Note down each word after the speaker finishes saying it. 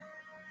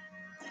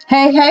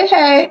Hey, hey,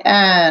 hey,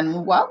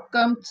 and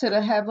welcome to the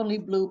Heavenly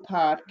Blue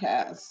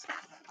Podcast.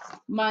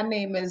 My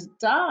name is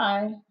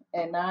Di,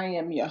 and I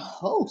am your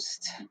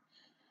host.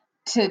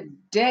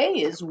 Today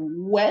is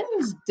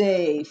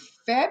Wednesday,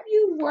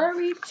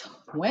 February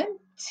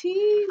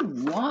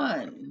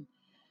 21.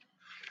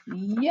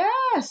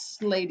 Yes,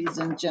 ladies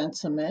and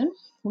gentlemen,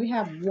 we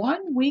have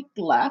 1 week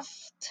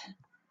left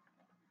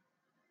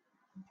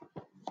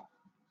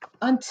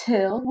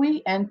until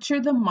we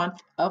enter the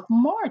month of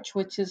March,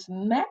 which is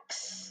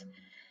next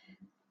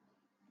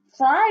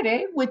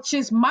Friday, which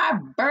is my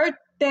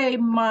birthday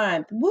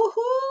month.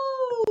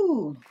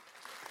 Woohoo!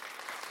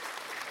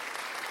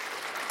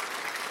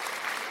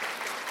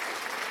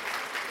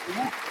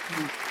 Yes,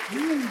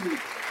 indeed.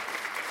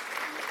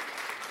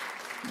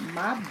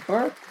 My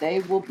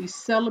birthday will be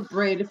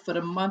celebrated for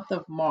the month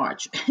of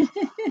March.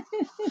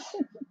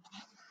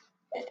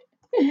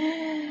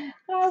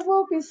 I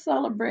will be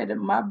celebrating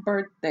my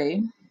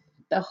birthday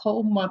the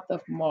whole month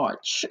of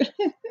March.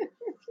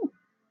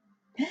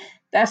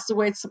 That's the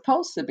way it's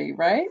supposed to be,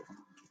 right?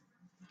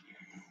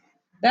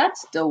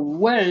 That's the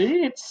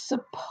way it's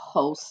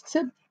supposed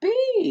to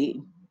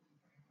be.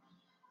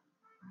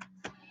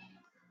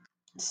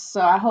 So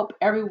I hope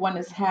everyone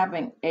is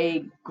having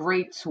a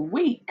great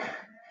week.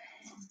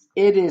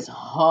 It is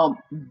hump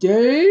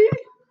day,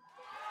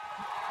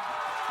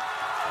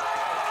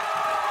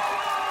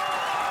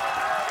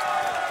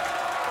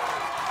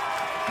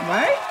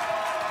 right?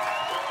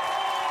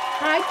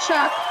 Hi,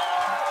 Chuck.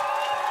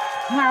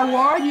 How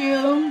are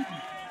you?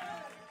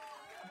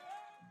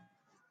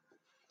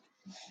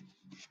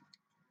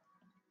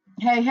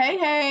 Hey, hey,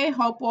 hey.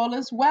 Hope all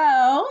is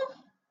well.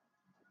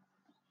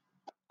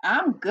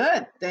 I'm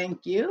good,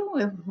 thank you.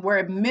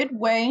 We're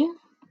midway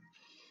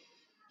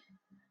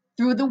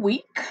through the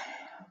week.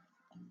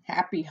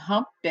 Happy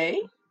hump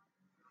day.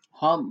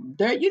 Hump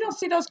day. You don't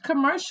see those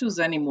commercials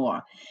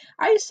anymore.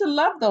 I used to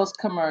love those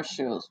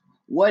commercials.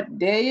 What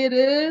day it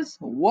is?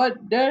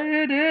 What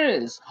day it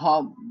is?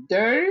 Hump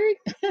day.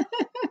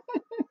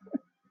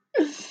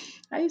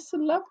 I used to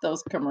love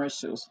those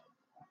commercials.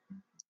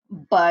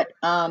 But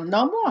no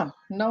more.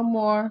 No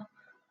more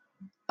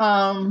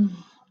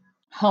um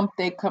hump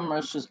day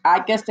commercials.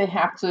 I guess they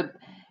have to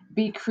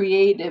be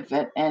creative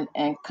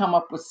and come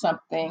up with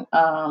something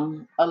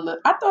I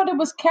thought it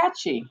was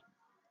catchy.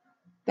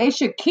 They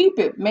should keep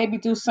it, maybe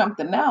do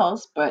something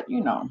else, but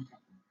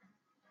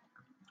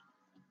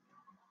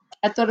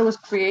I thought it was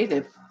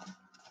creative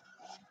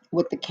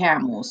with the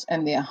camels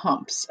and their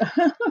humps.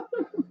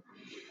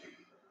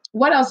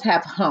 What else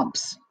have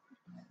humps?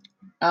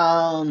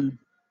 Um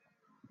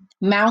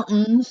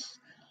Mountains.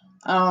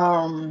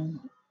 Um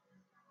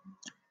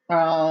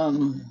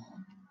um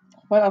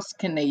what else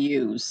can they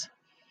use?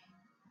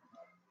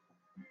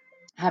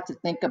 I have to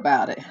think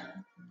about it.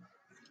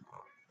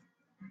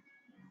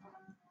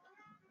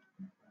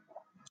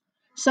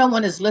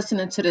 Someone is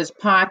listening to this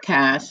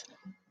podcast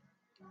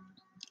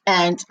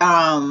and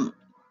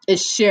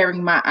is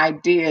sharing my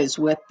ideas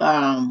with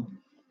um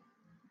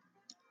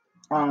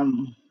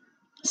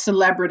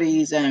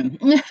celebrities and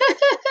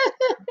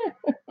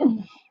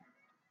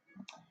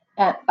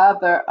and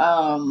other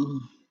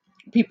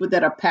people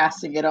that are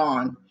passing it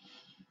on,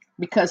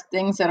 because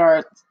things that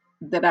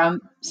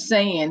I'm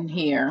saying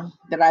here,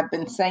 that I've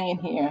been saying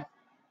here,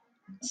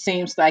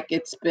 seems like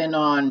it's been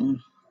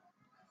on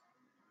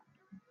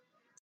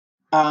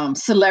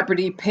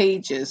celebrity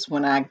pages.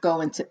 When I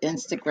go into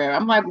Instagram,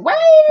 I'm like,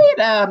 wait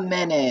a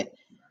minute,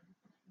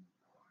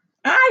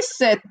 I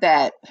said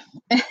that.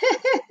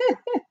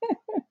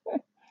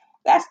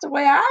 That's the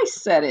way I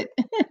said it.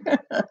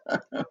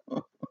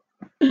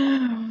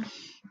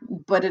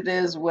 But it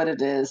is what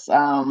it is.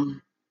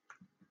 I'm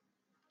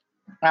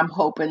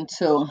hoping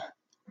to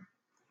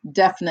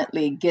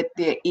definitely get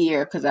their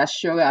ear because I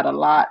sure got a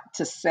lot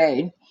to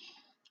say,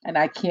 and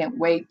I can't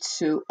wait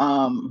to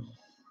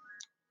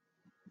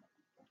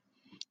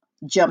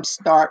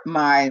jumpstart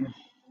my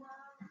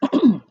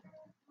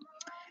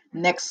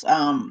next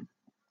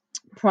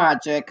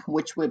project,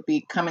 which would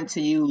be coming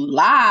to you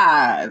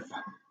live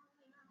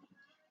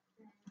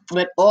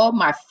with all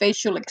my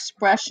facial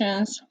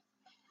expressions,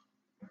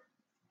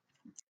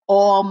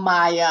 all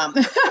my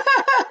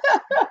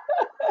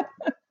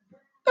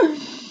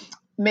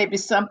maybe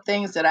some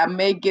things that I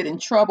may get in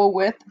trouble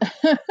with.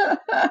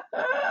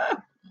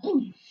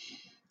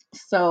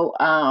 So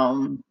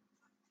I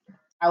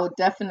would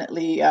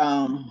definitely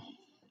have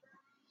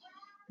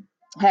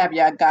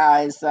y'all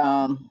guys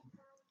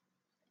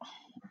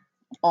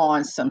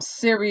on some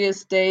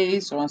serious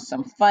days, on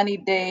some funny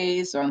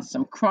days, on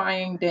some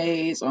crying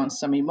days, on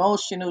some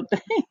emotional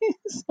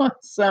days, on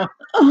some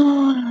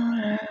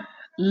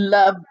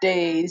love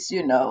days.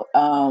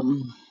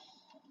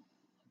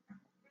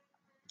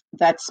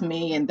 That's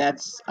me, and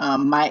that's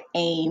my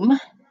aim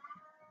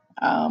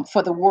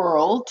for the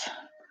world.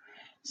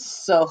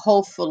 So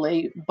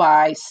hopefully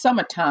by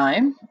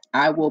summertime,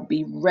 I will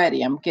be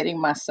ready. I'm getting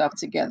myself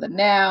together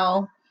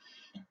now,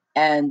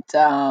 and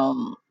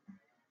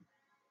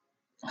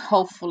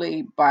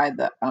hopefully by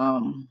the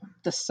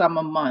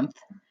summer month,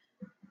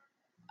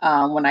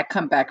 when I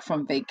come back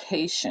from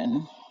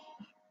vacation,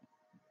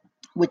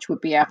 which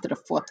would be after the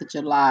 4th of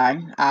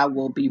July. I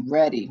will be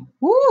ready.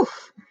 Woo!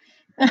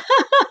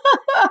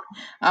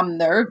 I'm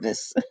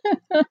nervous.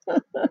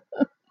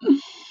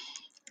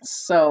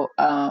 So,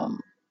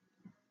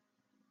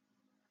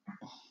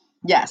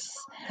 yes.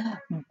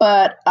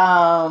 But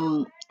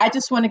I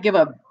just want to give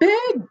a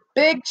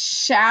big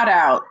shout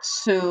out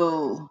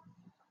to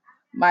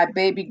my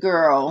baby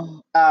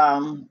girl,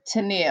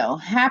 Tennille.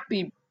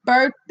 Happy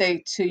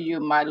birthday to you,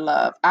 my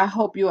love. I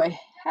hope you are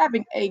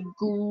having a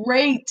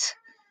great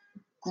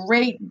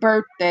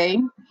birthday.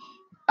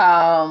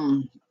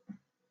 Um,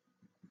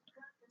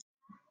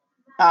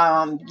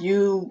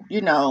 you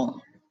know,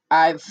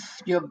 I've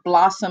you've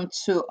blossomed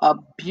to a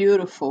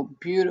beautiful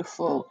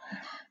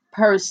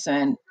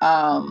person.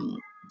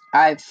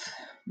 I've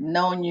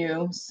known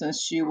you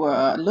since you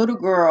were a little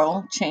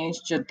girl,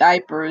 changed your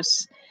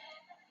diapers,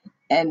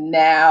 and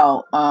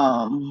now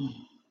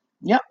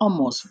you're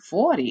almost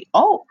 40.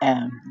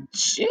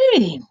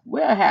 OMG,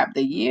 where have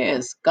the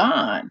years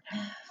gone?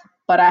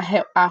 But I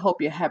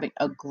hope you're having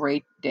a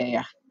great day.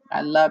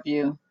 I love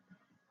you,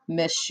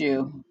 miss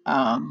you.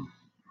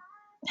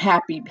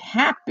 Happy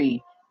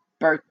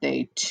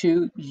birthday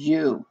to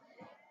you.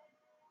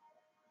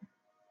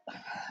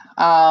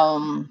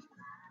 Um,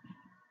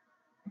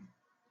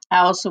 I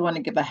also want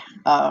to give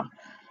a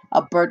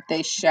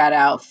birthday shout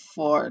out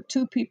for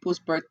two people's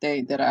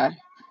birthday that I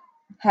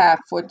have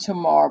for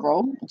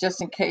tomorrow,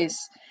 just in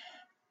case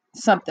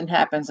something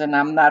happens and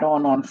I'm not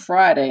on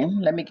Friday.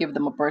 Let me give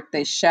them a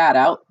birthday shout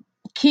out.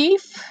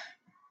 Keith,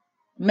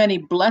 many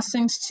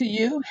blessings to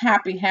you.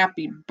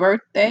 Happy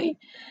birthday.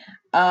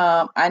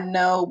 I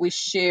know we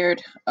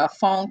shared a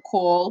phone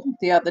call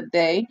the other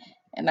day,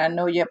 and I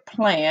know your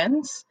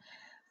plans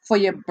for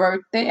your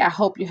birthday. I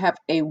hope you have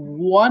a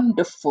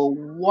wonderful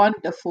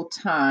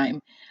time,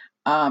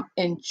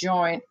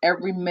 enjoying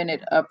every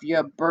minute of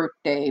your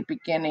birthday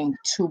beginning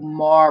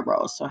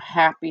tomorrow. So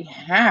happy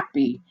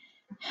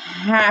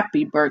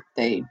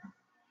birthday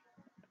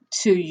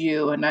to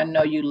you. And I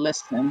know you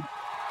listen.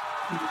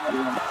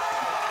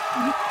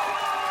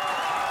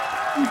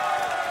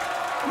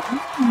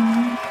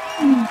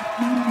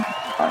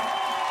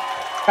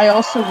 I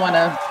also want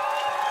to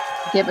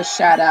give a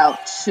shout out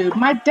to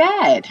my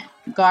dad.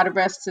 God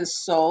rest his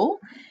soul.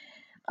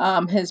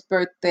 His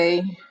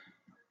birthday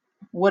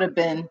would have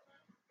been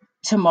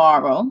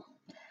tomorrow.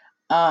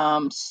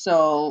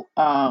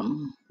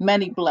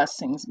 Many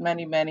blessings,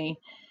 many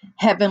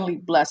heavenly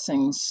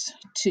blessings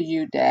to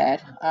you,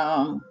 Dad.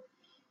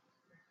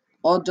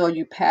 Although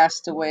you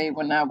passed away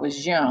when I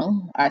was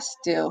young, I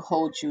still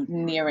hold you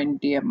near and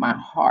dear my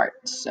heart.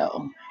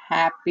 So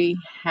happy,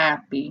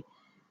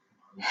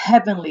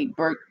 heavenly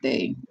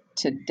birthday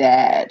to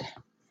Dad.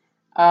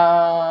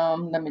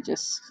 Let me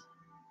just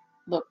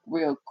look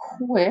real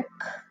quick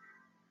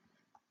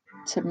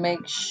to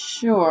make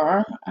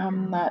sure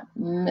I'm not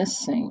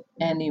missing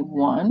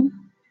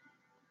anyone.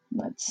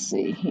 Let's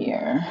see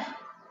here.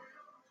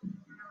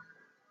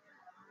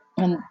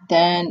 And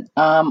then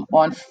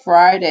on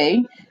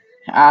Friday,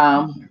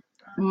 um,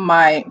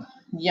 my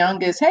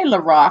hey,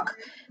 LaRock,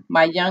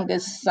 my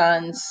youngest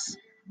son's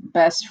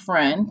best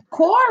friend,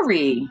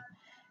 Corey,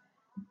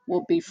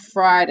 will be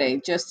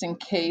Friday, just in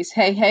case.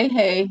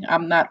 Hey,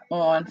 I'm not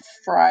on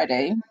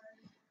Friday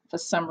for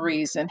some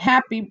reason.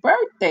 Happy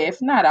birthday.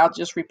 If not, I'll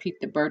just repeat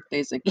the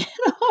birthdays again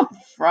on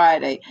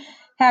Friday.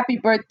 Happy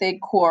birthday,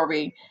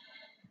 Corey.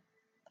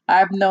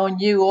 I've known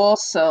you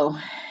also.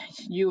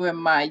 You and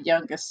my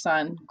youngest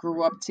son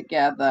grew up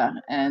together,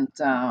 and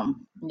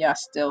you're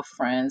still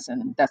friends,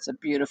 and that's a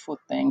beautiful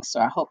thing.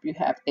 So I hope you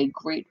have a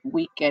great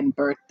weekend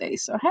birthday.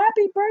 So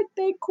happy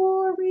birthday,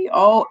 Corey.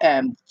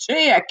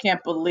 OMG, I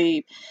can't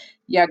believe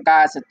you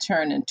guys are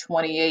turning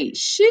 28.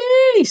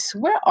 Jeez,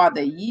 where are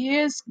the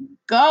years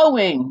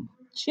going?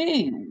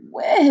 Gee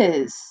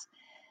whiz.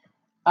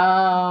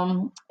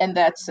 And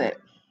that's it.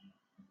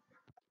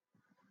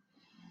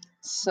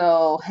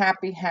 So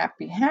happy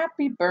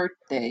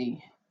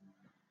birthday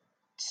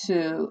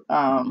to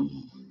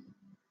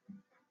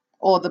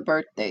all the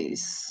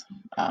birthdays.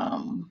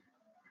 Um,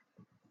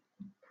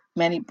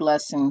 many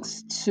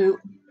blessings to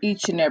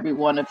each and every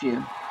one of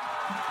you.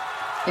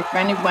 If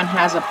anyone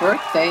has a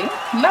birthday,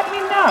 let me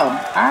know.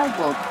 I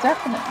will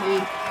definitely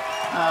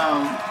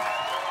um,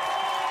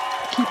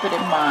 keep it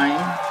in mind,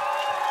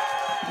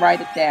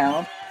 write it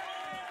down,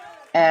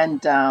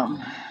 and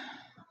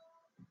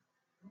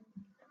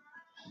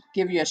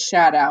give you a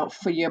shout out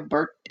for your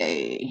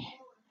birthday.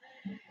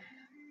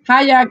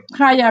 How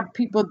y'all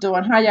people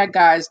doing? How y'all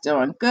guys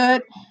doing?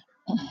 Good.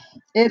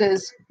 It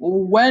is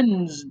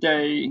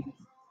Wednesday.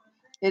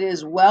 It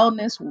is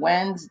Wellness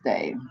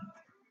Wednesday.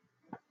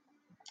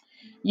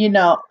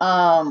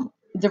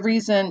 The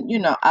reason,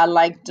 I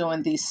like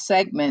doing these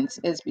segments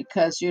is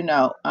because, you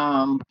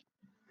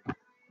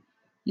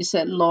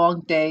said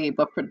long day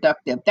but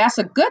productive. That's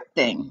a good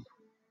thing.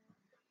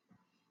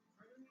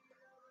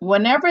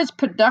 Whenever it's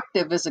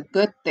productive is a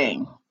good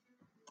thing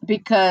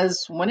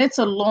because when it's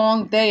a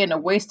long day and a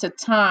waste of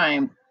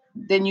time,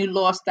 then you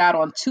lost out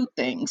on two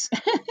things.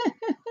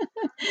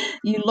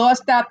 You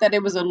lost out that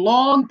it was a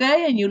long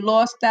day, and you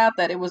lost out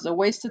that it was a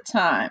waste of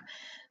time.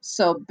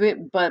 So,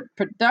 but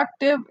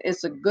productive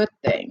is a good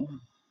thing.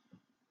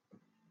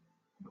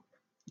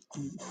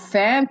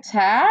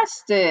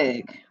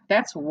 Fantastic.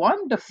 That's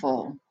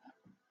wonderful.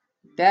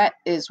 That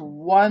is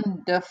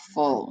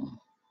wonderful.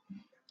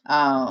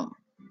 Um,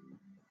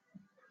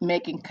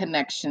 Making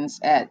connections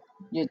at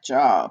your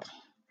job.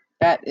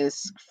 That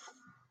is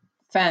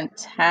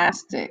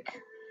fantastic.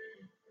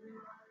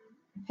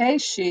 Hey,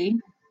 see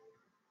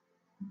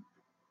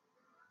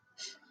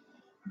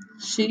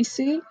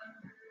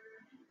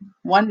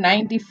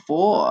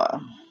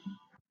 194.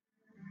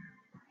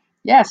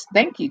 Yes,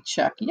 thank you,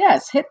 Chuck.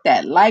 Yes, hit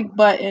that like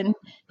button,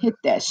 hit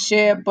that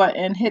share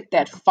button, hit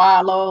that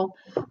follow.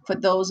 For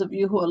those of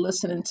you who are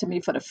listening to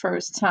me for the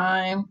first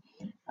time,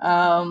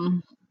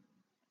 um,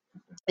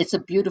 it's a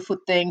beautiful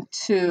thing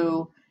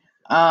to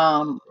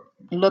um,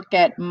 look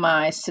at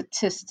my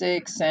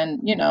statistics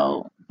and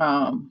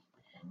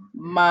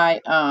my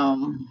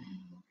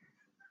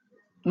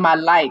my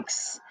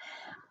likes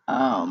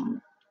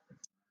um,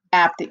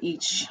 after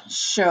each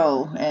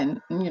show,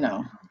 and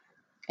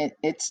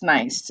it's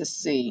nice to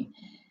see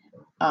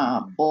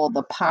all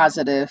the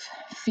positive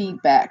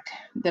feedback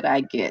that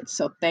I get.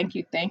 So thank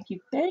you, thank you,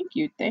 thank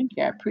you, thank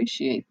you. I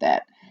appreciate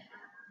that.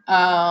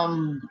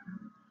 Um,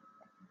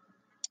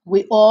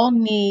 we all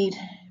need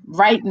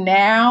right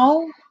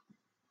now,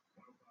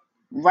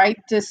 right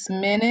this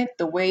minute,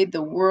 the way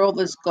the world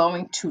is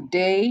going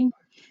today,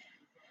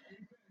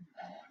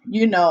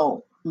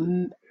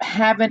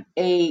 having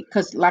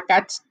because like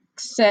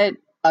said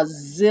a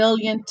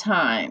zillion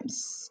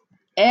times,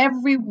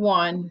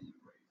 everyone,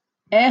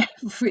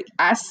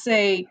 I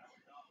say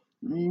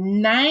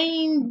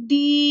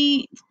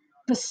 90%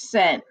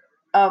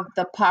 of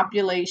the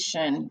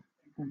population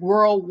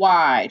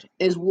worldwide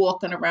is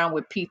walking around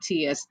with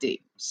PTSD.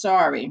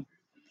 Sorry.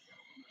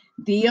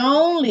 The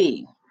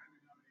only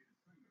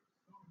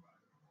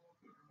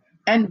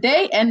and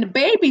the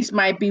babies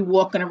might be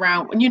walking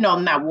around,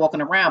 not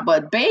walking around,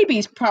 but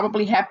babies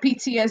probably have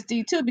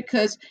PTSD too,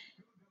 because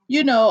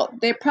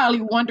they're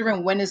probably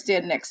wondering, when is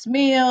their next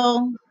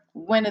meal?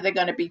 When are they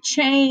going to be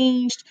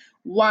changed?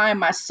 Why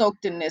am I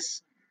soaked in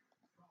this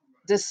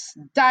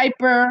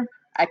diaper?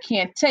 I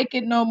can't take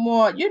it no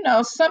more.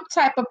 Some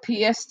type of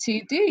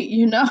PSTD,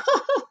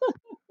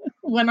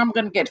 when I'm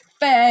going to get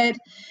fed,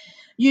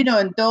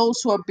 and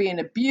those who are being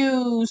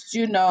abused,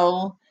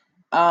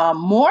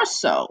 more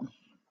so.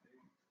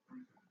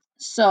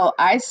 So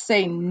I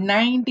say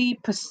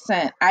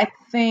 90%. I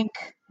think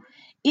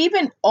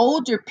even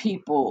older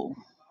people,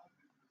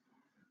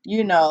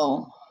 you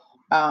know,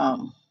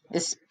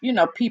 it's,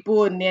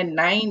 people in their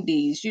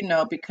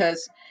 90s,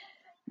 because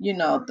you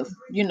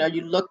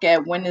look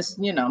at when it's,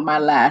 my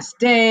last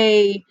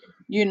day,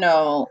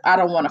 I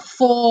don't want to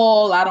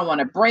fall, I don't want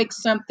to break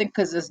something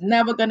because it's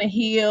never going to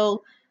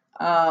heal.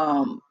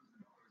 um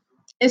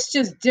it's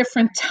just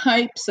different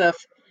types of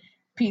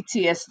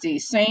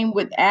PTSD. Same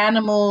with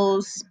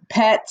animals,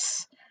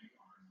 pets.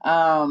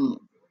 um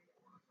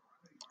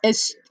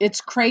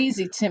it's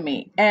crazy to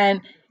me,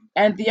 and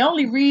the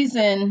only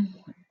reason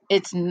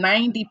it's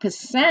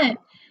 90%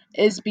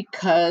 is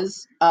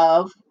because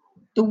of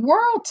the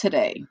world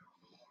today.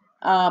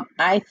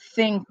 I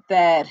think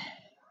that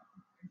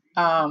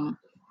um,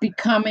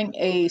 becoming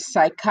a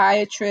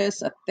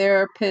psychiatrist, a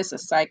therapist, a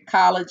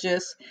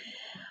psychologist,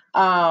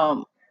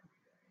 um,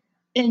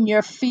 in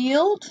your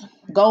field,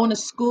 going to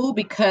school,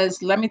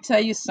 because let me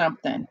tell you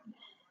something,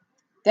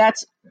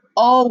 that's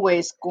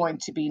always going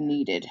to be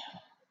needed,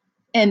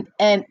 and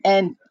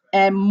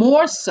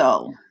more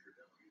so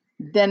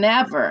than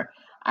ever.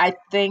 I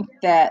think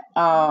that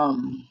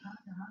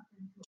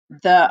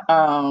the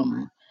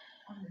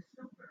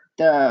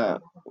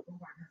the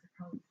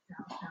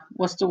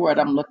what's the word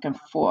I'm looking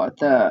for?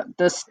 The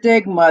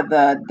stigma,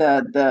 the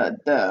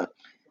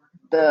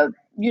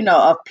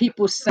of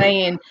people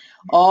saying,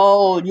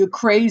 "Oh, you're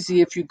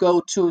crazy if you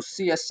go to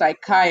see a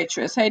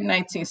psychiatrist." Hey,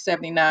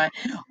 1979.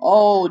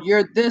 "Oh,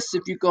 you're this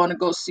if you're going to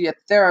go see a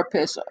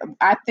therapist."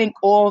 I think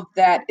all of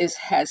that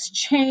has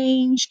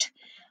changed.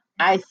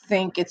 I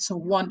think it's a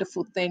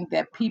wonderful thing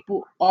that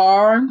people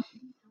are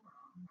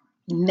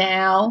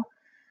now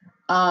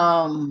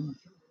um,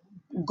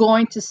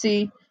 going to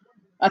see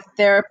a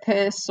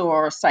therapist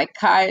or a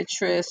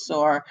psychiatrist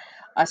or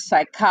a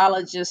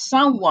psychologist,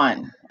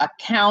 someone, a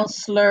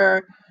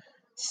counselor,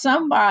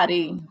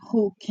 somebody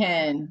who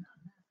can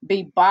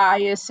be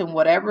biased in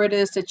whatever it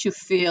is that you're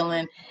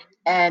feeling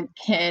and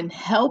can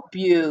help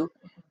you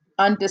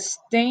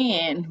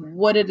understand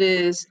what it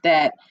is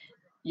that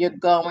you're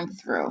going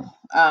through.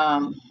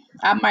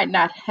 I might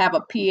not have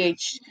a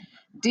PhD,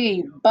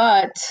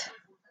 but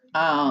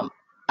um,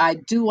 I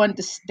do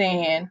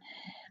understand.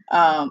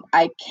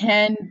 I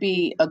can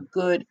be a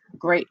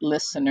great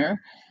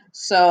listener.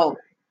 So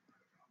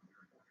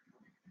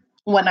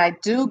when I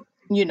do,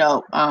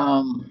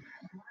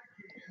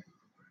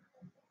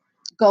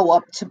 go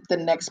up to the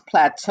next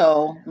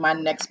plateau, my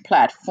next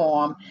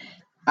platform,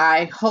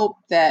 I hope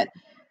that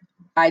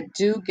I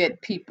do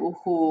get people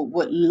who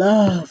would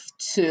love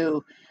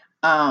to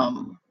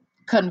um,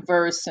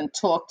 converse and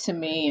talk to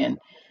me and,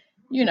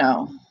 you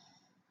know,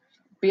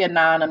 be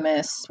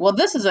anonymous. Well,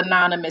 this is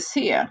anonymous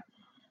here.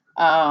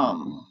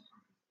 Um,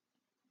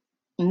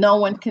 no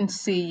one can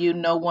see you.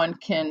 No one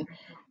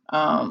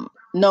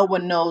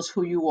knows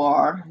who you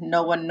are.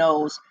 No one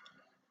knows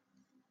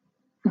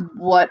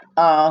what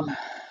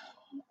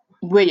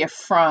where you're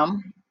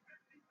from.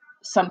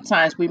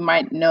 Sometimes we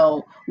might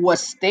know what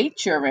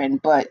state you're in,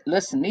 but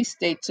listen, these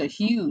states are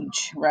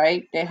huge,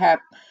 right? They have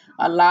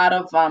a lot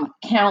of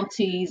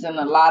counties and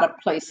a lot of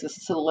places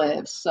to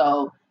live.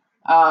 So,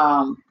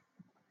 um,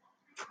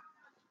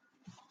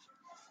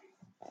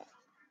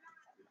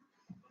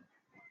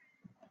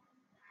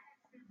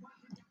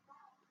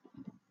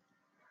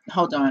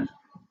 hold on.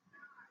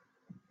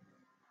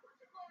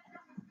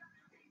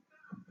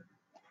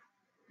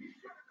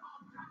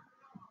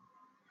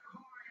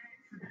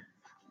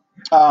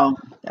 Oh,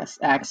 that's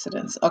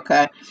accidents.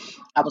 Okay,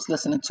 I was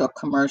listening to a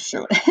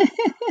commercial.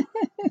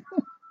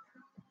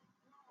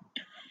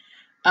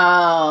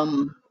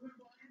 um,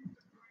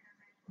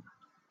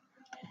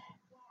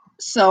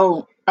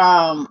 so,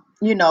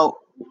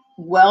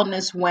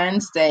 Wellness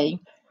Wednesday.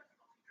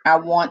 I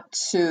want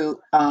to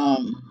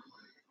um,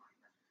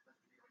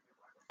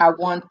 I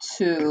want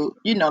to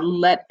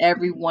let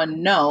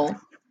everyone know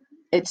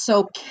it's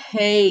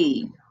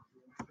okay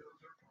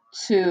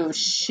to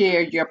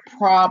share your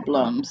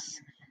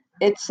problems.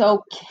 It's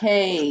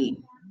okay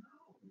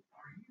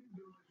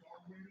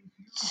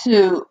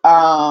to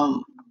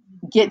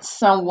get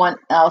someone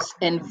else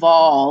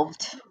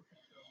involved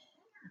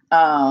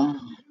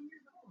um,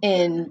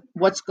 in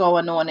what's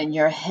going on in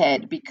your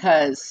head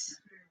because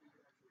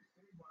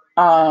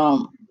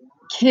um,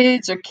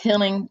 kids are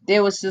killing.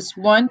 There was this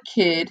one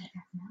kid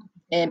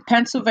in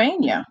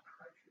Pennsylvania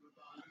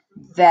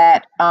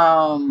that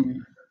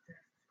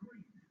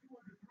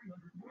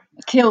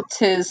killed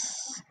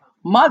his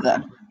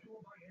mother,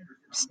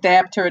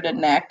 stabbed her in the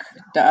neck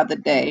the other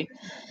day,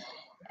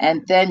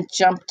 and then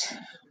jumped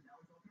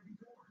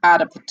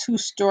out of a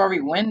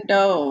two-story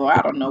window. Or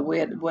I don't know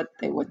where what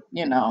they were,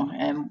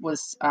 and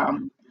was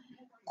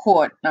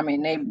caught. I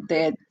mean,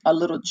 they're a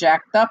little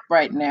jacked up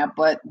right now,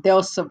 but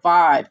they'll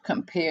survive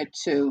compared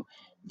to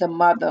the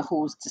mother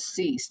who's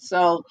deceased.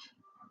 So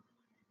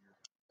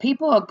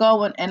people are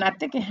going, and I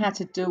think it had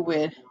to do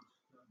with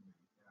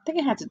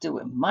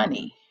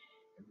money.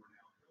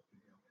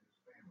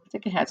 I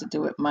think it had to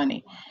do with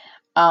money.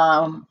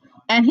 Um,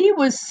 and he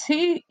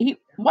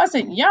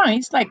wasn't young.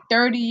 He's like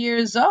 30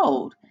 years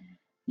old.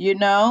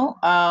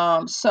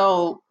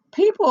 So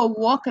people are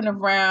walking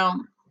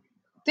around.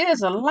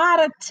 There's a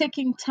lot of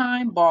ticking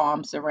time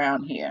bombs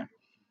around here,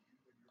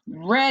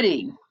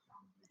 ready,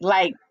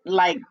 like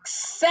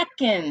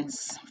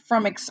seconds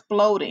from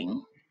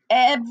exploding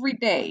every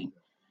day.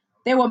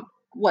 There were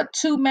what,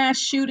 two mass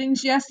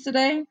shootings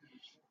yesterday?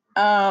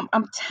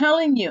 I'm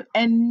telling you,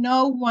 and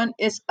no one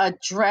is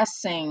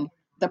addressing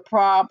the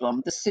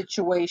problem, the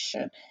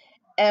situation.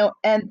 And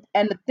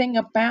the thing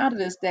about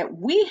it is that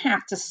we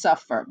have to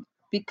suffer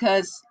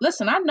because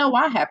listen, I know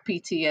I have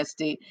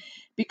PTSD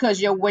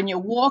because when you're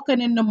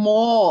walking in the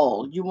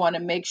mall, you want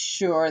to make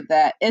sure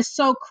that it's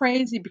so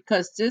crazy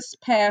because this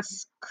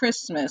past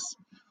Christmas,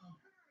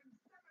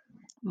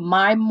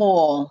 my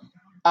mall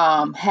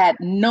had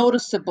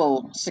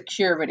noticeable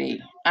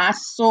security. I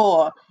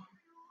saw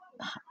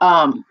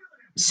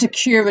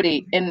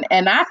security, and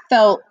I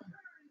felt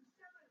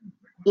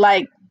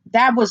like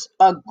that was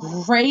a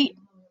great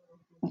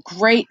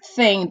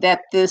thing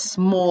that this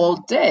mall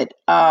did.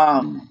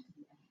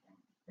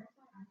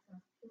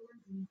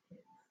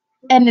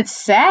 And it's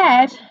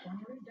sad.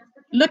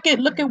 Look at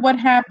what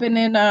happened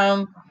in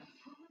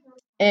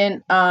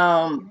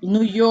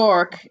New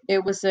York.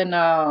 It was in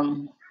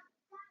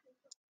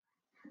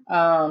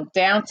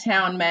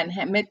downtown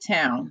Manhattan,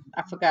 Midtown.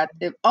 I forgot.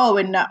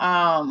 In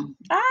the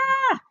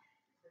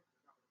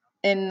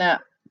in the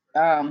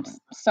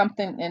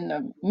something in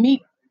the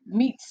meat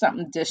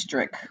something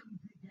district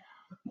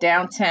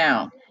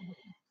downtown.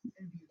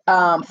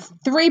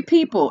 Three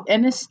people,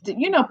 and it's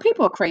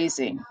people are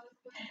crazy.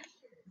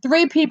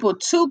 Three people,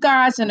 two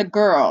guys and a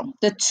girl.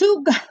 The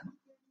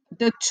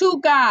two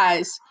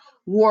guys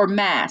wore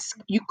masks.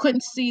 You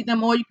couldn't see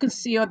them, all you could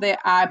see are their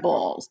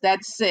eyeballs.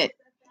 That's it.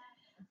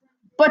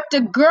 But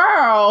the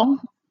girl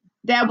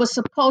that was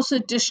supposed to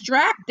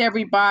distract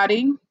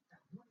everybody,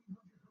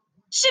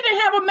 she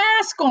didn't have a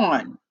mask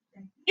on.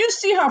 You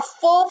see her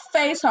full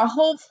face, her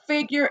whole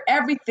figure,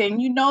 everything.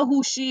 You know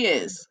who she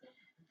is.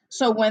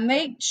 So when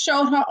they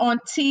showed her on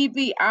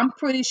TV, I'm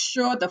pretty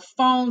sure the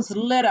phones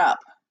lit up.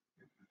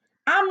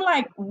 I'm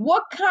like,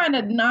 what kind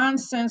of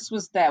nonsense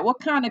was that? What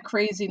kind of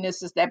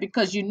craziness is that?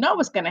 Because you know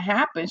what's going to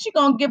happen. She's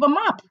going to give them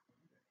up.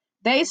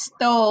 They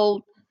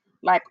stole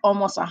like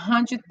almost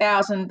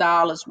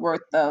 $100,000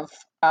 worth of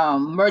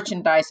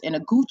merchandise in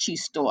a Gucci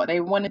store. They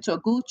went into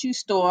a Gucci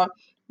store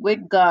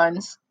with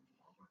guns,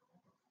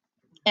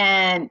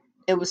 and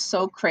it was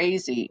so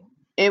crazy.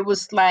 It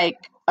was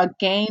like a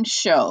game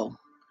show.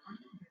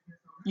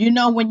 You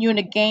know, when you're in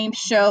a game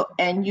show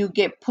and you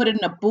get put in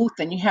a booth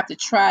and you have to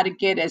try to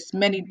get as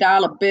many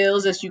dollar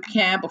bills as you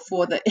can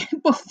before the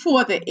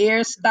before the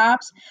air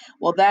stops.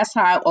 Well, that's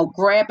how, or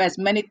grab as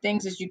many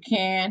things as you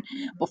can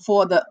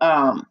before the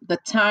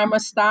timer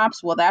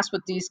stops. Well, that's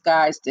what these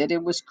guys did.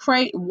 It was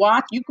crazy.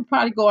 Watch, you could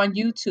probably go on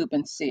YouTube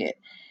and see it.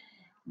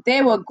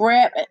 They were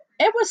grab.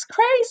 It was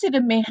crazy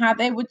to me how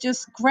they were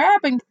just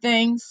grabbing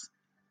things,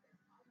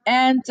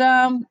 and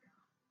I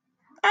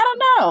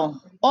don't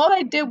know. All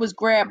they did was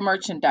grab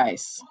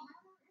merchandise,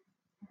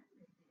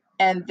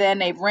 and then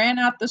they ran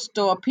out the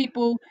store.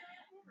 People,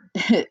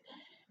 they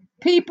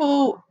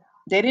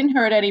didn't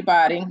hurt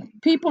anybody.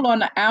 People on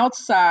the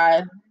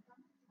outside,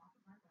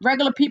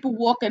 regular people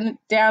walking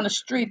down the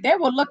street, they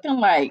were looking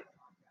like,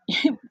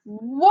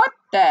 what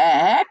the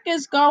heck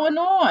is going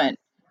on?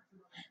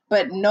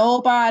 But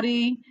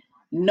nobody,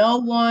 no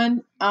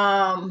one,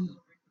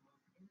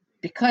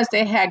 because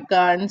they had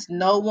guns,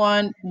 no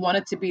one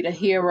wanted to be the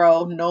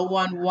hero. No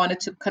one wanted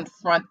to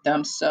confront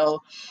them.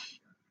 So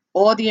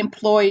all the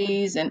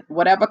employees and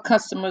whatever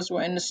customers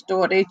were in the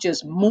store, they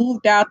just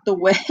moved out the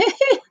way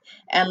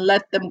and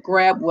let them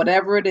grab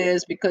whatever it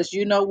is, because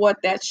you know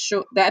what, that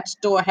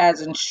store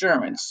has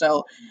insurance.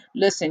 So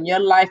listen, your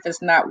life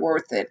is not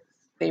worth it.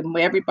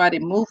 Everybody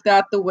moved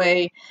out the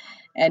way,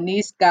 and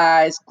these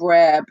guys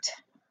grabbed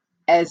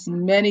as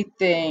many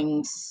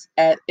things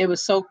as it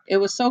was so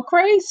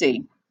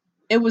crazy.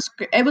 It was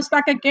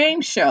like a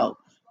game show.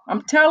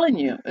 I'm telling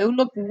you, it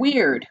looked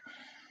weird.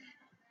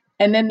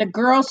 And then the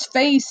girl's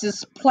face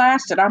is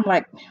plastered. I'm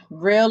like,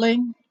 really?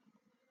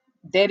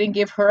 They didn't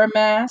give her a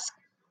mask?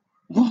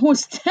 What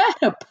was that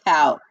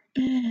about?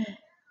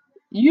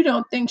 You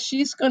don't think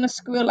she's gonna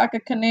squeal like a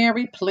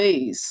canary?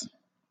 Please.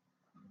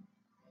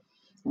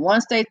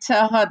 Once they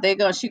tell her,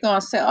 she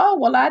gonna say, "Oh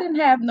well, I didn't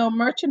have no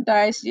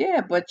merchandise."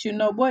 Yeah, but you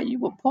know what? You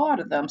were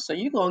part of them, so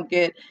you're gonna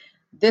get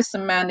this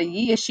amount of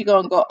years. She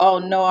gonna go, "Oh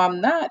no, I'm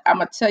not. I'm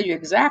gonna tell you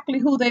exactly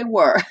who they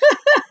were."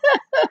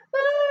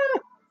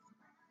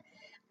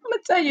 I'm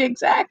gonna tell you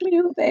exactly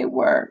who they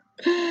were.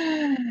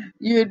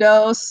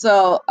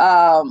 So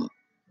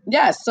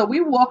yeah, so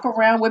we walk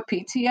around with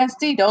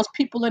PTSD. Those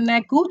people in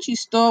that Gucci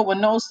store,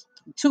 when those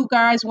two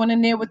guys went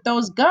in there with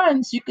those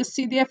guns, you could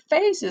see their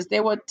faces. They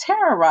were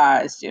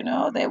terrorized,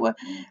 they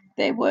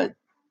were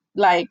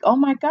like, oh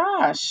my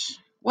gosh,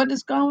 what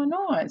is going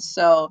on?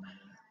 So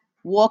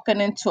walking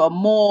into a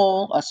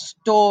mall, a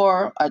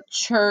store, a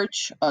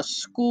church, a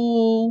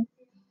school,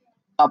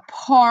 a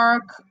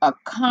park, a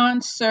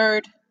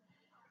concert,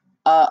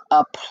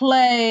 a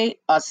play,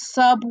 a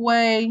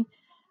subway,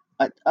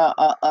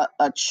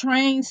 a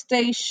train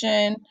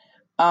station,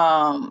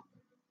 um,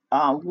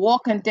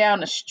 walking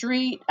down the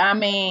street. I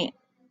mean,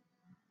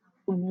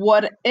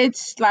 what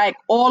it's like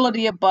all of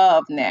the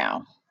above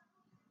now.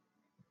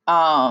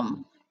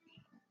 Um,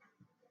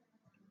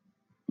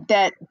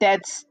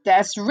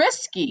 that's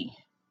risky.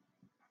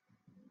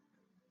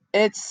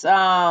 It's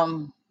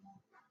a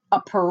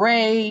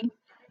parade,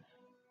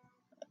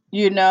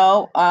 you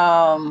know.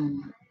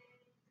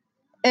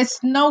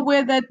 It's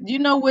nowhere that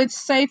where it's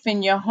safe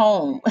in your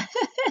home,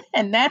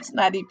 and that's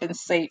not even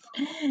safe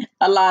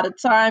a lot of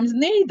times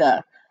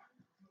neither.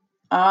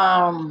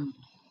 Um,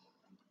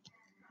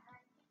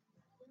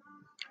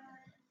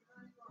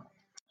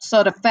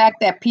 So the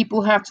fact that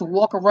people have to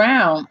walk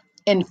around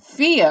in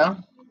fear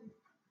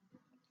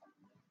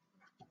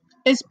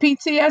is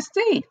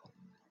PTSD.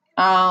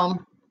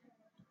 Um,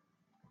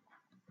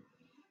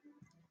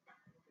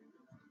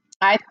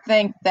 I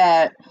think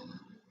that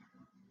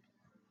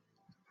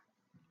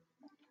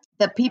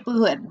the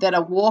people that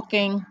are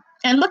walking,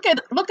 and look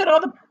at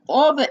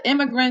all the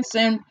immigrants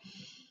in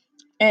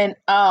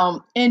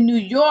New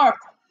York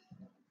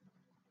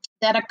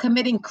that are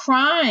committing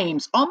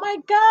crimes. Oh my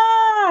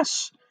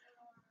gosh,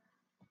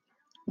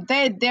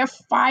 they're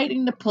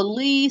fighting the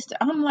police.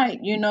 I'm like,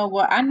 you know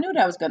what? I knew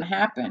that was going to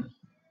happen.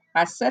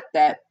 I said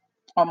that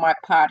on my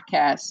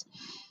podcast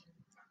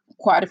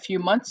quite a few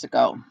months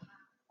ago.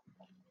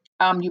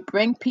 You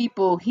bring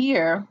people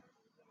here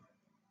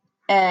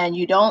and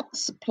you don't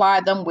supply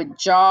them with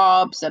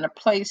jobs and a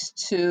place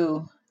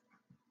to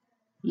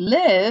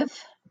live,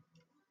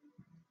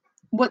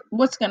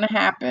 what's going to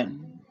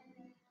happen?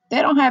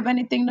 They don't have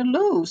anything to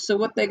lose. So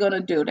what they're going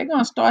to do? They're going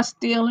to start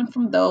stealing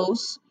from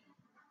those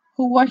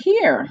who are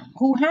here,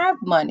 who have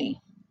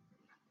money,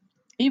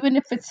 even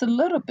if it's a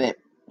little bit.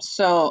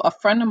 So a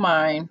friend of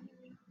mine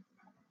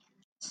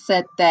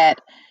said that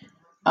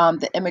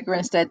the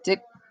immigrants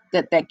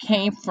that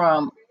came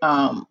from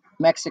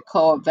Mexico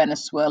or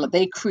Venezuela,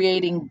 they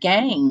creating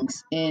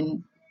gangs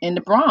in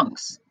the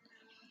Bronx,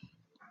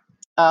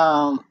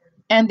 um,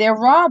 and they're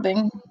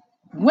robbing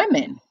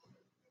women.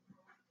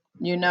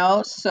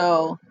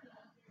 So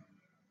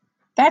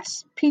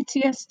that's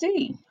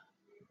PTSD.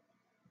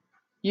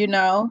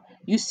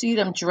 You see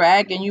them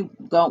dragging you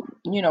go,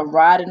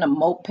 riding a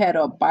moped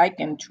or bike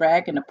and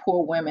dragging the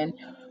poor women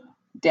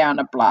down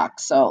the block.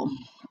 So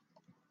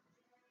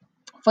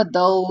for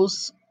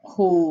those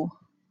who,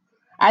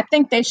 I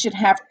think they should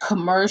have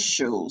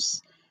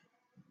commercials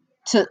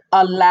to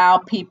allow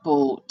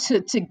people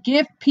to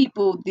give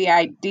people the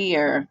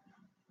idea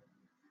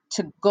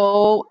to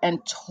go and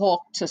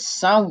talk to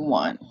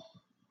someone.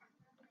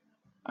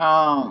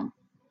 Um,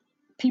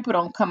 People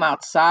don't come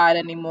outside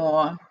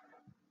anymore.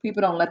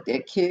 People don't let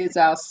their kids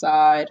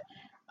outside,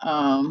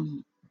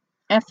 um,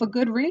 and for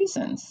good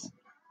reasons.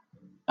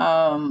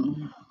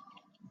 Um,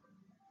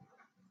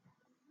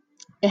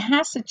 it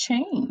has to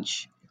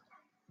change.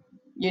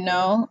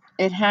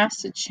 It has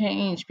to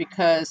change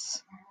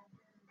because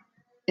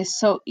it's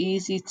so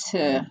easy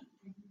to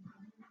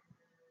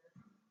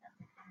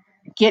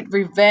get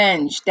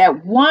revenge.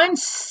 That 1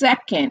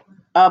 second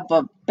of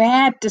a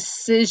bad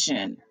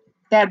decision,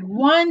 that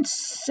 1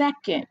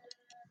 second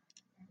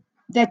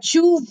that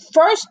you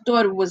first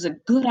thought it was a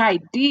good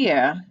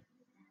idea,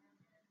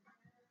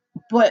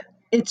 but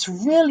it's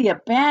really a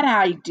bad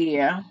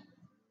idea.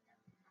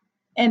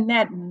 And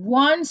that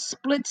one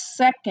split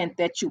second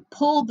that you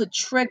pull the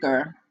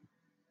trigger,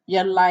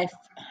 your life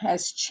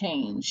has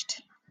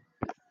changed.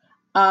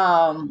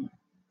 Um,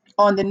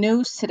 on the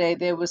news today,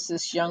 there was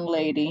this young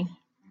lady,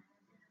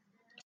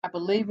 I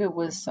believe it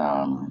was,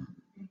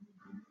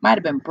 might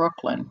have been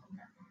Brooklyn.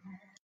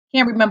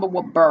 Can't remember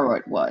what borough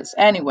it was.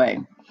 Anyway,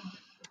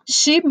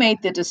 she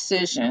made the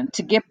decision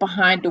to get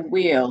behind the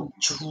wheel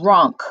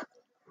drunk,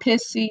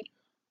 pissy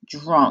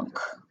drunk,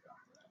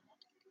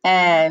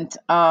 and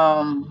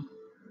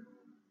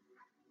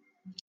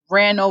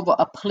ran over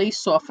a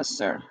police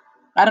officer.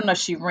 I don't know if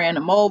she ran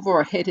him over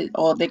or hit it,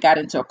 or they got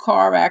into a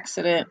car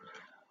accident,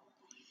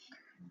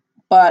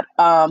 but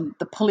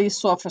the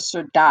police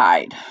officer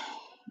died.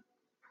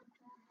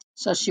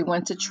 So she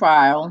went to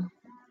trial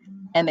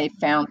and they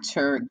found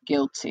her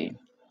guilty.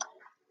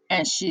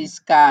 And she's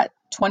got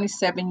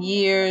 27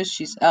 years.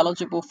 She's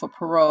eligible for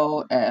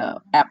parole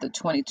after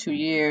 22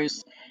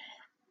 years.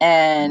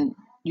 And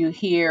you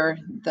hear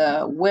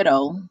the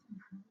widow,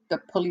 the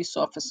police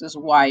officer's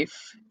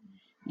wife,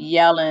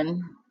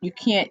 yelling. You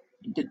can't.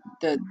 The,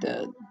 the,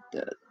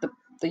 the, the,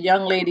 the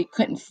young lady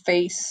couldn't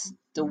face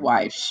the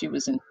wife. She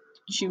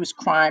was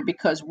crying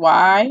because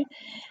why?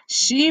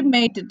 She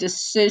made the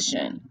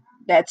decision,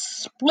 that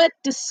split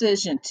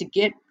decision, to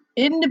get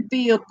in the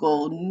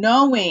vehicle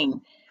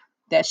knowing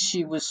that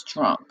she was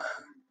drunk.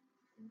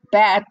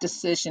 Bad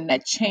decision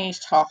that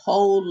changed her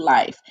whole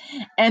life.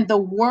 And the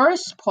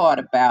worst part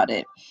about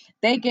it,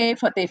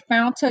 they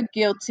found her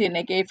guilty and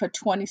they gave her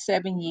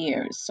 27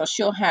 years. So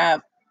she'll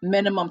have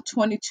minimum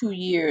 22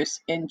 years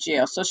in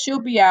jail. So she'll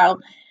be out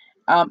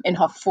in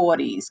her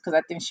 40s, because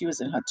I think she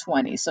was in her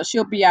 20s. So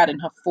she'll be out in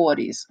her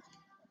 40s.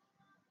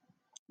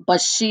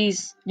 But she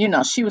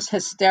was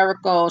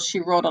hysterical. She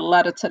wrote a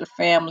letter to the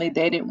family.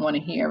 They didn't want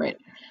to hear it.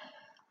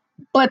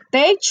 But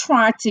they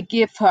tried to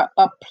give her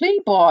a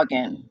plea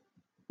bargain.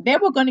 They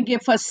were going to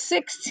give her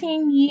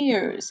 16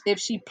 years if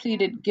she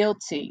pleaded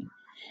guilty.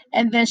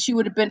 And then she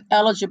would have been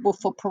eligible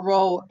for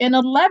parole in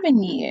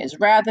 11 years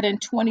rather than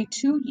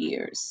 22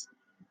 years.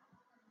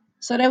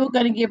 So they were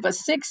going to give her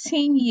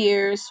 16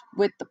 years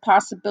with the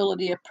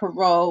possibility of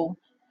parole.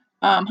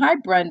 Hi,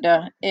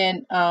 Brenda,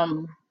 in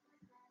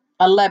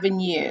 11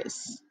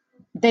 years.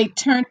 They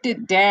turned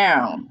it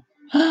down.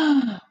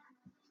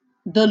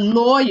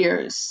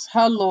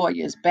 Her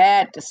lawyers,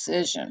 bad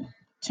decision,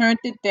 turned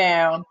it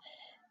down.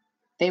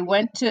 They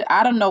went to,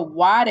 I don't know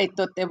why they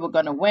thought they were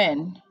going to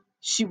win.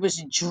 She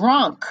was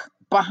drunk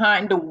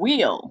behind the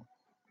wheel.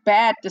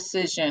 Bad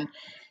decision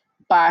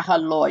by her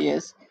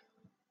lawyers.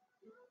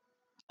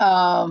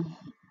 Um,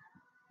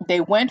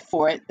 they went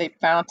for it. They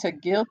found her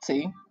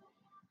guilty.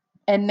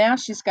 And now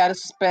she's got to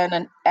spend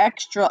an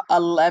extra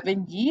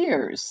 11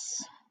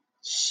 years.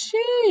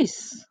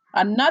 Jeez.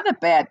 Another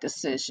bad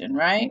decision,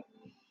 right?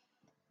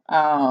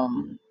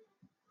 Um,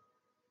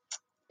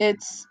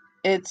 it's,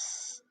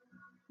 it's,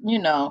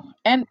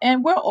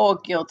 and we're all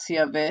guilty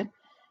of it.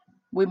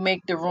 We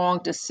make the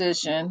wrong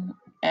decision,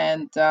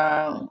 and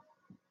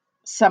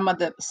some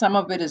of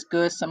it is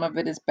good, some of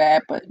it is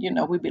bad, but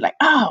we'd be like,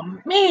 oh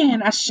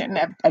man, I shouldn't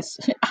have.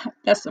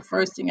 That's the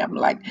first thing I'm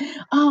like,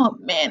 oh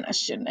man, I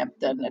shouldn't have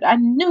done that. I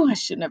knew I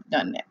shouldn't have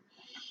done that.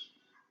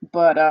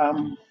 But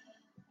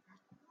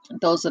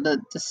those are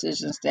the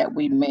decisions that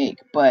we make.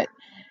 But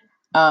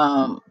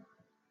um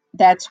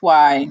that's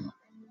why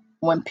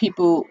when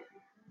people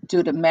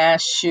do the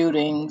mass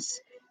shootings,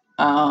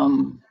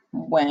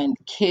 when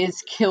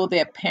kids kill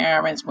their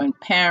parents, when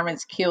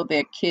parents kill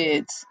their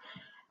kids,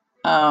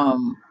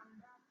 um,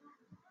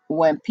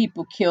 when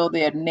people kill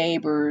their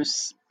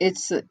neighbors,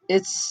 it's a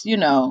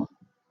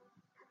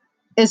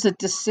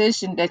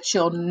decision that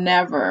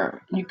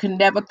you can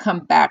never come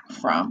back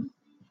from.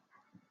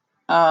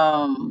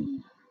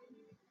 Um,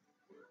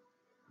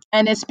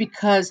 and it's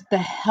because the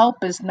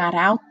help is not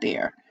out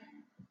there.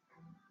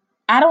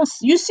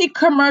 You see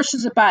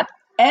commercials about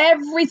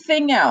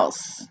everything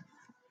else.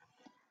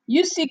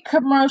 You see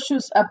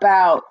commercials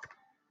about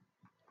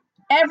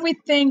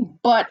everything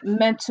but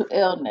mental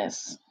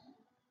illness,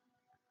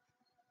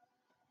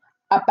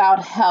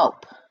 about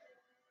help,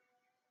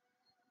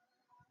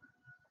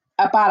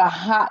 about a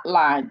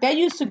hotline. They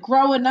used to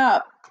growing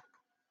up,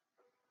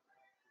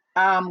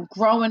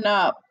 Growing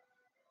up,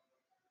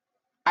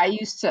 I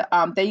used to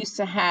they used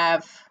to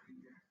have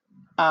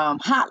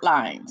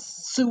hotlines,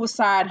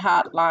 suicide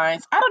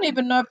hotlines. I don't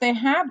even know if they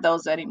have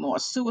those anymore.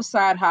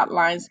 Suicide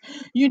hotlines,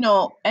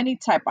 any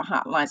type of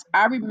hotlines.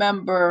 I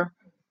remember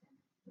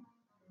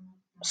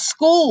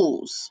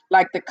schools,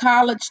 like the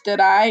college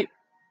that I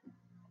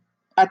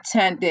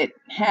attended,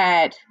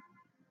 had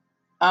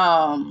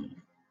um,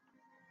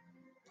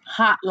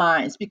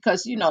 hotlines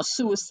because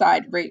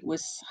suicide rate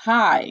was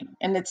high,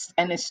 and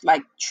it's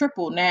like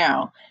triple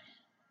now.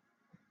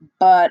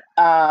 But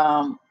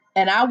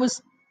and I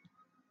was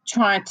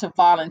trying to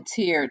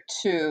volunteer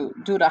to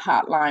do the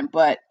hotline,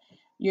 but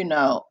you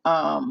know,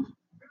 um,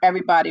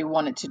 everybody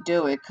wanted to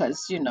do it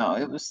because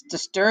it was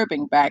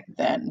disturbing back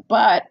then.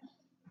 But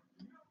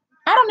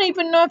I don't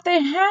even know if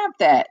they have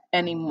that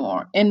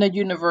anymore in the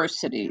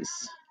universities.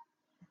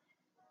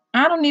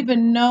 I don't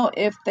even know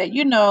if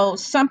that,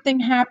 something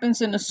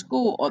happens in the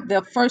school, or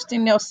the first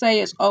thing they'll say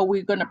is, "Oh,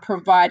 we're going to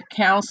provide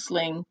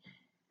counseling,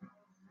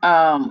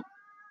 um,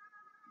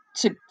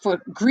 for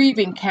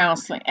grieving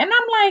counseling," and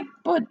I'm like,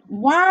 "But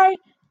why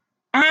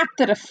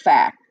after the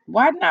fact?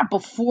 Why not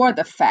before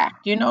the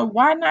fact?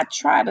 Why not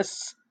try to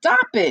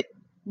stop it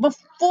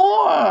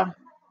before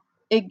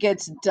it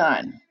gets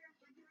done?"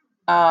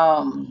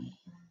 Um,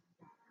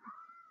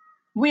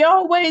 we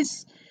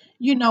always,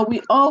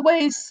 we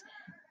always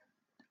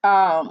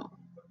um,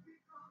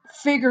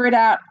 figure it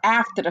out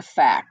after the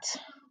fact,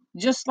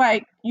 just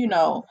like,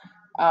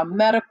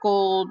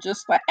 medical,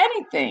 just like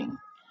anything.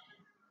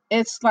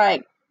 It's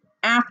like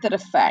after the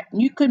fact.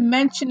 You can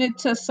mention it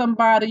to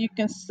somebody, you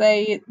can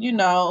say it,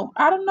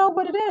 I don't know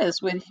what it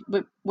is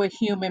with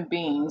human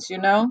beings.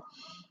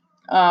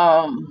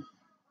 Um,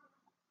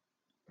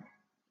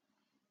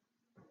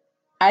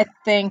 I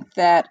think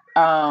that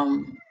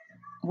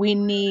we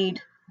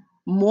need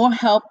more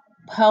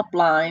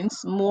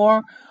helplines,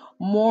 more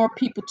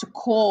people to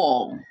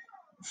call,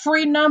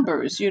 free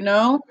numbers,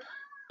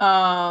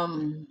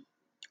 um,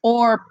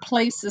 or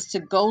places to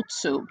go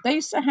to. They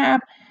used to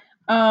have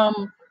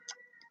um,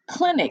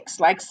 clinics,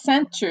 like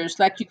centers,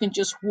 like you can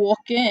just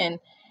walk in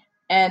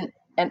and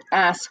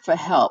ask for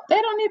help.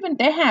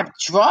 They have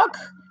drug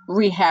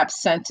rehab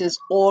centers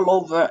all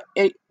over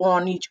it,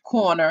 on each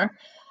corner.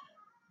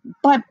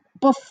 But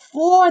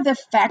before the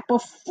fact,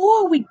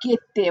 before we get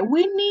there,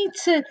 we need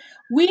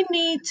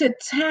to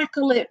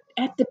tackle it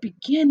at the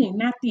beginning,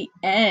 not the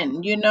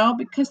end,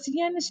 because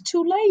the end is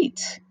too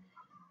late.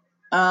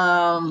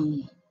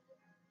 Um,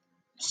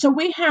 so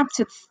we have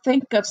to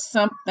think of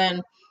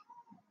something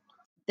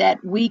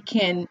that we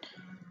can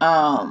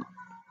um,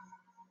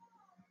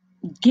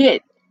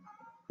 get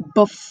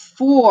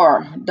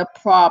before the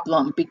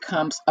problem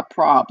becomes a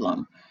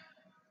problem,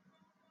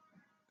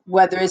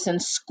 whether it's in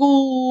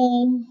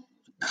school,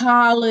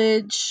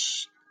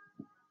 college,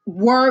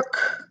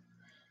 work.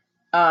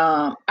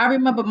 I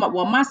remember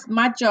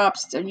my job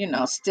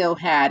still, still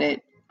had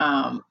it.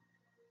 Um,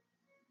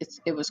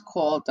 it was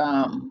called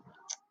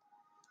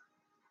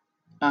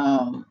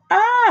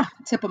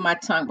tip of my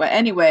tongue, but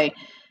anyway,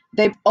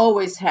 they've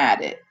always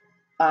had it.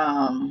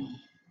 Um,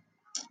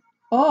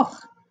 oh,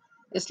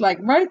 it's like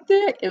right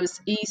there. It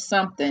was E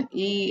something.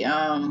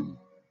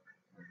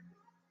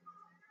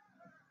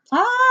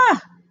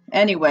 Ah,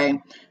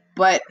 anyway,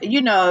 but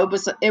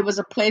it was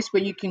a place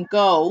where you can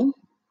go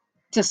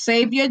to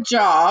save your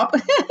job.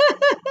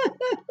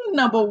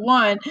 Number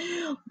one,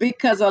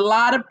 because a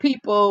lot of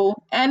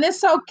people, and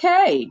it's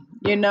okay,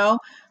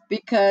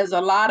 because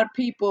a lot of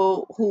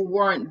people who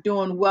weren't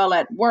doing well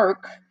at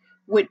work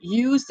would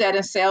use that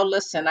and say, "Oh,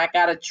 listen, I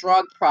got a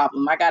drug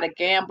problem, I got a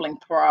gambling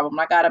problem,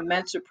 I got a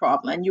mental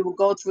problem," and you would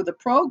go through the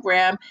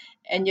program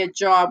and your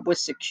job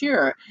was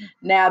secure.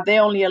 Now they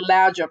only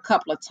allowed you a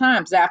couple of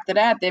times. After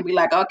that, they'd be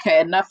like, "Okay,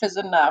 enough is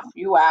enough,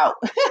 you out."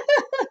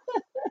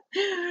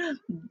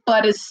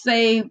 But it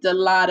saved a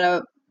lot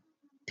of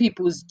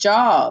people's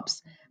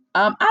jobs.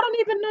 I don't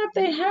even know if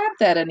they have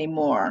that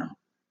anymore.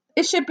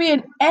 It should be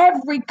in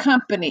every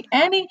company.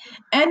 Any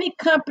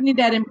company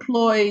that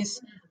employs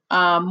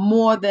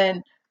more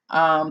than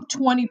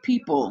 20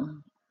 people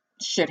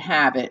should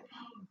have it.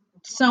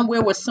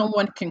 Somewhere where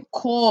someone can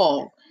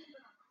call.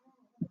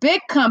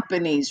 Big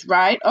companies,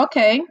 right?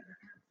 Okay.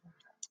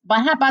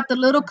 But how about the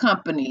little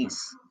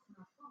companies?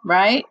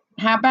 Right?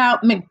 How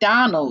about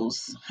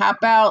McDonald's? How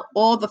about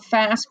all the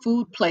fast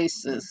food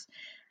places?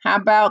 How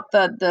about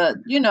the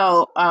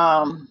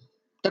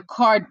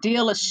car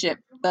dealership,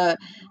 the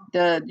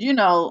the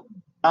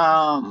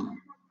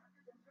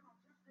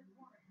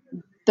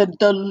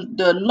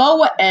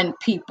lower end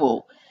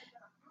people?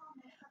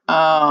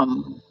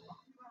 Um,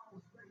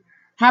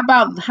 how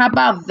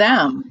about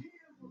them?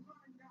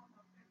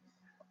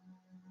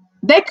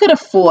 They could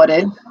afford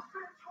it.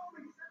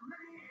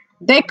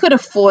 They could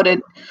afford it.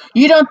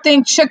 You don't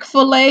think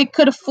Chick-fil-A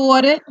could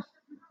afford it?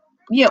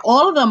 Yeah,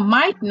 all of them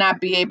might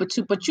not be able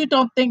to, but you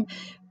don't think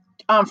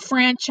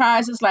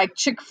franchises like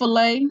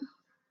Chick-fil-A,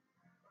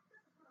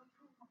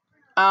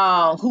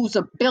 who's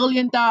a $1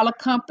 billion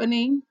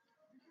company,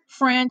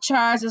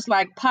 franchises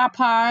like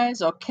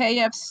Popeyes or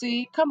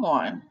KFC. Come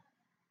on.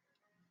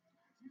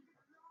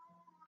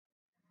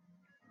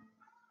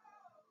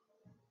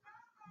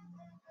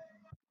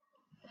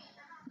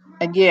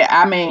 And yeah,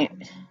 I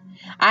mean,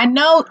 I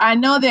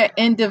know they're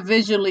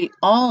individually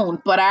owned,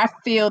 but I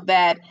feel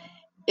that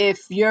if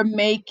you're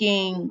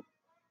making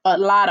a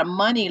lot of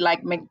money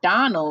like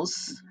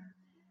McDonald's,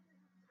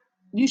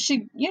 you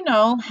should,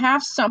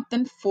 have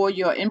something for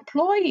your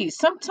employees.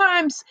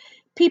 Sometimes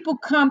people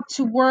come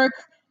to work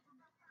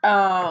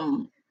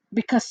um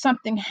because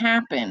something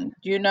happened,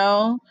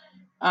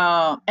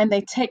 and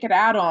they take it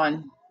out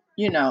on,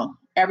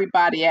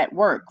 everybody at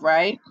work,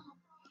 right?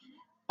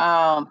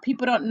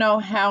 People don't know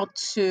how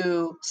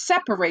to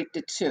separate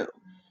the two.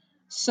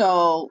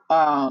 So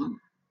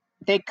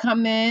they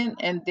come in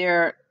and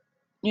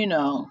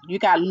you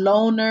got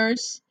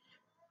loners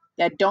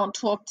that don't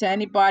talk to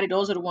anybody.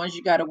 Those are the ones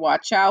you got to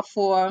watch out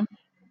for.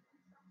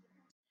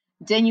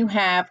 Then you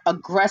have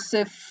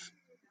aggressive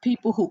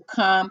people who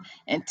come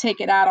and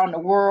take it out on the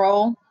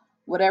world,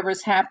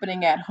 whatever's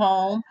happening at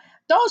home.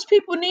 Those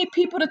people need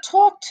people to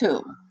talk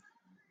to,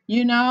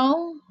 you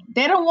know?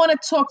 They don't want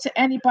to talk to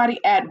anybody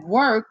at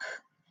work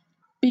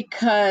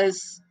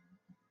because,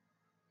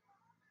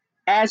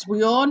 as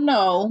we all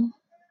know,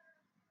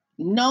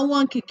 no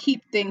one can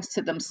keep things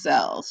to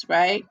themselves,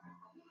 right?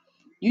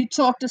 You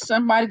talk to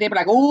somebody, they be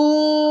like,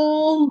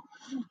 "Oh,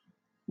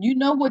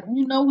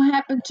 what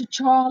happened to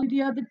Charlie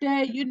the other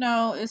day?"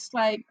 It's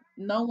like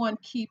no one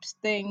keeps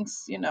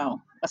things,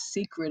 a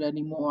secret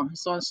anymore.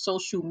 It's on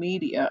social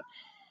media.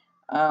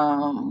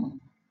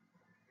 Um,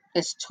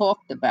 it's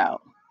talked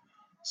about.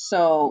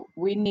 So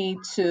we need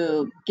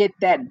to get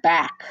that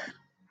back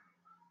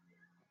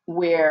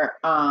where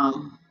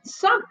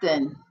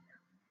something,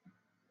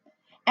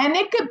 and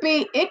it could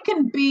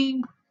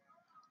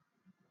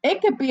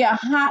be a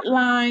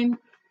hotline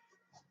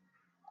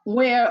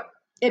where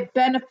it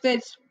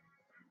benefits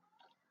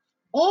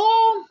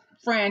all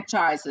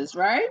franchises,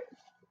 right?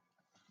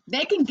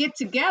 They can get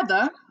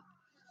together,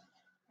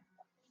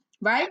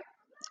 right?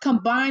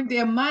 Combine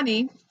their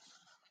money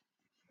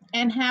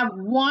and have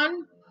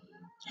one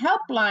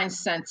helpline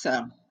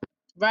center,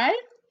 right?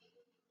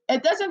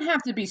 It doesn't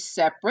have to be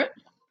separate.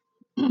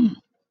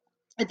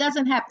 It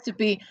doesn't have to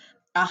be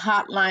a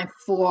hotline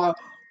for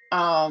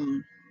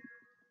um,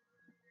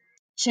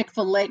 Chick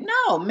fil A.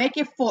 No, make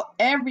it for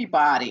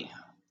everybody.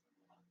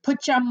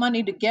 Put your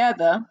money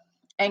together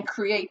and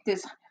create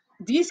this.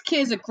 These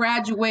kids are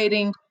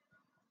graduating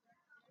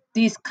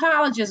these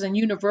colleges and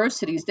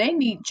universities. They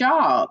need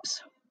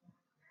jobs,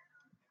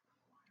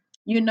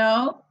 you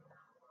know,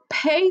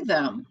 pay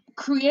them,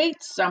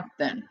 create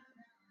something.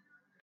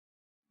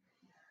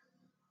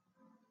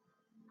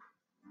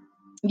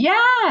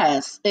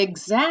 Yes,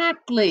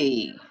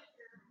 exactly.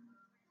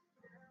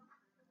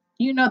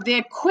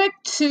 They're quick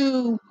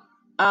to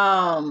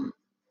um,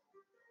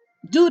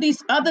 do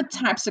these other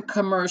types of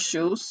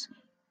commercials,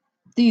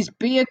 these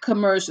beer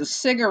commercials,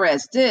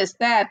 cigarettes, this,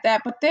 that,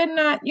 but they're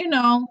not,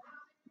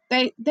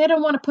 they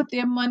don't want to put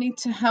their money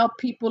to help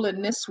people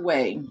in this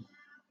way.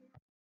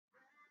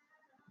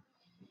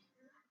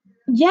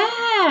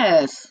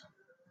 Yes,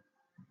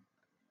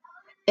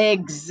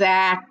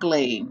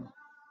 exactly.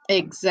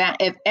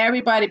 If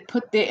everybody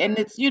put their, and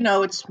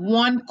it's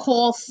one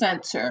call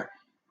center.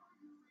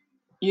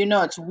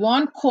 It's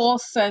one call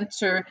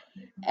center,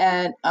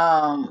 and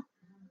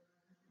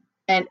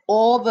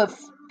all the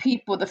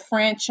people, the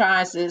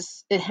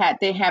franchises,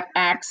 they have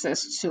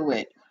access to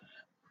it.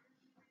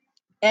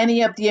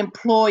 Any of the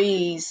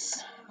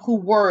employees who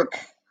work,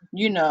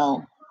 you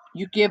know,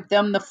 you give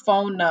them the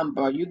phone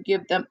number, you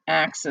give them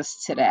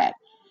access to that.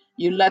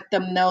 You let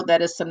them know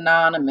that it's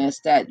anonymous,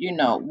 that,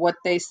 what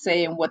they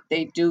say and what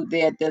they do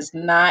there does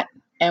not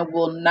and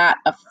will not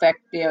affect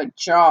their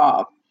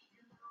job.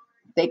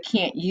 They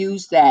can't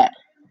use that,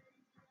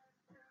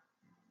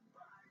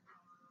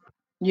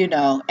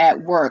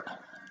 at work.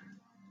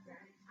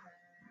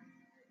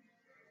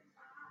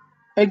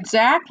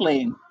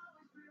 Exactly.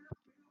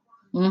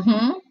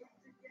 Mm-hmm.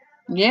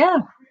 Yeah.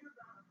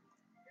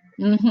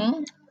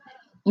 Mm-hmm.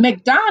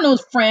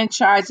 McDonald's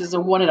franchises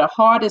are one of the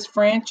hardest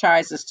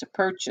franchises to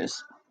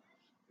purchase.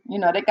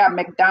 They got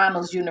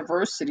McDonald's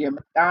University or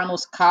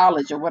McDonald's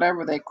College or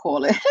whatever they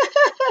call it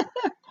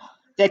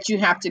that you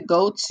have to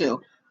go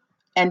to.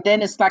 And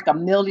then it's like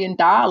 $1 million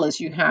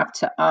you have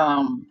to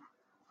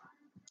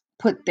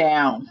put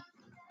down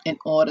in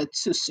order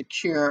to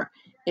secure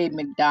a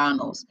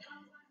McDonald's.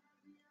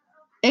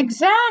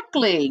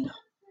 Exactly.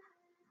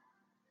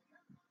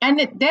 And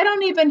they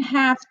don't even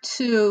have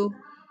to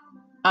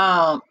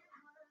um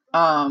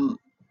um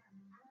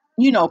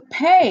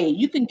pay.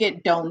 You can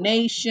get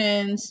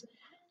donations,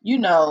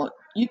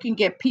 you can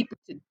get people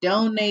to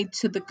donate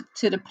to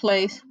the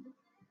place.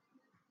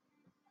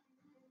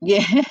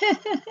 Yeah.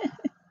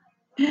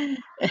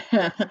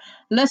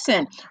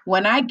 Listen,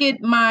 when I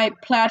get my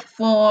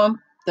platform,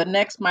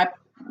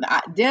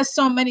 there's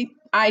so many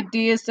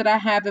ideas that I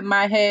have in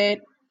my head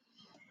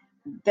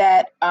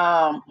that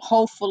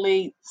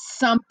hopefully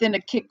something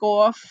to kick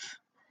off,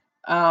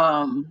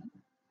 um,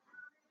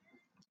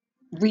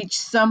 reach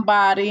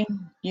somebody,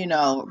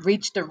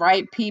 reach the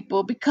right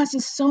people, because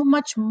there's so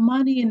much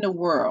money in the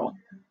world.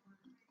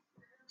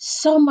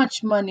 So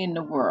much money in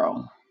the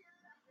world.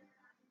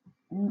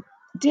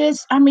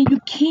 I mean, you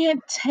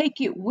can't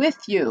take it with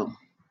you.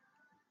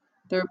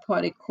 Third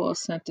party call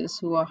centers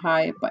who are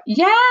hired by,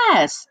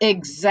 yes,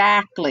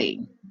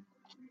 exactly.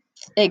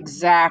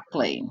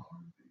 Exactly.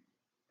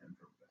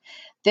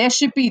 There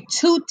should be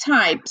two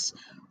types: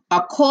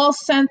 a call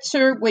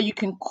center where you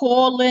can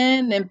call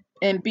in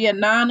and be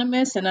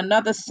anonymous, and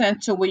another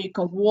center where you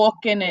can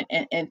walk in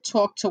and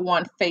talk to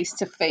one face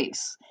to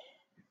face.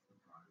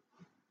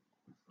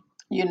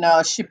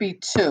 It should be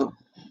two.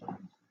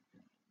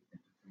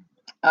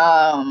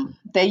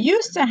 They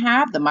used to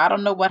have them. I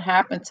don't know what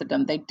happened to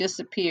them. They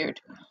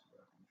disappeared.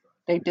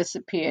 They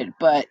disappeared.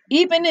 But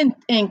even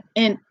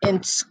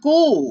in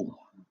school,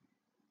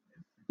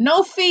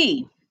 no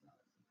fee.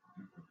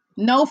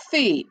 No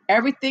fee.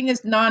 Everything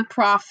is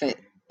nonprofit.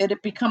 It'll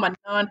become a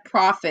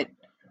nonprofit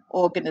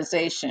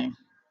organization.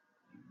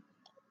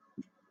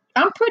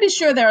 I'm pretty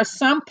sure there are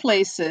some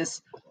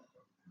places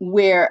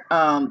where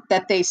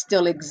that they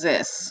still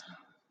exist,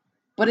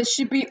 but it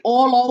should be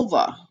all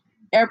over.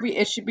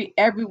 It should be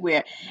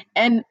everywhere.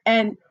 And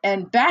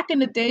back in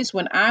the days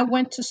when I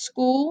went to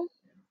school,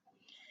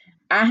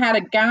 I had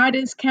a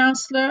guidance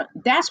counselor.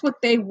 That's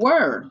what they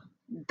were.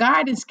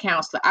 Guidance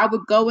counselor. I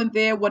would go in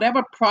there,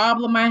 whatever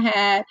problem I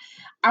had,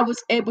 I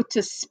was able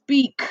to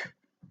speak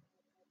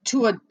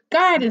to a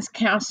guidance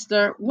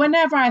counselor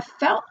whenever I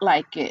felt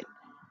like it.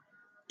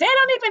 They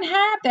don't even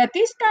have that.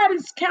 These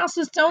guidance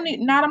counselors don't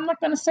even, not, I'm not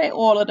going to say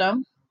all of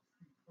them.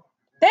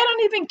 They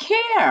don't even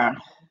care.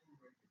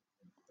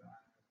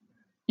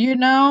 You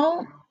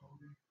know,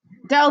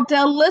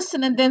 they'll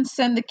listen and then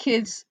send the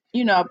kids,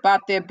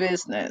 about their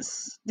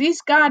business.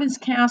 These guidance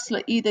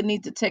counselors either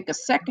need to take a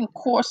second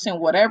course in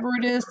whatever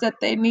it is that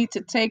they need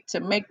to take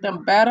to make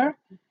them better,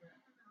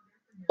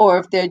 or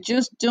if they're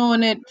just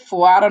doing it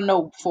for, I don't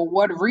know for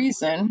what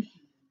reason,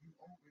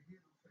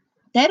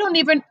 they don't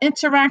even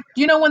interact.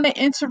 When they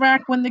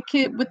interact with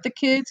the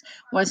kids,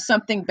 when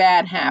something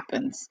bad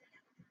happens.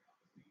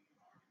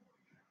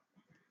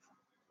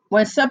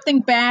 When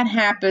something bad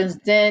happens,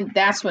 then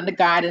that's when the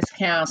guidance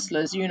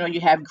counselors, you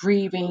have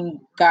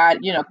grieving God,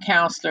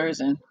 counselors,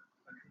 and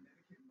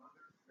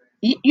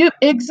you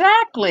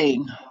exactly.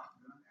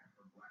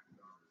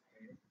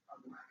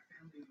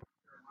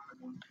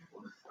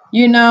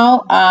 We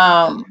got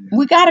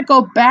to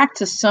go back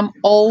to some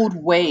old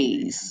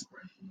ways.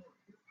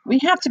 We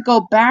have to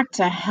go back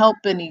to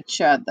helping each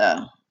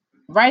other.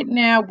 Right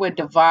now, we're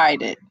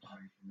divided.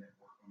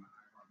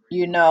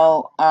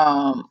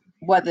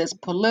 Whether it's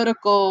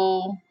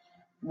political,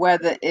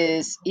 whether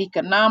it's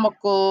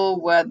economical,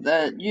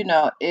 whether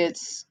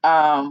it's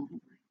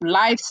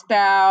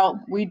lifestyle,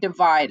 we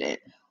divided,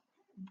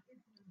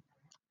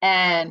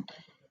 and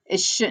it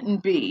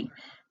shouldn't be,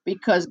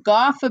 because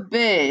God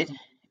forbid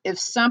if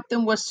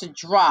something was to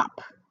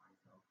drop,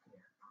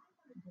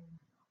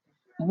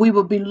 we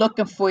would be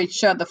looking for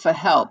each other for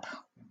help.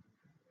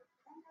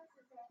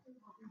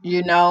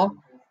 You know,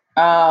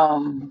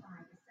 um,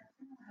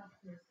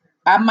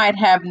 I might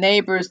have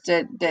neighbors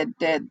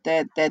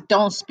that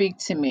don't speak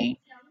to me,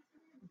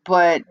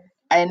 but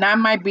and I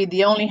might be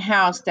the only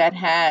house that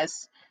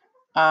has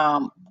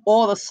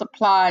all the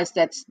supplies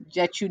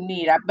that you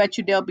need. I bet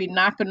you they'll be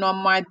knocking on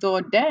my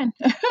door then.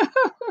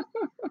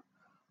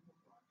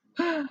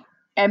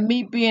 And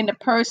me being the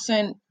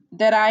person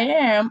that I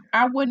am,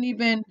 I wouldn't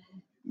even,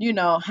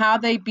 how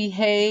they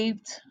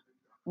behaved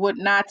would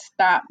not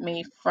stop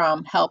me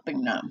from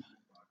helping them.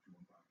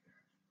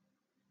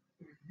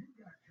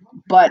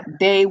 But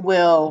they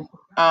will,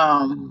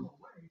 learn.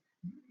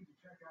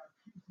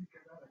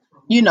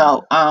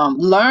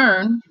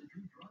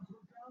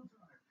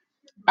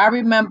 I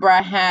remember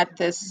I had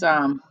this,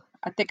 I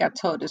think I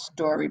told this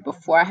story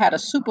before. I had a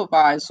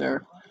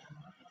supervisor,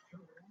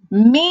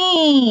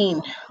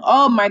 mean.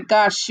 Oh my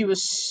gosh, she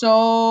was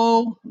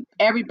so,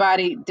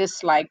 everybody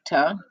disliked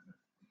her.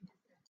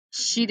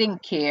 She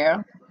didn't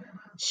care.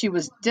 She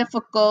was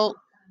difficult.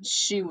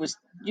 She was,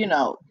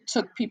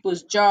 took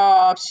people's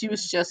jobs. She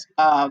was just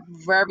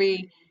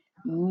very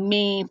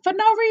mean for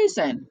no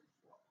reason.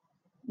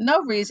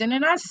 No reason.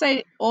 And I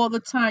say all the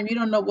time, you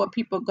don't know what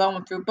people are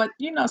going through, but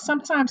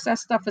sometimes that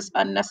stuff is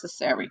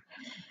unnecessary.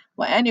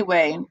 Well,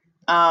 anyway,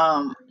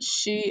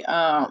 she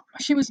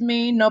was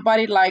mean.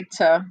 Nobody liked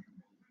her.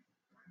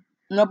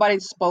 Nobody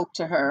spoke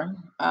to her.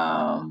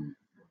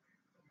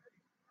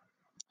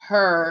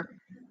 Her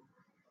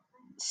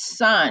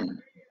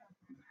son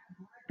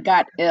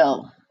got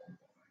ill,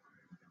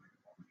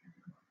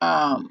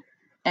 um,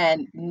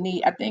 and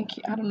I think,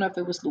 I don't know if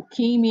it was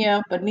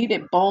leukemia, but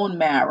needed bone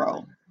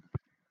marrow,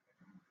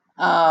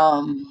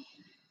 um,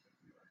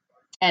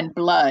 and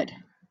blood.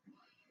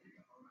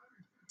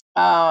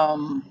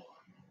 Um,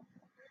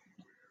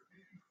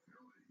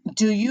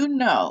 do you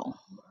know?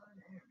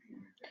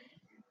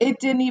 It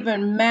didn't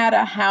even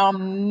matter how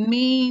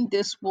mean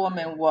this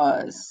woman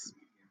was.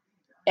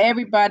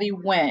 Everybody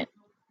went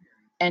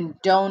and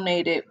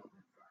donated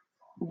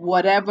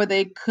whatever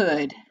they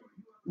could,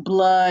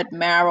 blood,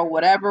 marrow,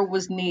 whatever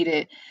was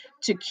needed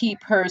to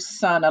keep her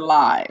son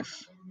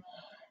alive.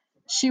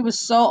 She was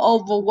so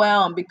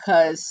overwhelmed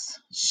because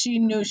she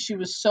knew she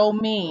was so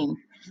mean,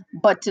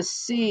 but to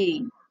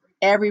see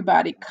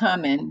everybody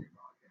coming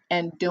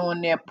and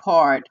doing their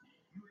part,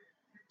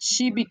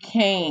 she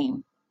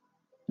became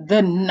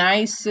the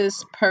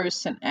nicest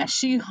person as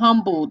she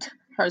humbled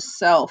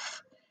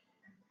herself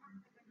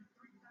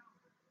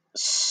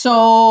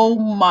so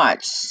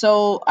much.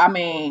 So, I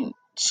mean,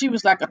 she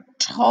was like a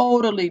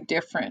totally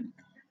different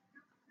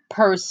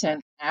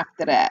person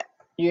after that,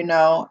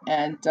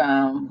 and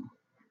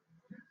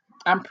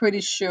I'm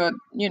pretty sure,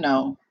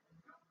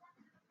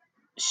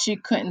 she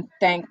couldn't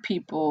thank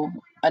people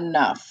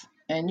enough.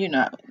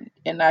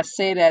 And I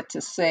say that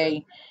to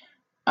say,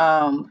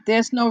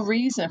 there's no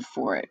reason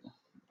for it.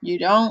 You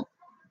don't,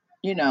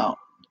 you know,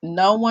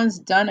 no one's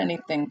done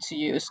anything to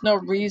you. It's no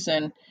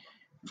reason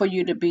for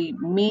you to be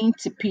mean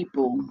to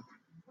people.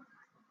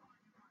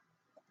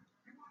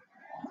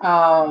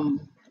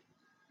 Um,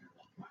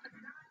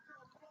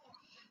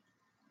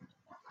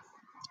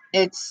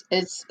 it's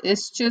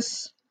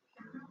just,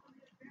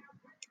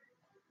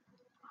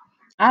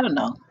 I don't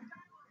know.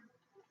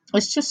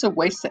 It's just a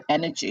waste of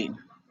energy.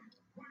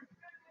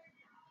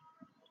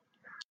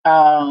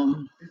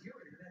 Um,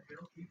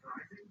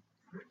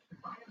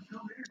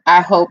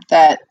 I hope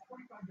that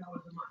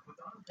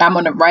I'm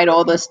gonna write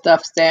all this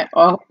stuff down,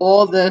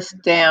 all this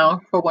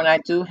down for when I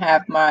do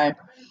have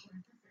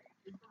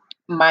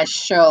my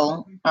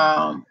show.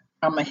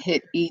 I'm gonna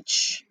hit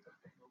each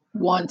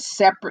one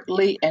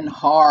separately and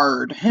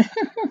hard.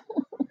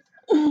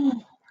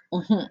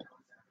 Mhm.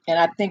 And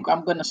I think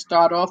I'm gonna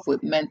start off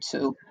with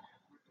mental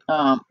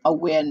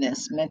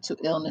awareness, mental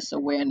illness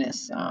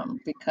awareness,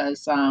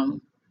 because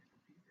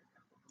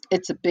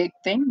it's a big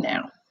thing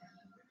now.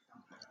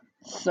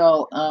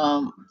 So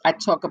I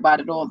talk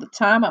about it all the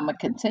time. I'm gonna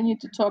continue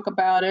to talk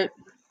about it,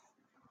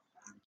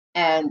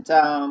 and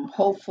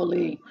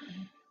hopefully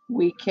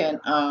we can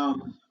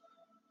um,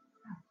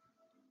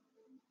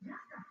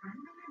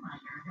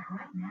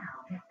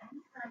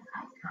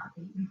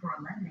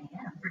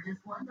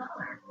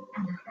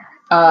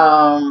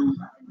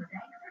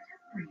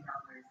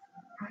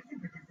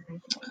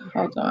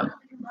 hold on.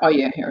 Oh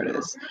yeah, here it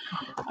is.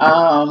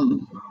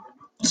 Um,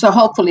 so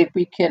hopefully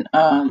we can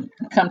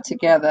come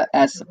together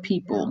as a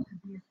people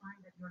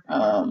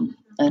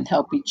and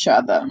help each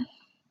other.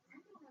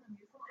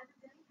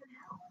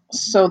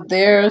 So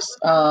there's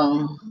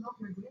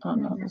oh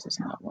no, this is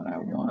not what I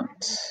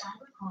want. This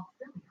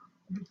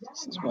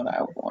is what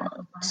I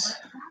want.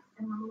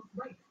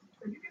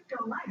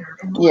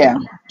 Yeah.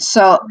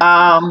 So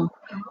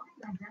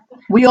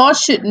we all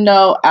should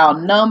know our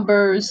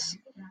numbers.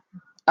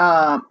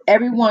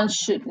 Everyone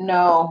should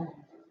know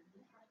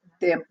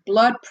their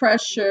blood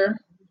pressure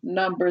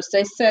numbers.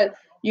 They said,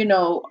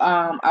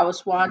 I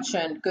was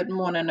watching Good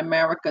Morning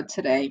America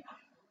today,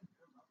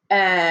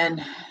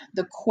 and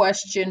the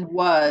question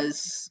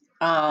was,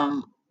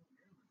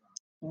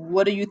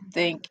 what do you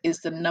think is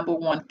the number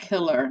one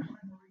killer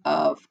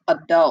of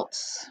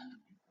adults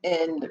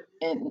in the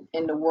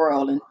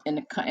world, in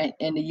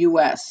the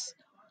U.S.?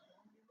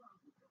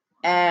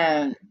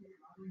 And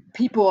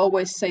people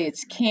always say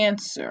it's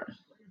cancer,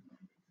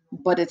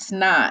 but it's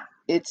not.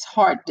 It's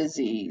heart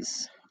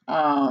disease.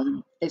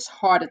 It's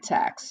heart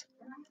attacks.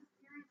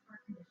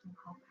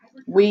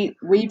 We've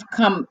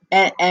come,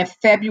 and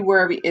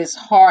February is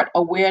Heart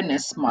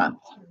Awareness Month.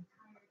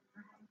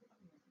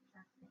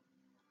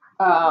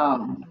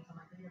 Um,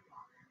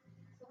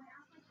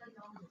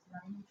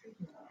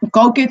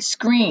 go get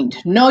screened.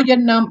 Know your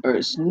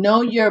numbers.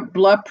 Know your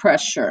blood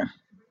pressure.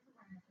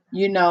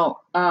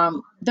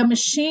 The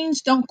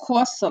machines don't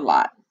cost a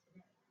lot.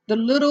 The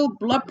little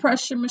blood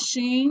pressure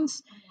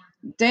machines,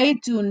 they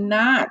do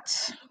not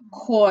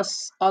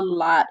cost a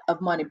lot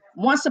of money.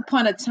 Once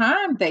upon a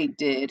time, they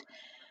did,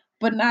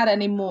 but not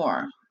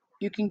anymore.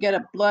 You can get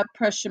a blood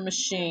pressure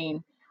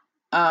machine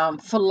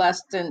for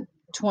less than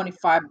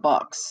 25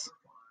 bucks.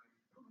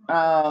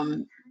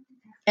 Um,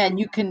 and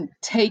you can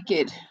take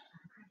it,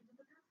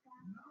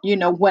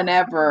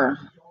 whenever,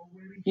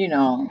 you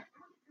know,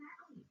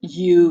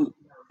 you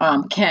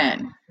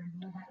can.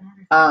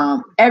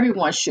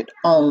 Everyone should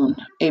own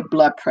a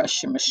blood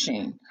pressure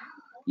machine.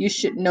 You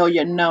should know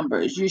your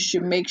numbers. You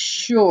should make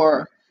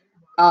sure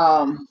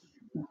um,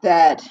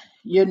 that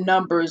your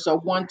numbers are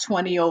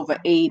 120 over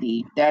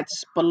 80.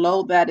 That's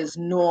below that is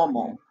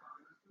normal.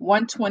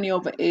 120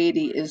 over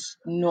 80 is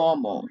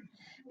normal.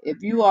 If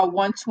you are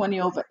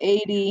 120 over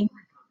 80,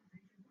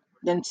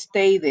 then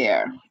stay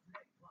there.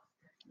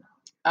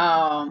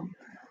 Um,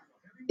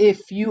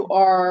 if you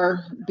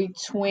are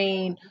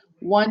between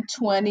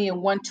 120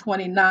 and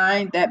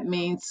 129, that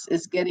means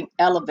it's getting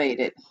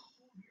elevated.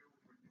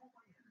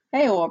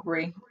 Hey,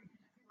 Aubrey.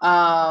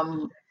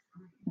 Um,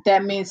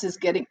 that means it's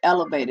getting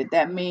elevated.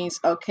 That means,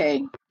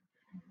 okay,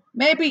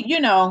 maybe,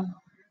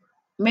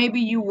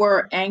 maybe you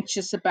were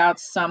anxious about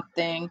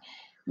something.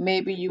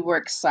 Maybe you were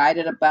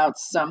excited about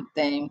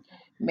something.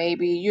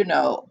 Maybe,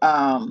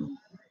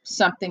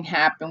 something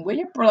happened where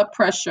your blood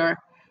pressure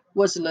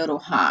was a little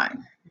high.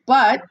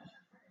 But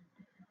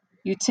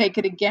you take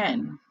it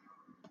again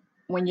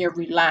when you're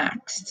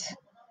relaxed.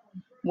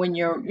 when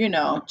you're,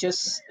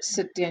 just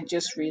sit there and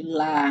just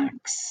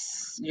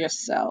relax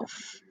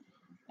yourself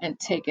and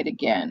take it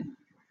again.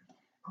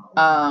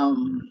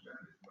 Um,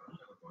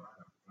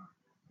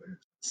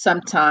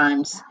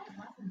 Sometimes,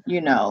 you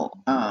know,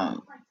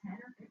 um,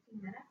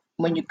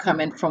 when you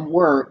come in from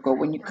work, or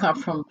when you come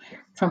from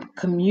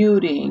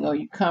commuting, or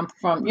you come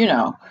from,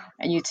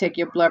 and you take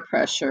your blood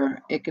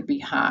pressure, it could be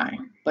high.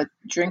 But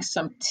drink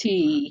some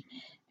tea,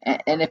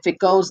 and if it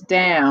goes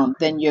down,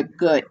 then you're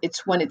good.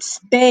 It's when it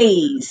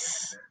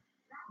stays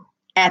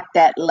at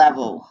that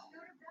level.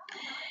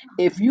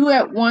 If you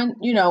at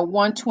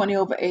 120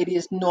 over 80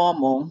 is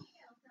normal,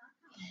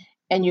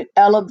 and you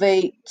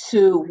elevate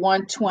to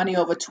 120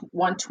 over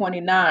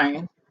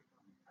 129,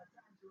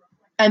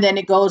 and then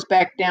it goes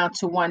back down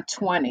to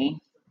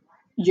 120,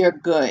 you're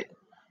good.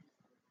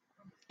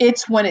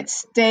 It's when it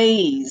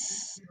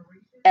stays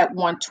at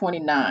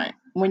 129,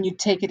 when you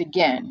take it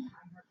again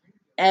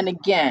and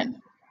again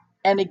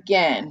and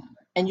again,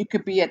 and you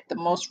could be at the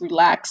most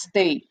relaxed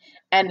state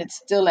and it's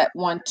still at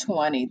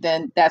 120,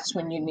 then that's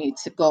when you need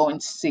to go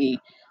and see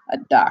a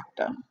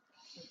doctor.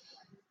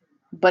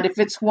 But if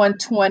it's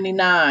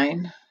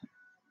 129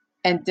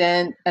 and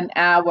then an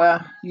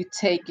hour you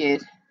take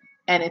it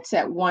and it's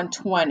at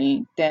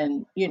 120,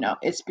 then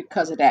it's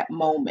because of that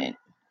moment.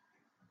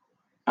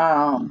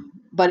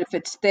 But if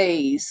it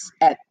stays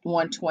at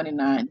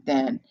 129,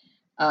 then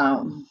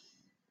um,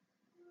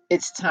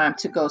 it's time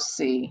to go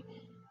see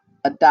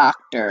a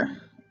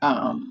doctor,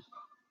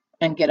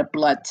 and get a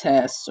blood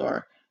test,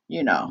 or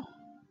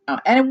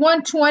and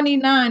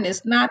 129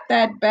 is not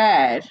that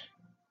bad.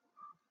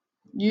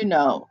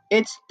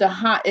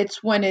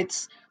 It's when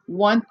it's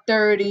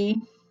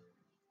 130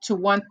 to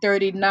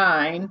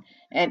 139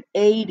 and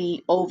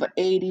 80 over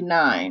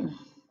 89.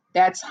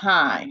 That's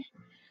high.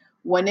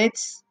 When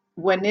it's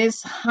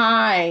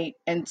high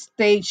and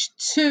stage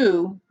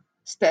two,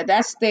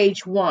 that's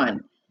stage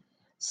one.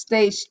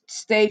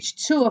 Stage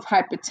two of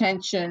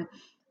hypertension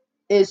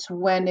is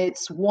when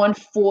it's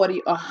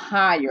 140 or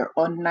higher,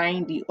 or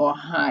 90 or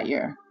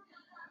higher.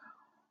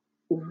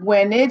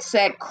 When it's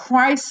at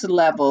Christ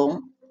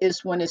level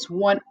is when it's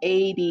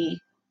 180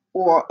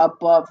 or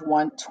above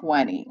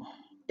 120.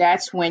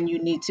 That's when you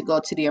need to go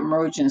to the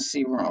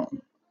emergency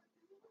room.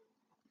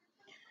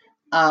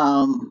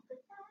 Um,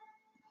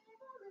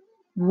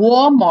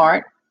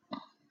 Walmart,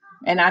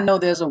 and I know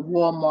there's a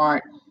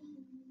Walmart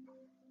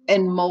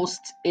in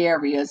most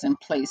areas and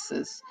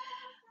places.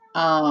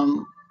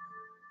 Um,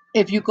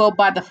 if you go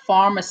by the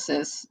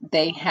pharmacist,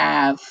 they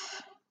have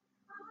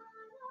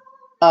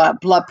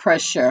blood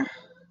pressure,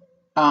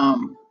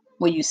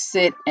 where you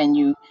sit and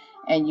you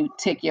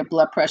take your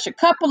blood pressure.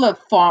 Couple of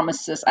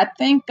pharmacists. I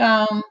think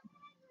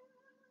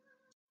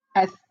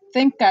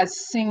I've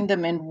seen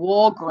them in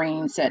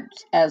Walgreens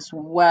as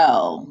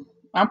well.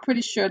 I'm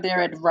pretty sure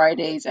they're at Rite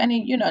Aid.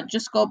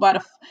 Just go by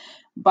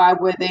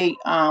where they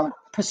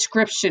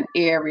prescription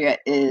area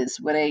is,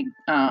 where they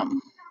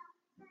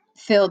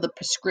fill the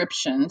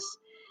prescriptions,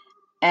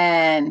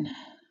 and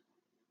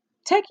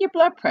take your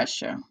blood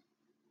pressure.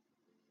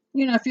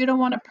 If you don't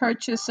want to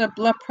purchase a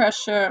blood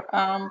pressure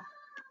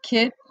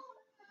kit,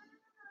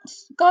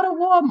 go to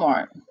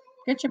Walmart.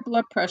 Get your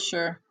blood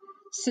pressure.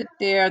 Sit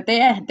there. They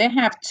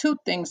have two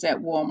things at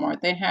Walmart.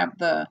 They have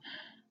the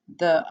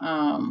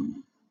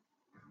um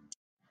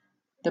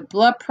the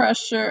blood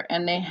pressure,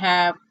 and they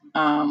have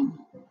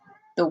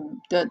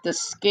the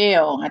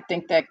scale. I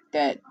think that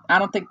I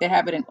don't think they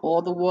have it in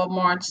all the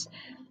Walmarts,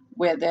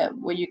 where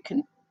you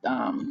can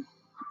um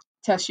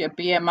test your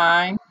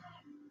BMI.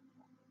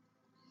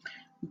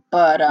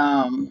 But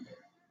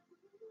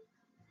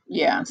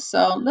yeah.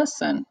 So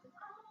listen,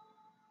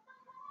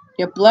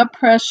 your blood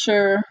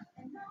pressure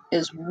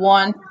is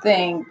one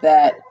thing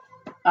that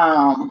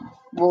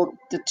will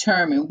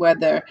determine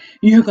whether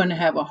you're going to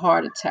have a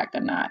heart attack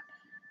or not.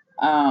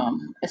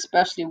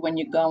 Especially when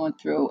you're going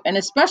through, and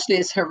especially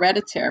it's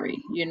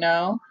hereditary.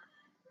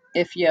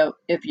 If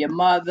your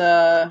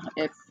mother,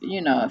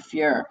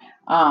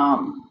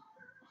 um,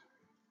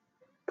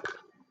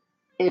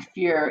 if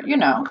your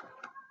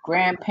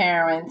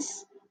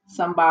grandparents,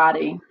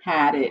 somebody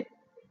had it,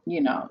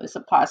 it's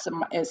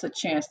a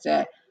chance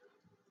that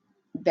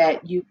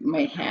you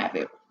may have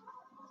it.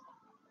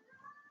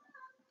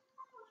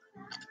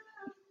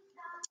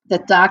 The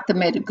doctor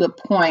made a good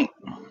point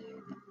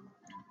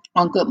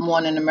on Good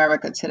Morning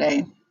America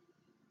today.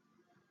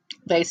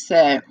 They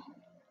said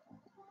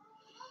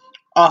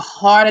a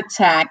heart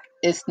attack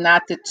is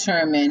not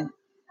determined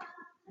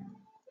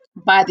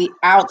by the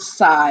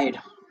outside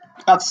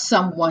of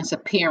someone's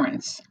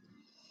appearance.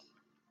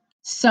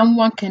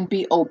 Someone can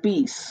be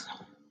obese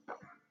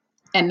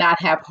and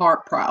not have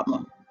heart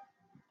problem.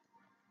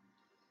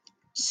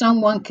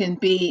 Someone can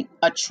be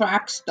a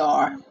track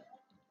star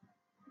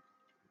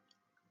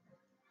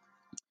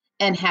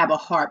and have a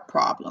heart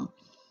problem.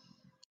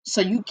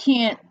 So you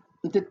can't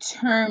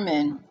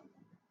determine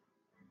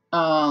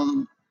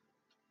um,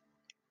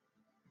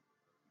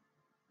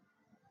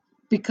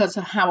 because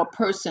of how a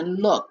person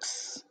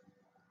looks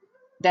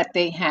that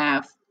they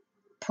have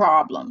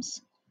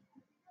problems.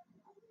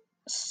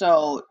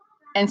 So,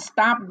 and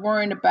stop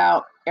worrying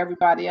about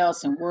everybody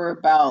else and worry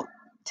about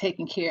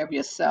taking care of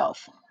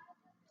yourself.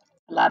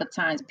 A lot of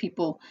times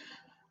people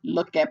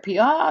look at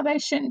people, oh, they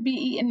shouldn't be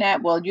eating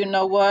that. Well, you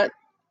know what?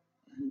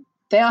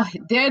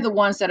 They're the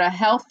ones that are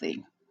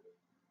healthy.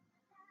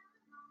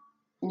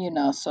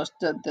 So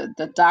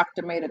the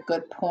doctor made a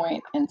good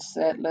point and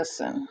said,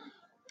 listen,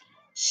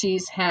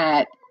 she's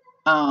had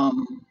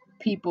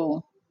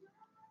people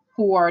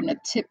who are in a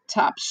tip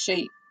top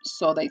shape,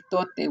 so they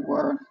thought they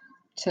were,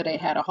 till they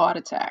had a heart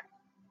attack.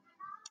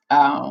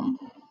 Um,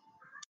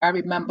 I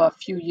remember a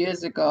few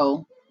years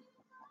ago,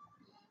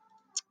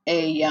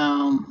 a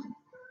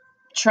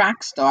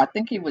track star, I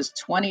think he was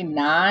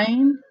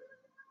 29,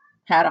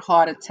 had a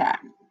heart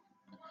attack.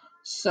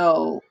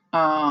 So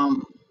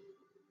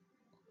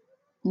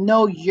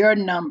know your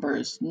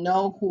numbers,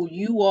 know who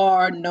you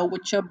are, know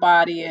what your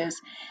body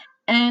is.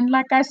 And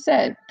like I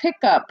said,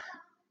 pick up.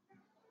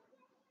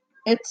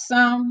 It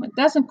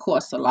doesn't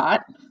cost a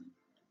lot.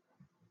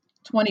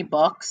 20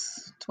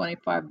 bucks,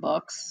 25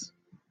 bucks.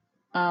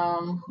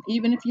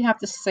 Even if you have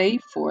to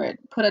save for it,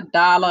 put $1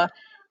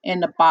 in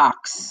the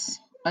box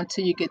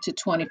until you get to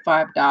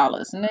 $25,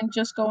 and then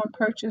just go and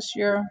purchase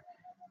your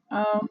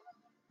um,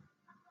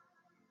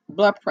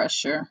 blood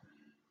pressure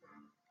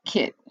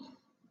kit,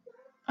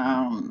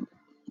 um,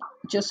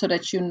 just so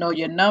that you know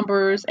your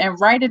numbers and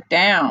write it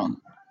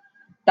down.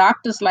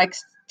 Doctors like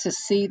to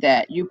see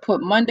that you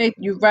put Monday,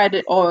 you write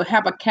it or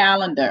have a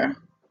calendar,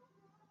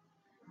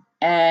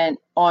 and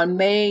on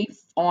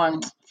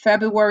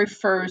February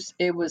 1st,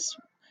 it was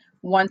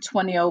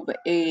 120 over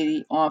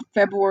 80. On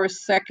February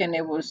 2nd,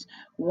 it was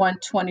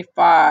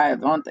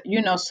 125.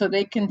 So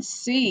they can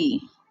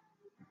see,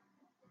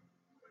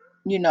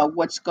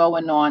 what's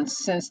going on,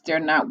 since they're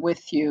not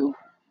with you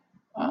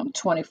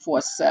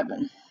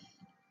 24/7.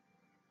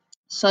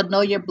 So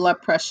know your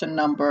blood pressure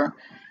number.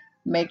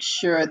 Make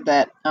sure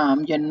that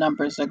your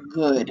numbers are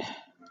good.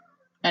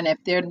 And if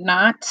they're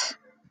not,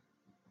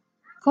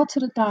 go to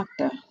the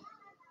doctor.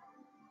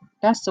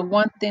 That's the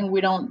one thing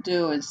we don't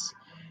do, is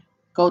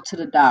go to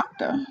the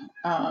doctor.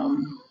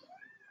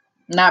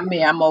 Not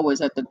me. I'm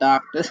always at the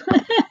doctor.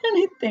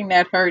 Anything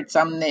that hurts,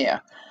 I'm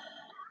there.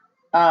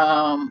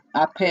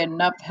 I pay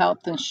enough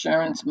health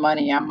insurance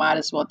money. I might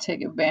as well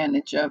take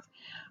advantage of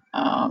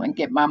and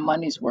get my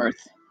money's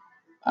worth.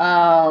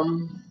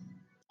 Um,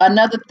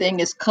 Another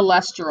thing is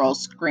cholesterol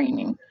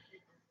screening.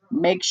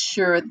 Make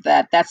sure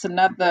that that's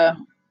another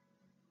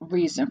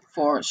reason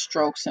for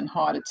strokes and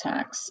heart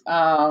attacks.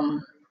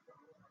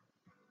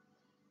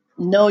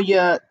 Know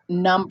your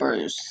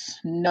numbers.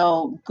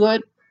 Know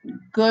good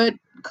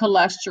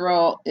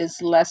cholesterol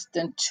is less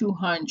than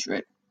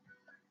 200.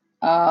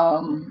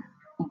 Um,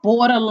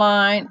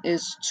 Borderline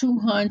is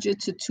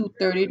 200 to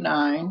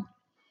 239,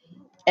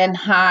 and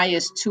high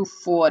is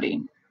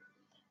 240.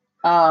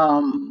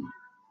 Um,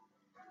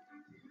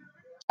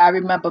 I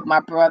remember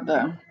my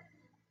brother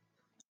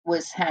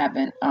was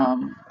having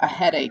a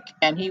headache,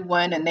 and he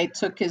went and they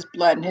took his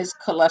blood, and his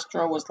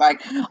cholesterol was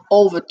like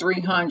over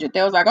 300.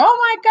 They was like, "Oh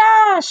my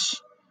gosh."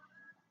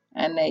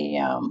 And they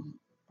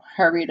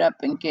hurried up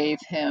and gave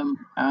him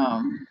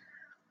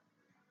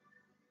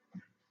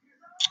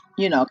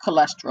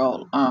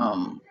cholesterol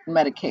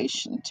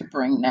medication to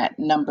bring that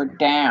number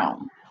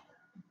down.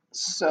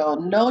 So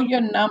know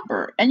your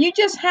number, and you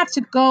just have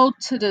to go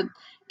to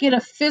get a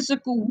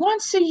physical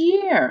once a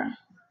year.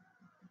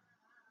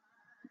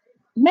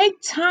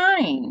 Make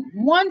time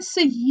once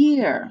a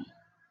year.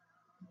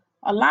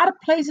 A lot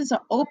of places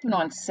are open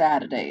on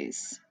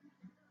Saturdays.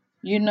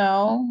 You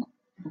know,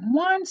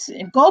 once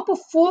go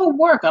before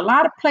work. A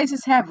lot of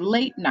places have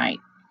late night.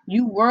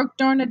 You work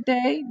during the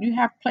day, you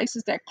have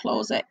places that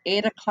close at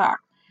 8 o'clock.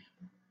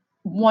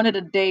 One of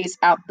the days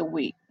out the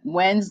week,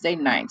 Wednesday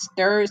nights,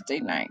 Thursday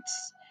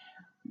nights.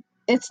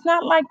 It's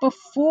not like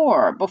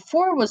before.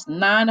 Before it was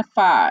 9 to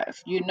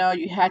 5. You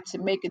had to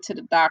make it to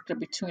the doctor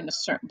between a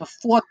certain, but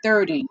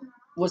 4:30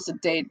 was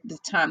the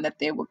time that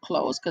they would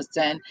close, because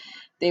then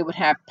they would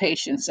have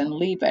patients and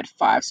leave at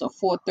 5. So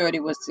 4:30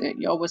 was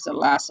the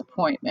last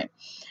appointment.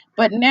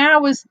 But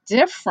now it's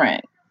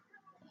different.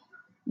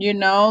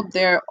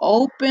 They're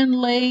open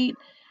late.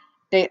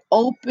 They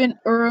open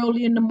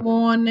early in the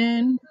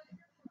morning.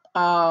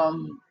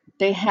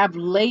 They have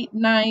late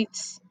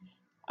nights.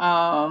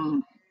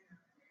 Um,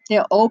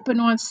 they're open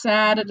on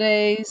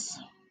Saturdays.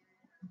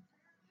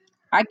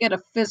 I get a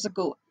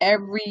physical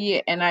every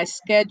year, and I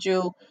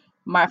schedule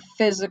my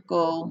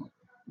physical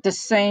the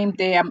same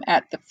day I'm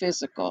at the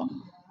physical.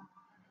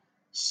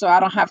 So I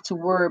don't have to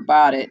worry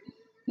about it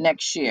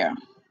next year.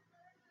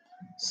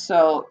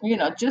 So,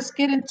 just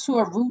get into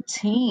a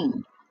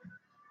routine.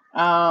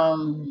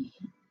 Um,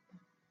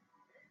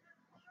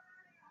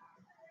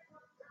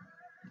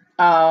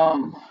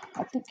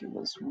 I think it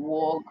was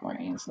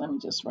Walgreens. Let me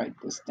just write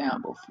this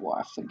down before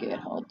I forget.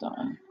 Hold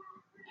on.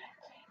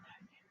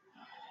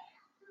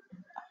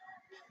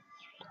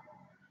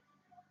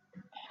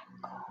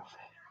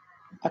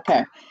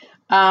 Okay.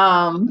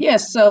 Yeah,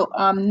 so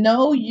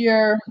know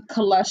your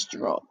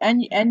cholesterol,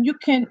 and you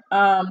can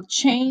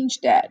change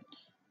that.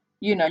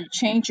 You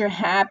change your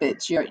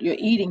habits, your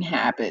eating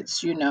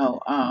habits.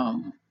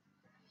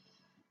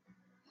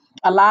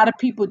 A lot of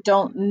people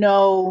don't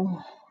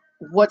know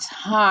what's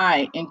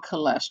high in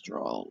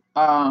cholesterol.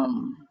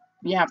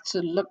 You have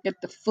to look at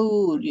the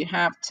food. You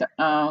have to,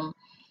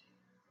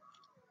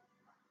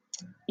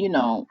 you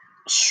know,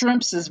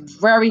 shrimps is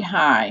very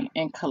high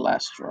in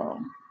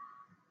cholesterol.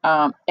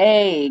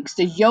 Eggs,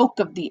 the yolk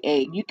of the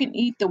egg. You can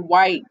eat the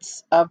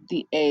whites of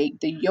the egg.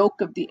 The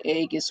yolk of the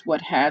egg is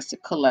what has the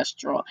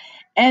cholesterol.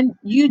 And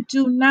you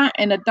do not,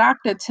 and the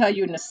doctor tell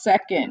you in a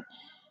second,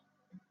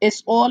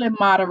 it's all in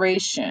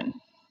moderation.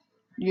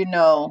 You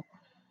know,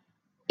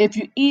 if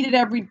you eat it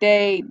every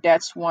day,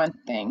 that's one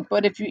thing.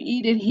 But if you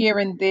eat it here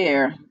and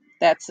there,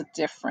 that's a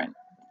different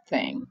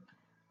thing.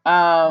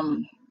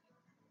 Um,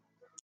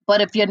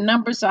 but if your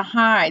numbers are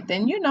high,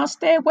 then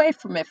stay away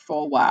from it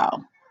for a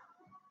while.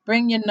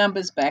 Bring your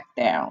numbers back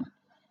down.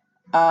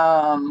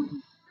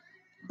 Um,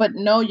 but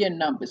know your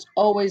numbers.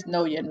 Always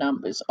know your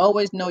numbers.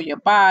 Always know your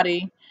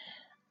body.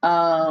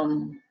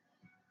 Um,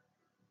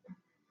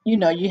 you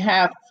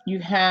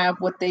have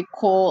what they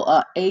call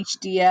a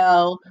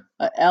HDL,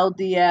 a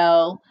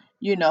LDL.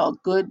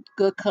 Good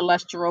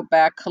cholesterol,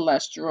 bad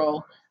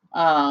cholesterol.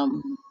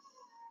 Um,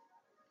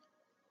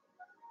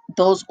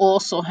 those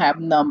also have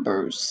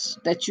numbers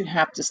that you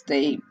have to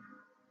stay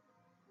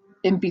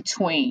in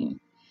between.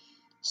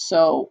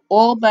 So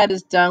all that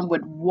is done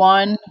with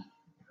one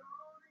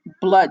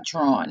blood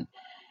drawn.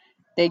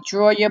 They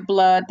draw your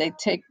blood, they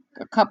take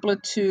a couple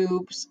of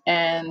tubes,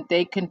 and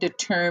they can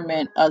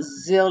determine a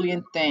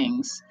zillion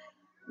things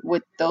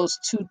with those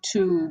two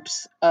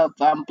tubes of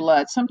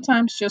blood,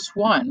 sometimes just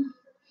one,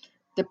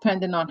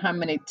 depending on how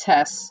many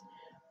tests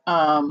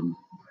um,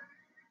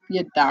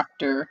 your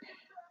doctor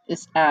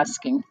is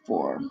asking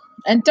for.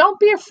 And don't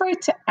be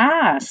afraid to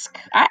ask.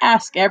 I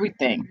ask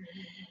everything.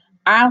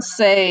 I'll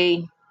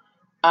say,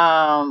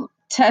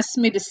 test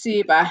me to see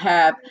if I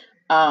have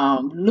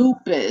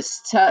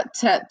lupus.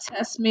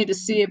 Test me to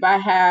see if I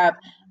have,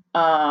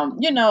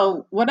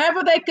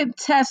 whatever they can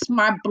test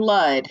my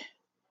blood,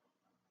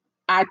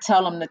 I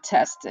tell them to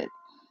test it.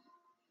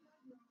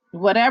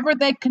 Whatever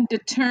they can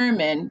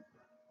determine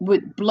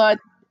with blood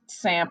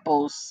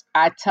samples,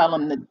 I tell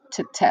them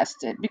to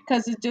test it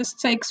because it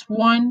just takes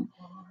one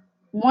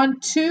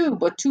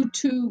tube or two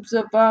tubes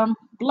of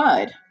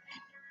blood.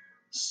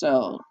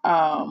 So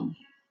I'm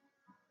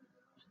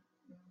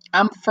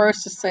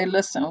first to say,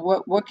 listen,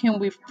 what can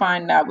we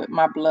find out with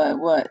my blood?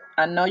 What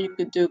I know you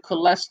could do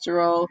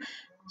cholesterol,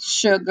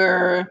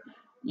 sugar,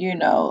 you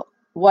know,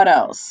 what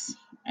else?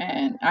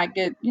 And I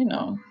get,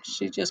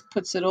 she just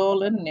puts it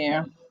all in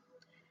there.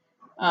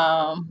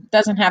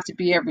 Doesn't have to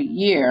be every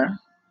year,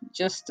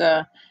 just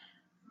the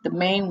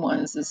main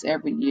ones is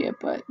every year,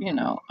 but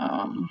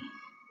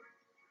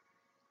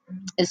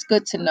it's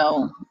good to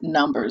know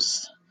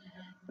numbers.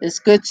 It's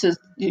good to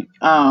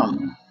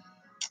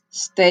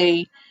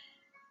stay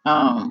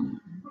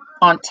um,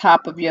 on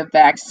top of your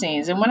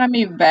vaccines. And when I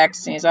mean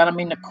vaccines, I don't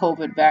mean the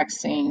COVID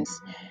vaccines,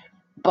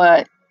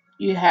 but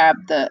you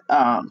have the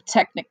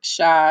technic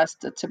shots,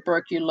 the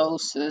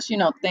tuberculosis,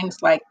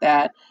 things like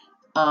that.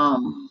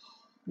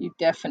 You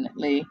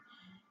definitely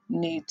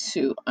need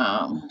to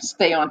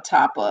stay on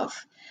top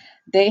of.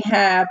 They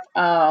have,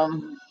 hey,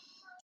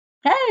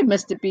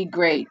 Mr. B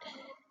Great.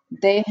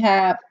 They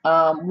have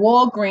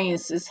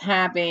Walgreens is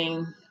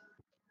having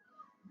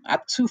a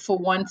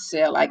 2-for-1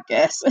 sale, I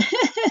guess.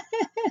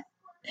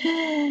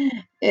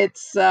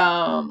 It's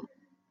hey,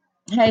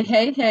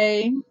 hey,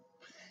 hey.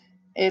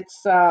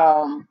 It's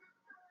 19.99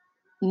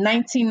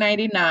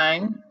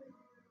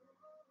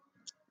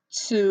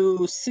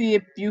 to see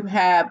if you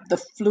have the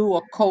flu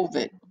or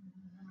COVID.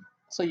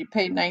 So you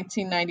pay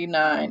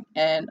 19.99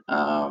 and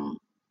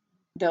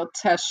they'll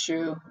test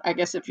you, I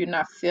guess if you're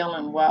not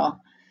feeling well.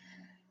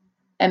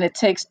 And it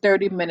takes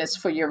 30 minutes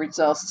for your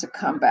results to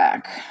come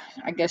back.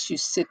 I guess you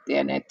sit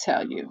there and they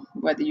tell you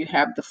whether you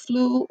have the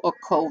flu or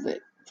COVID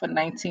for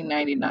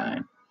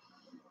 19.99.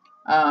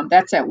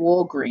 That's at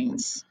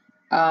Walgreens.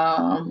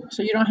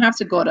 So you don't have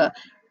to go to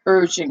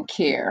urgent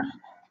care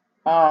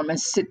and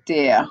sit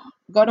there.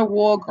 Go to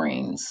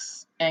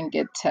Walgreens and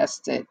get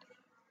tested.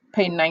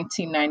 Pay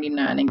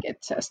 19.99 and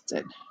get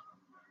tested.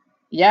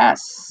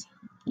 Yes,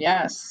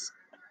 yes,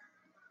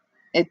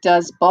 it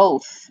does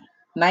both.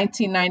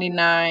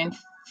 19.99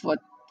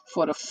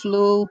 for the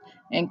flu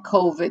and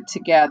COVID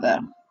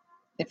together.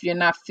 If you're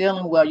not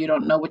feeling well, you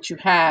don't know what you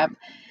have.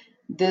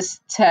 This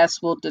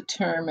test will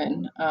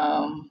determine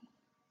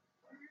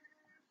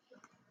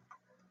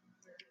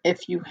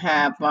if you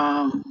have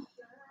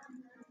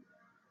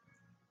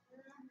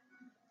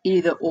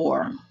either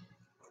or.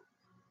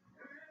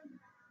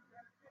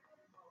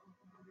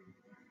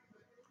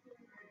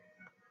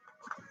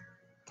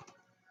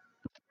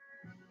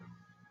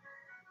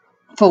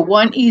 For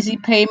one easy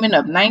payment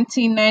of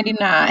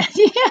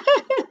 19.99.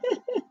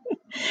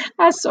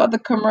 I saw the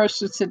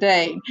commercial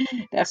today.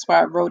 That's why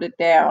I wrote it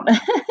down.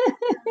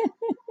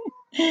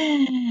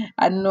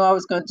 I knew I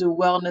was going to do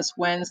Wellness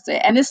Wednesday.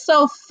 And it's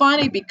so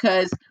funny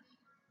because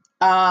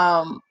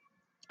um,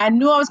 I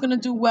knew I was going to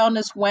do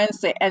Wellness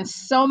Wednesday, and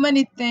so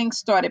many things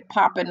started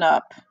popping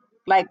up.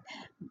 Like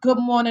Good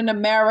Morning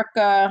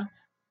America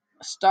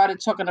started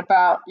talking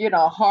about,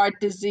 heart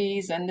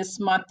disease, and this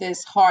month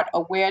is Heart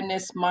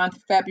Awareness Month,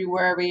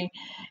 February.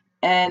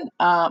 And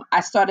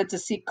I started to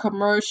see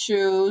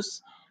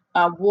commercials,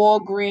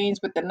 Walgreens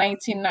with the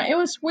 1990. It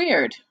was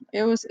weird.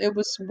 It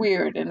was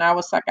weird, and I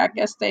was like, I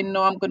guess they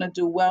know I'm going to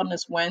do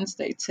Wellness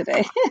Wednesday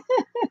today.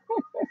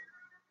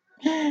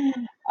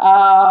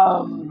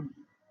 um,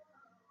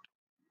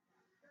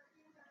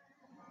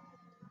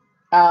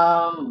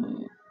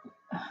 um,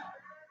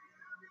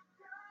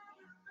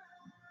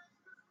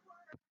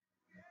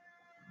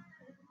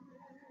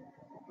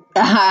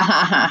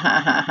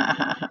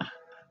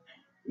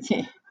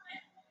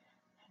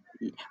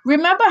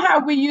 Remember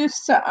how we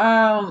used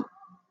to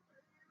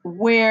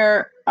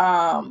wear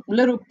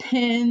little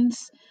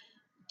pins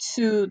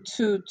to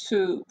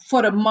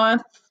for the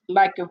month,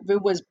 like if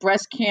it was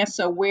Breast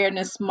Cancer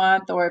Awareness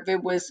Month, or if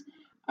it was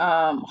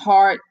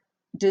Heart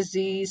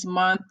Disease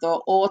Month,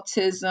 or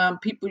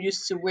autism. People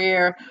used to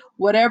wear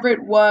whatever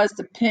it was,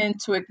 the pin,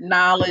 to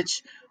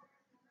acknowledge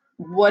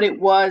what it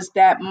was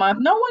that month.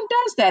 No one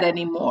does that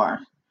anymore.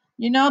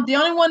 The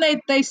only one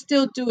they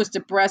still do is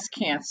the breast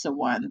cancer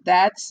one.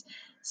 That's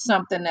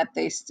something that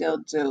they still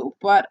do.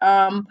 But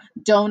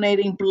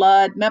donating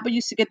blood. Remember, you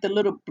used to get the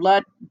little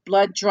blood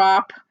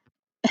drop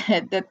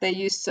that they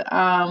used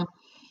to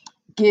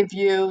give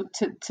you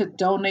to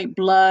donate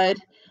blood.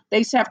 They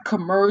used to have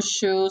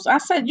commercials. I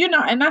said,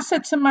 and I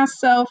said to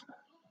myself,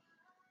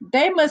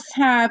 they must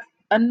have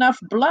enough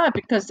blood,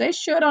 because they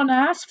sure don't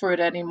ask for it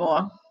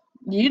anymore.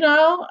 They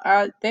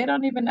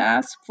don't even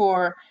ask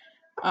for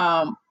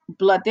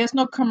blood. There's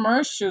no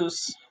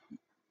commercials,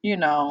 you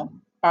know,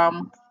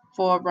 um,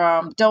 for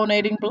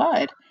donating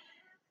blood.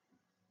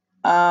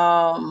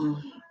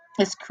 Um,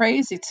 it's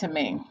crazy to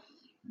me,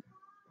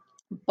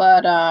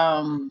 but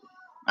I'm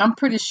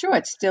pretty sure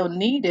it's still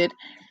needed.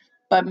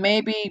 But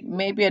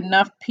maybe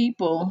enough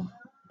people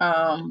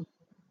um,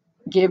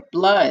 give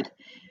blood.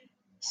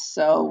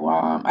 So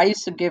I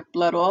used to give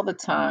blood all the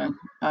time.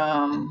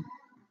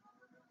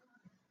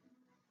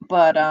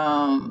 But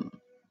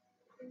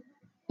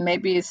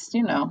maybe it's,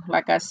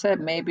 like I said,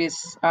 maybe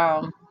it's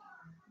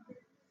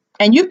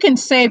and you can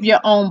save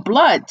your own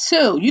blood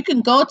too. You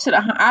can go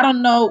to I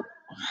don't know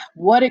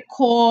what it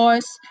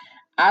costs.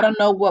 I don't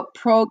know what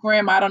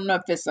program. I don't know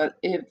if it's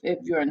if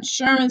your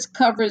insurance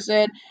covers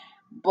it,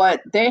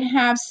 but they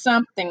have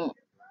something,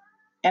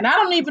 and I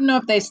don't even know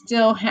if they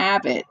still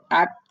have it.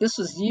 This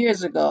was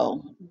years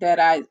ago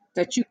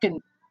that you can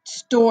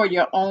store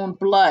your own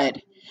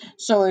blood.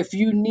 So if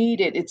you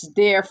need it, it's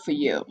there for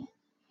you.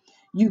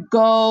 You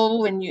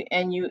go and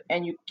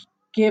you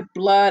give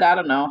blood. I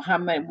don't know how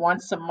many,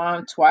 once a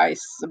month,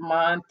 twice a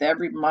month,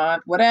 every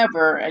month,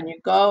 whatever, and you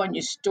go and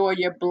you store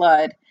your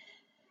blood.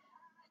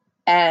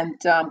 And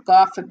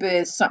God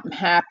forbid something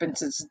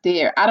happens, it's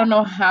there. I don't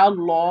know how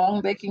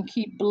long they can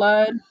keep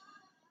blood.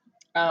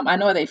 I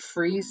know they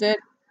freeze it,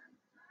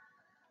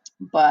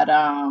 but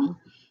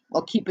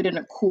or keep it in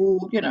a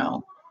cool,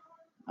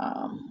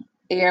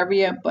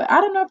 area. But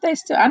I don't know if they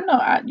still. I know,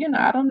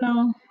 I don't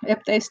know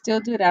if they still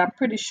do that. I'm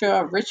pretty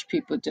sure rich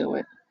people do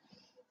it.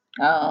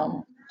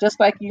 Just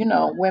like,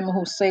 women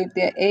who save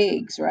their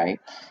eggs, right?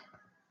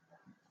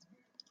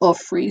 Or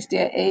freeze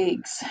their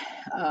eggs.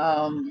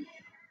 Um,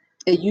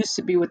 it used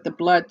to be with the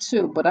blood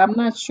too, but I'm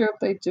not sure if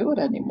they do it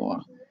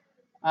anymore.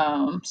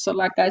 So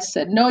like I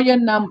said, know your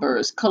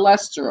numbers,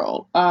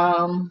 cholesterol,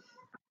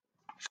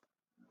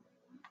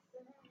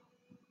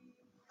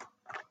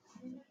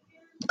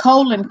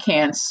 colon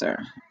cancer.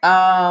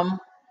 Um,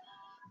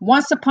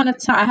 Once upon a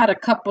time, I had a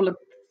couple of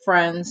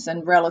friends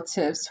and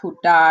relatives who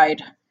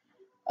died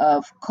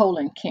of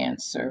colon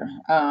cancer,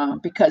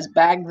 because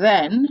back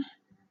then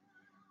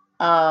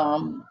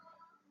um,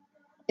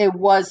 it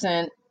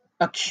wasn't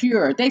a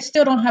cure. They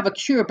still don't have a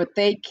cure, but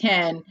they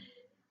can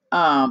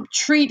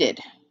treat it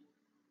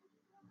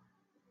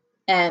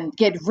and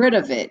get rid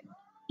of it.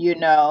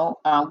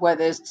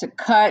 Whether it's to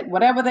cut,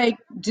 whatever they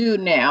do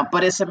now,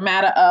 but it's a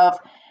matter of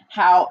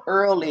how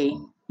early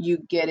you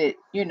get it,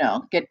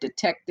 get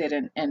detected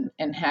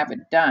and have it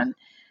done.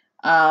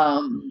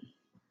 Um,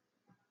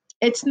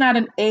 it's not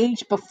an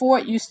age. Before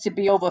it used to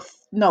be over,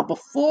 no,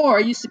 before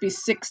it used to be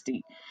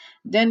 60.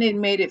 Then they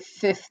made it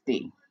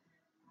 50.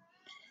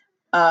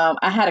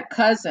 I had a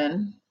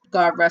cousin,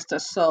 God rest her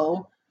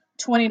soul,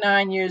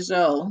 29 years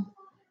old.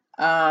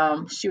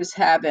 She was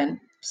having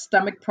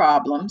stomach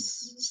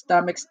problems,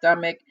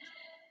 stomach,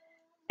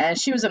 and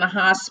she was in a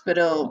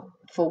hospital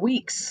for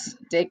weeks.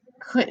 They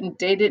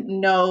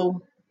didn't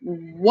know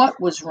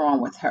what was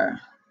wrong with her.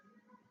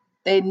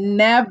 They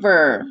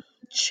never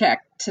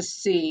checked to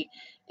see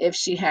if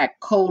she had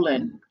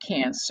colon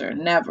cancer.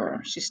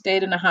 Never. She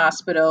stayed in the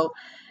hospital.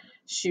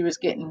 She was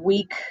getting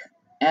weak.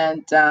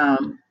 And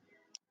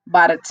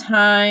by the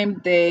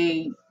time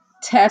they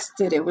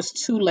tested, it was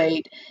too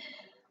late.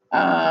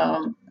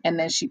 And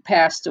then she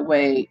passed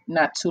away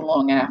not too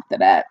long after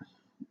that.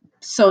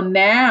 So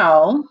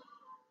now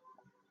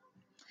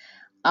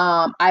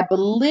I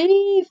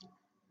believe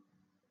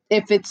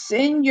if it's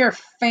in your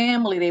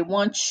family, they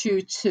want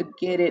you to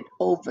get it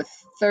over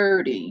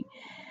 30,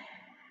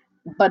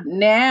 but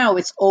now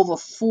it's over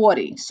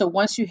 40. So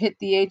once you hit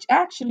the age,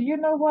 actually, you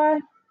know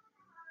what?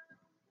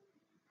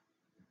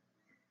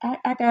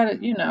 I got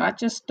it. I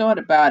just thought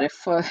about it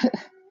for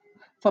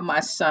for my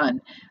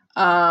son.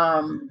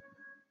 Um,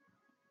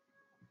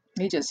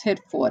 he just hit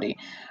 40,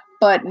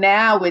 but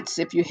now it's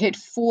if you hit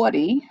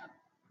 40,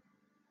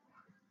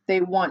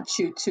 they want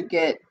you to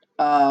get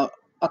uh,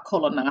 a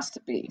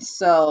colonoscopy.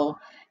 So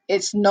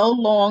it's no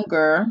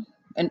longer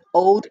an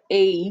old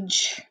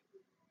age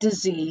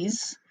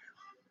disease.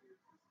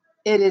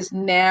 It is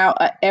now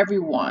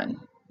everyone,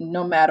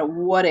 no matter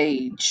what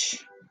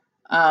age.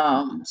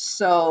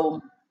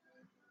 So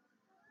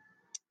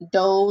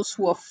those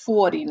who are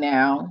 40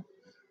 now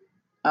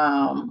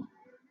um,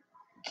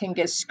 can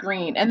get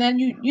screened, and then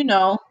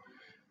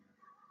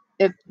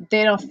if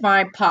they don't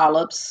find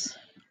polyps,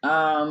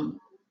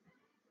 um,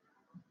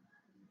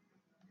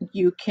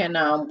 you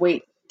can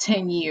wait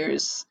 10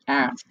 years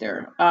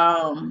after.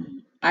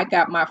 I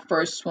got my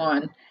first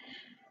one,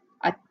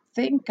 I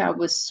think I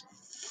was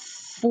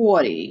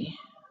 40,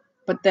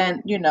 but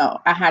then,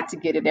 I had to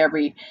get it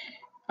every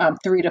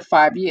 3 to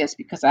 5 years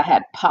because I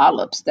had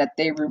polyps that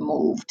they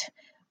removed.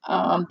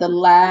 The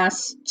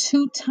last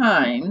two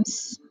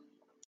times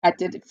I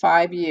did it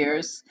 5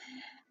 years,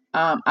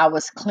 I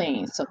was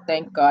clean. So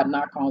thank God,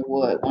 knock on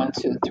wood, one,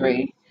 two,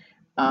 three,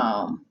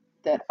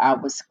 that I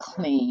was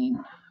clean.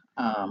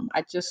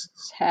 I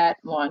just had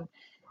one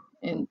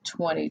in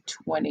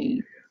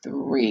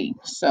 2023.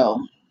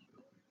 So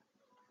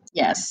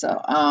yes, so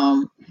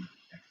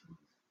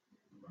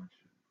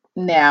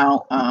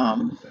now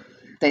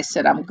they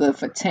said I'm good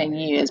for 10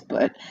 years,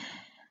 but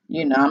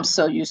I'm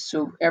so used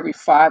to every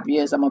 5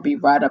 years I'm gonna be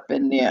right up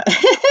in there.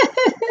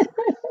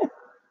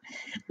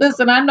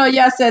 Listen, I know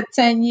y'all said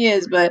 10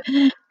 years, but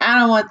I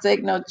don't want to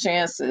take no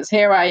chances.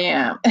 Here I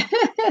am.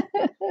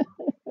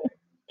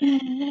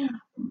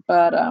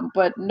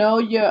 But know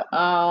your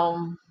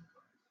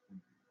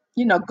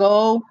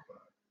go,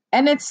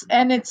 and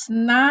it's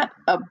not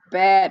a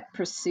bad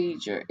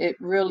procedure. It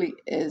really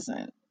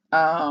isn't.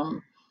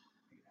 Um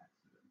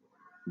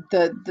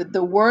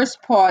the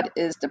worst part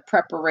is the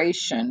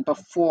preparation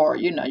before,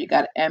 you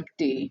got to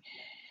empty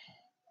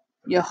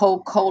your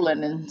whole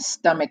colon and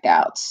stomach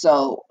out.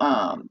 So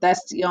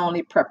that's the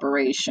only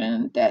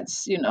preparation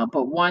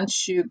but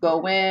once you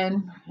go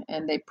in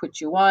and they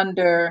put you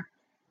under,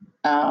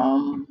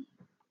 um,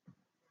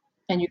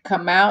 and you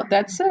come out,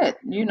 that's it.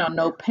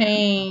 No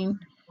pain,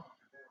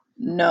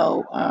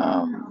 no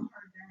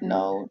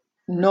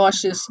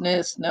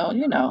nauseousness,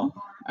 no,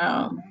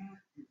 um,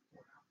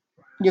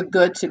 you're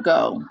good to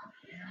go.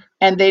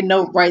 And they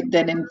know right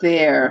then and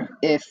there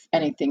if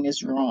anything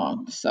is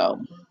wrong. So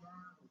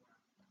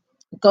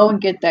go and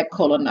get that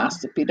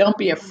colonoscopy. Don't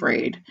be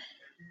afraid.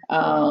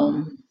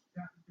 Um,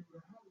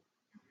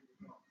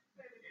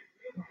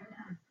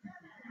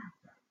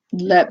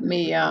 let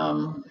me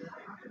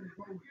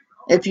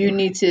if you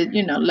need to,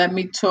 let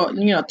me talk,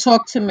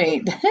 talk to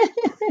me.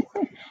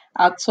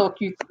 I'll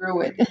talk you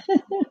through it.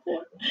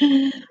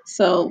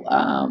 So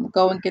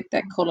go and get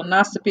that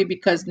colonoscopy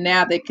because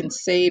now they can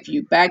save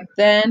you. Back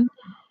then,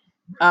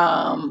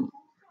 um,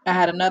 I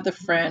had another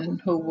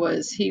friend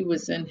he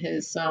was in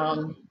his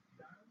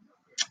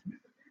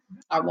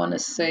I want to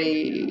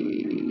say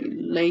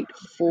late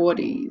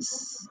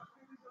 40s,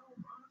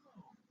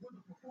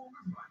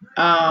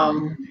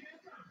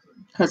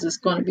 because it's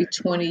going to be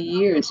 20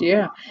 years,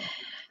 yeah.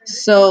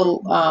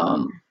 So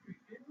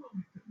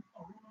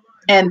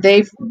and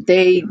they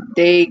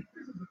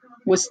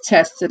was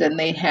tested and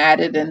they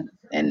had it, and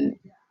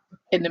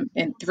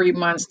in 3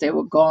 months they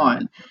were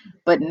gone.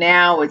 But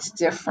now it's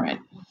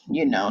different.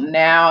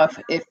 Now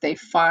if they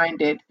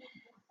find it,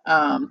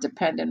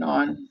 depending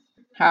on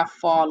how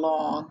far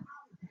along,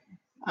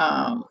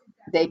 um,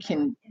 they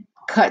can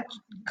cut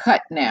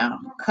cut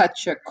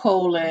your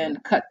colon,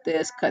 cut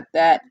this, cut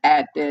that,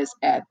 add this,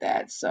 add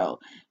that. So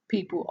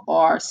people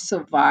are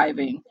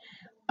surviving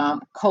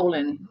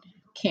colon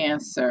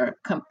cancer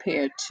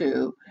compared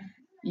to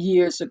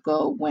years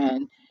ago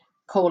when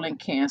colon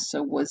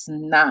cancer was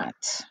not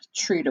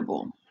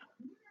treatable.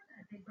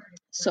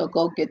 So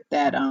go get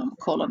that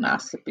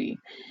colonoscopy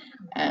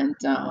and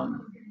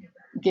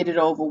get it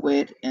over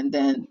with, and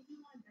then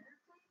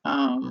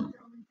um,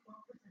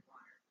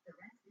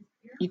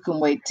 you can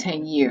wait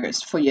 10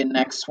 years for your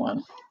next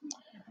one.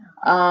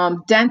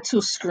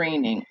 Dental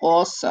screening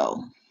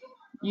also,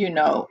 you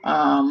know,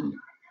 um,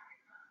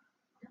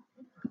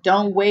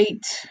 don't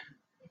wait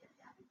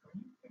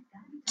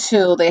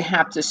till they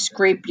have to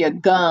scrape your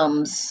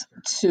gums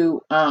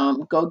to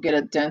go get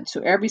a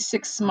dental every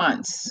 6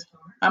 months.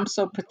 I'm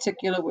so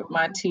particular with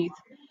my teeth.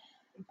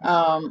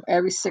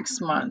 Every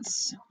 6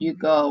 months, you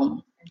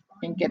go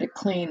and get a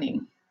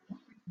cleaning,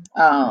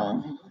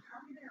 um,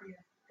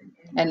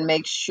 and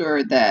make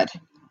sure that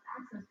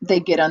they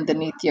get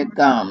underneath your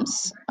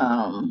gums.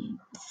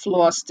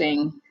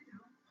 Flossing,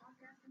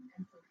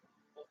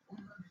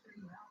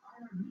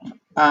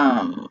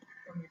 um,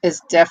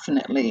 is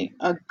definitely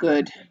a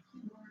good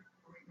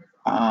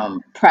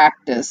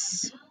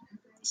practice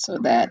so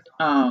that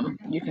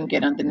you can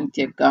get underneath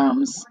your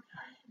gums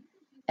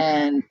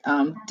and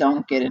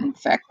don't get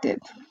infected.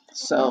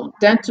 So,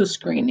 dental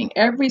screening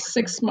every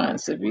 6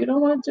 months. If you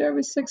don't want to do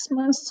every 6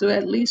 months, do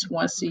at least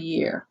once a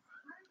year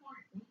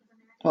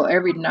or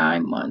every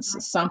 9 months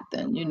or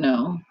something,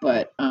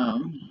 But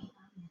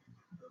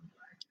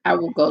I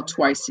will go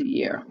twice a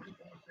year.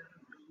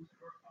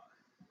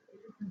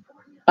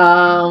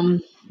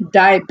 Um,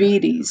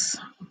 Diabetes.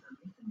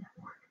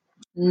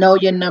 Know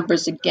your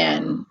numbers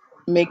again.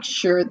 Make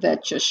sure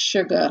that your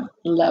sugar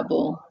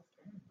level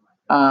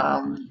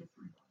um,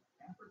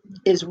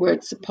 is where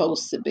it's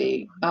supposed to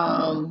be.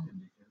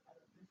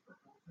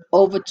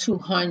 Over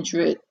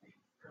 200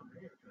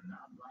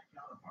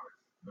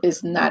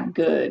 is not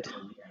good.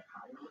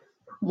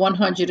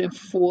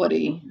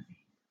 140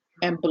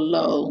 and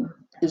below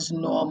is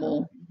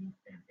normal.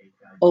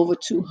 Over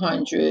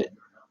 200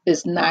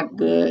 is not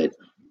good.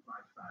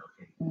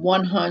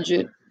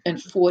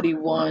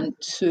 141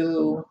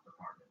 to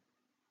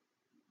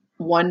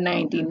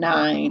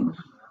 199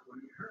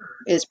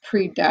 is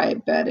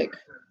pre-diabetic,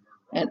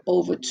 and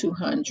over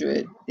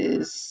 200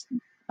 is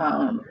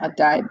a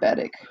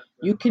diabetic.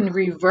 You can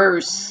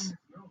reverse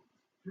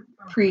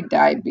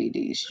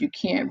pre-diabetes. You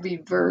can't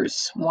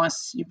reverse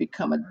once you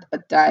become a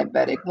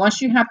diabetic.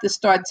 Once you have to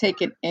start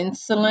taking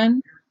insulin,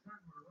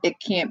 it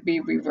can't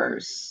be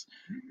reversed.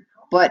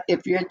 But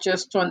if you're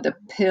just on the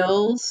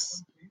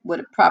pills with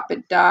a proper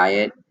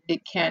diet,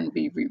 it can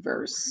be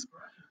reversed.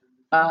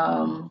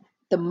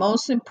 The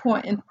most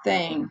important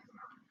thing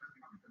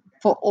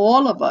for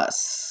all of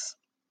us,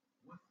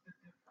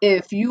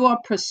 if you are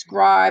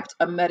prescribed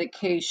a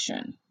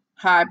medication,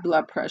 high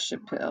blood pressure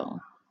pill,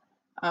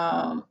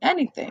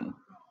 anything,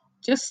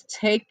 just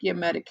take your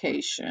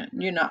medication.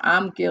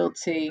 I'm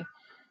guilty.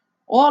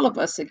 All of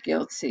us are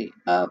guilty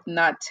of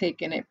not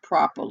taking it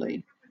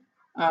properly.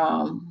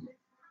 Um,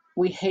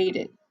 we hate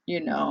it,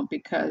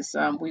 because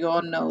we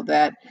all know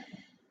that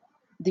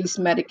these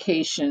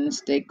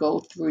medications, they go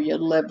through your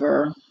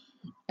liver,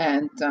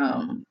 and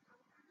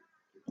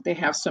they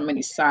have so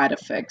many side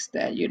effects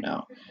that,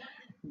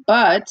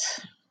 but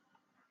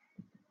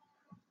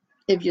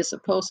if you're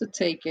supposed to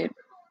take it,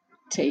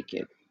 take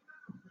it.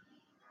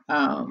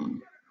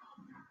 Um,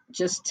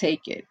 just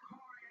take it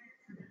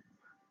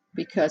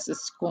because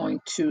it's going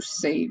to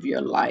save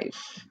your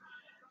life.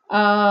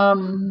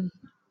 Um,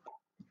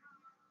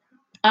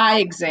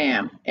 Eye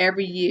exam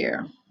every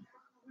year.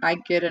 I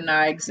get an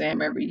eye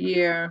exam every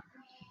year,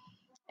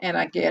 and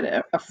I get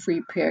a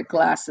free pair of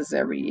glasses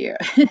every year.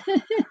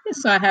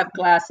 So I have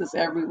glasses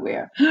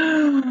everywhere.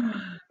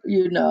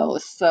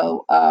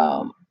 So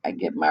I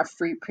get my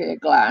free pair of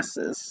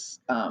glasses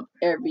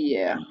every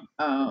year.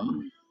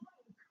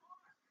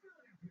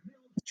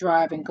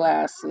 Driving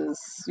glasses,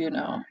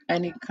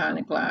 any kind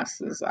of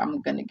glasses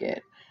I'm gonna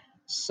get.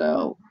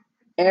 So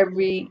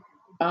every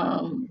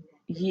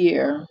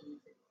year,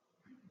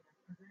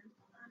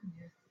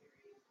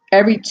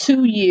 every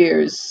 2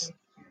 years,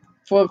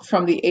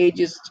 from the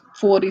ages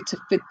 40 to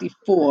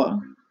 54,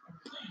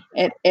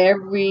 and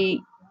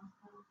every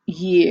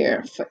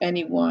year for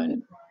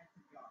anyone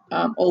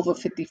over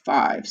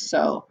 55.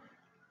 So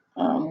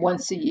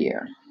once a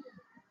year.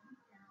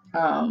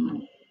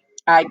 Um,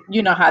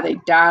 you know how they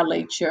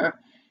dilate your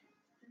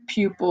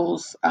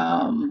pupils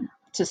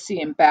to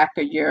see in back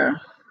of your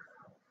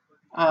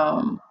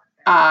um,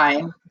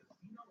 eye.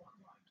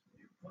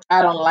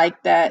 I don't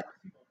like that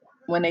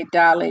when they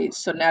dilate.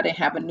 So now they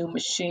have a new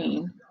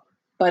machine,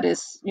 but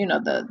it's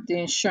the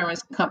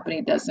insurance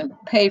company doesn't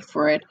pay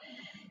for it.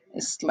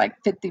 It's like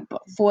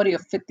 40 or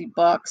 $50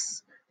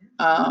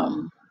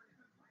 um,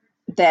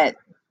 that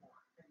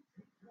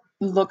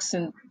looks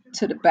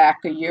into the back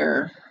of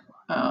your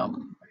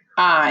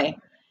eye,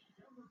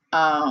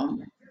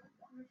 um,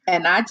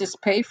 and I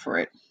just pay for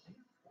it.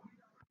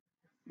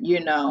 You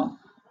know,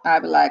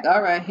 I'd be like,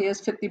 all right,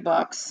 here's $50.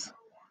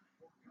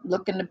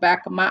 Look in the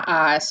back of my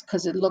eyes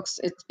because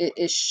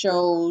it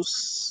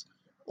shows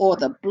all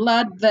the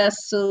blood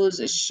vessels.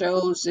 It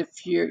shows if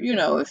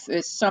if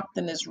it's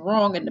something is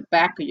wrong in the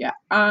back of your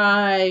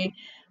eye.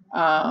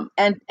 And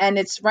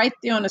it's right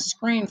there on the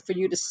screen for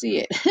you to see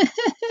it.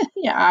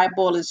 Your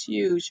eyeball is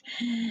huge,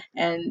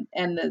 and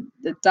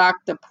the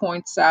doctor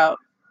points out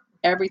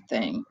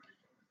everything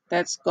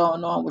that's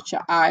going on with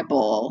your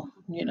eyeball.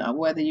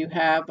 Whether you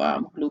have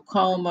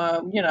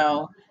glaucoma,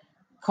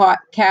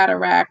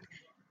 cataract,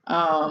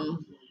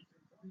 um,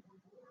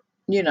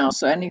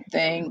 so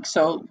anything.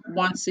 So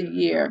once a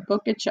year, go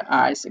get your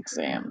eyes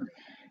examined.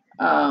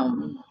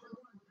 Um,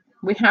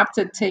 we have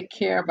to take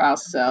care of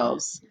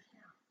ourselves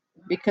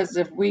because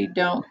if we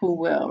don't, who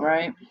will,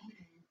 right?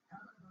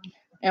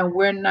 And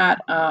we're not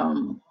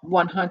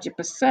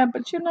 100%,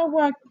 but you know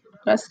what?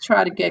 Let's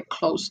try to get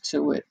close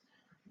to it.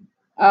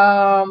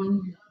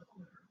 Um,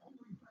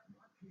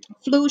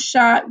 Flu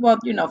shot. Well,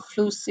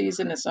 flu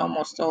season is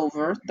almost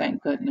over,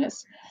 thank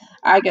goodness.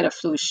 I get a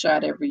flu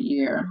shot every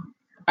year.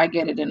 I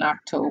get it in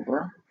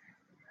October.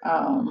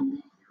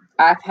 Um,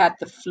 I've had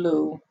the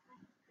flu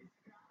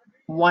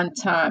one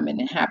time, and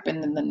it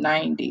happened in the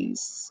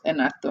 90s, and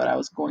I thought I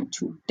was going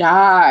to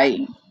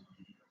die.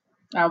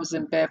 I was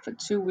in bed for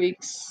 2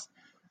 weeks,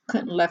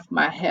 couldn't lift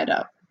my head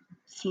up.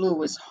 Flu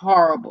was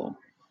horrible.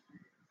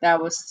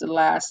 That was the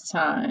last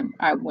time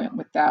I went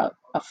without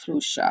a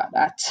flu shot.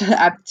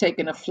 I've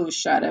taken a flu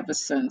shot ever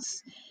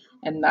since,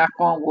 and knock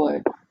on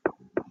wood,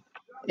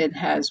 it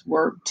has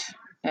worked.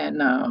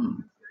 And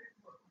I'm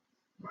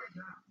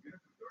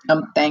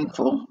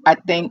thankful. I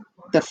think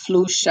the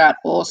flu shot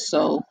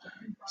also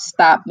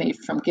stopped me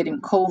from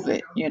getting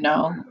COVID.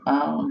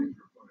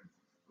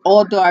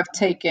 Although I've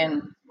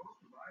taken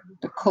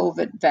the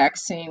COVID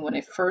vaccine when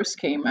it first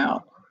came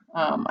out,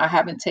 I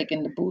haven't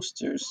taken the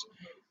boosters.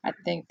 I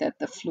think that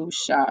the flu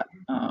shot,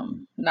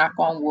 knock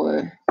on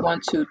wood,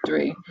 one, two,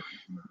 three,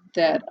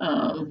 that,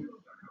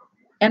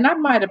 and I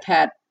might have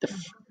had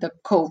the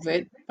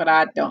COVID, but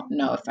I don't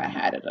know if I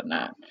had it or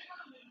not.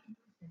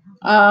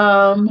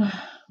 Um,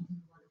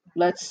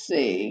 let's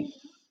see.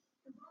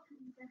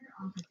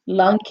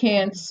 Lung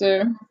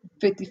cancer,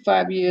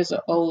 55 years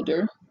or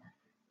older.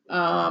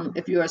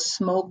 If you're a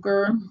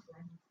smoker,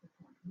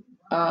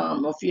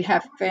 or if you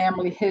have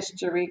family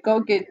history, go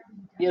get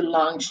your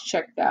lungs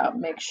checked out.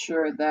 Make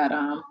sure that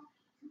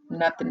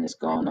nothing is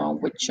going on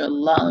with your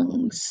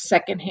lungs.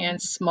 Secondhand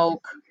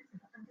smoke.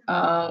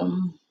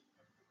 Um,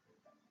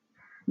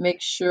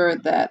 Make sure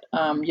that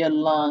your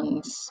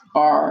lungs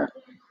are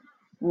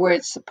where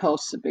it's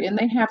supposed to be. And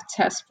they have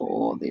tests for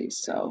all these.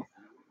 So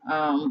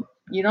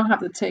you don't have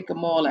to take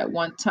them all at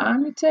one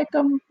time. You take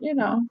them,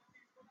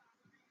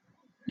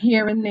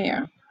 here and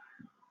there.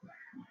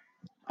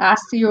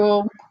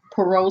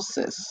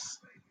 Osteoporosis.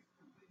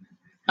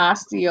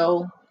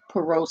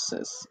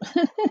 Osteoporosis.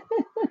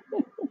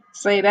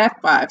 Say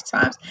that 5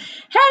 times.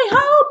 Hey,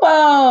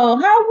 Hobo,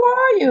 how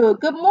are you?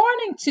 Good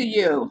morning to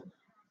you.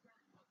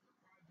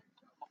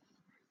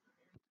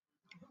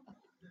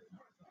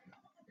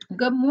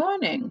 Good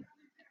morning.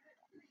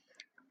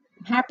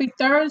 Happy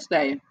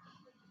Thursday.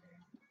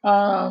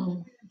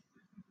 Um,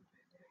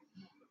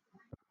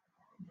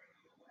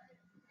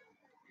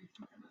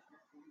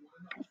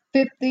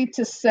 50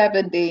 to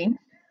 70,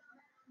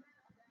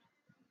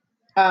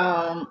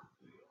 um,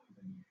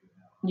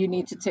 you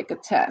need to take a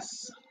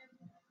test,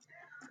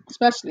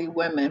 especially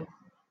women.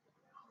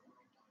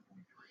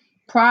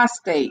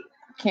 Prostate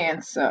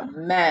cancer,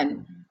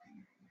 men,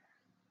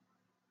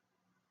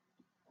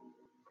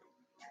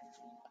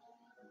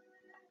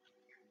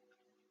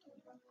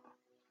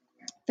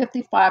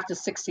 55 to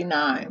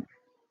 69,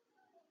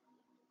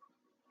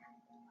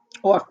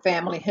 or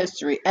family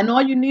history. And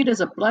all you need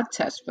is a blood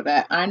test for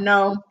that. I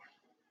know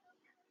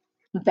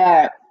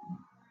that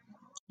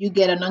you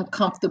get an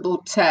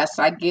uncomfortable test.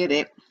 I get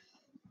it.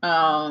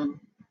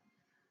 Um,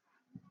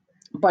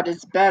 but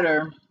it's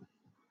better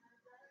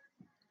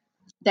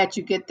that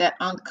you get that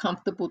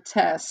uncomfortable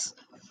test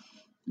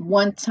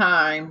one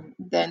time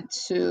than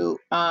to,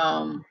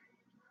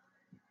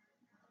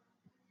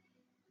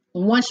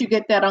 once you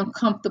get that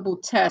uncomfortable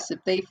test,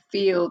 if they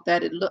feel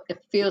that it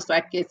feels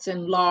like it's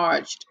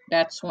enlarged,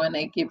 that's when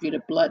they give you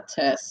the blood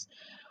test.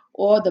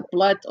 Or the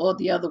blood, or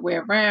the other way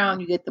around,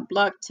 you get the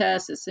blood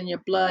test, it's in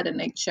your blood, and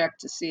they check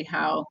to see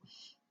how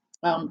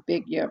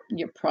big your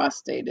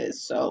prostate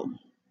is. So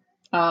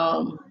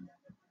um,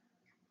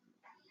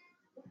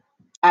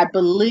 I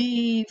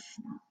believe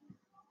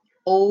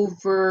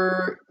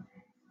over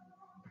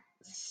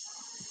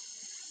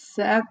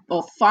 7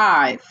 or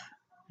 5.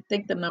 I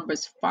think the number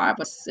is 5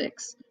 or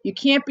 6. You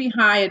can't be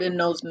higher than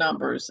those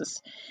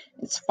numbers.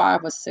 It's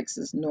 5 or 6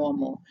 is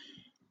normal.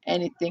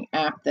 Anything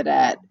after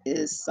that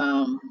is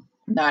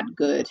not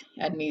good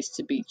and needs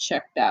to be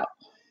checked out.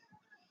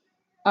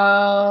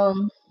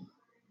 Um,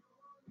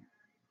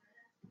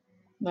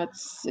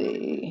 let's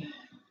see.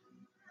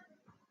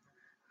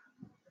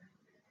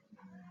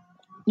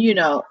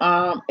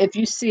 If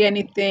you see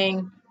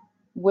anything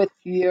with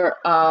your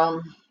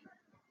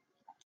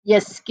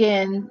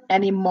skin,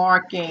 any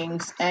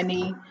markings,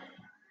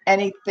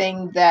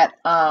 anything that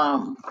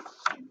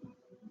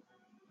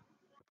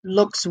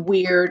looks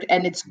weird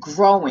and it's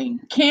growing.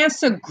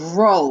 Cancer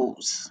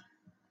grows,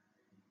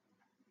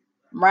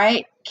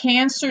 right?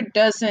 Cancer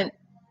doesn't,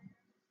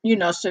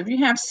 so if you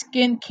have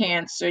skin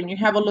cancer and you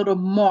have a little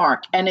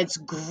mark and it's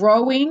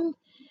growing,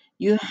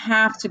 you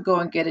have to go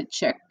and get it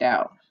checked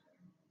out,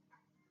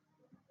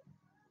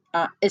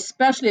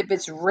 especially if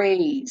it's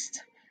raised.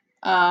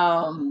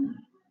 Um,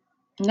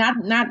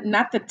 not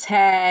the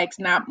tags,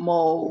 not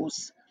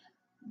moles,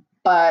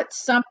 but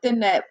something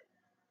that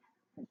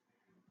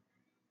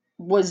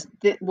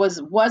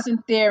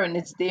wasn't there and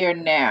it's there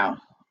now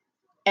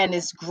and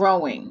it's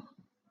growing.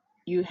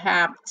 You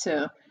have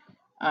to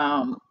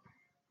um,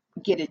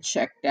 get it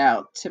checked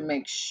out to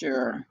make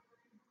sure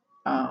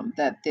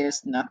that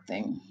there's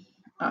nothing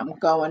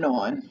going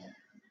on.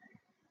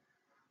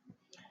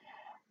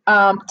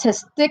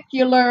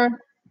 Testicular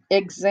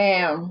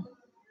exam,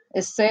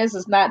 it says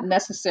it's not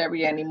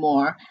necessary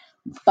anymore,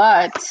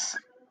 but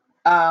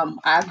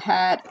I've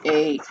had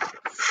a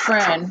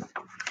friend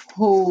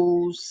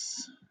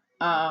whose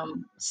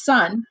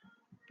son,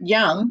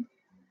 young,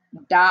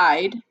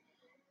 died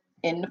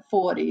in the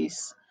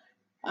 40s,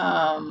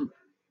 um,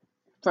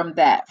 from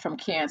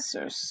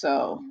cancer.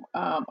 So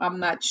I'm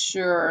not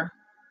sure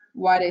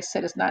why they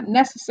said it's not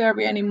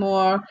necessary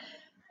anymore.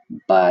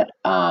 But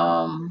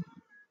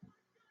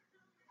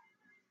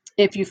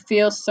if you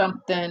feel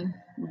something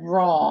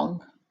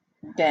wrong,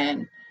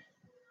 then,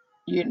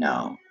 you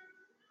know,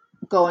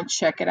 go and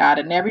check it out.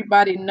 And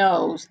everybody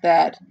knows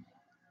that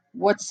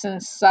what's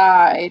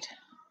inside,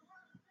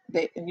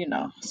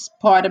 it's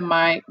part of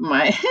my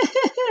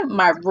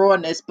my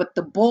rawness, but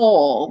the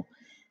ball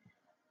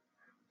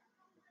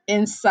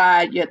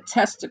inside your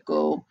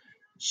testicle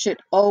should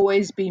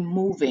always be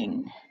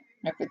moving.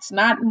 If it's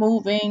not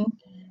moving,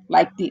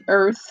 like the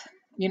earth,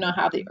 you know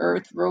how the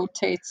earth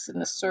rotates in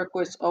a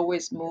circle, it's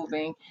always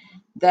moving.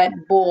 That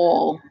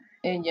ball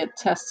in your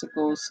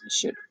testicles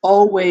should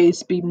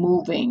always be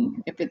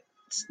moving. If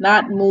it's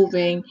not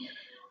moving,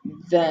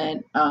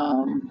 then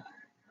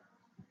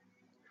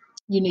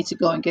you need to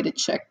go and get it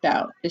checked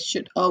out. It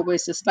should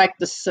always, it's like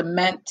the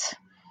cement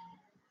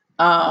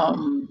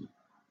um,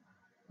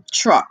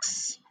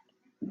 trucks,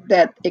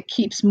 that it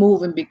keeps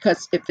moving,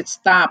 because if it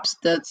stops,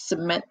 the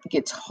cement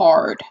gets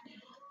hard.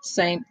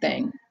 Same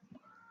thing.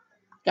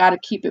 Got to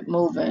keep it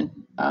moving.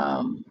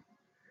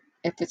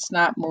 If it's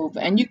not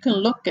moving, and you can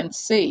look and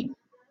see.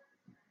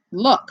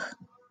 Look,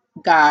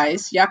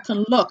 guys, y'all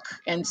can look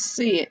and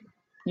see it,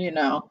 you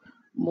know,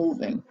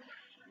 moving.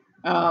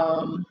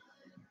 Um,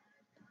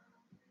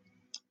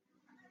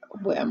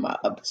 where am I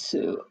up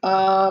to?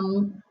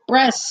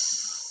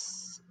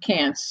 Breast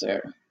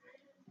cancer.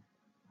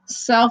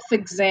 Self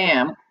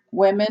exam.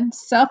 Women,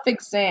 self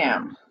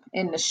exam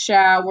in the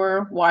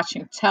shower,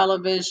 watching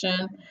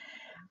television.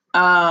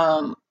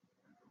 Um,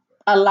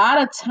 a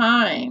lot of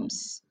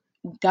times,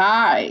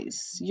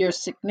 guys, your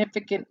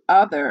significant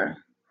other,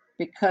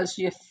 because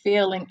you're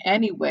feeling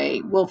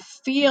anyway, will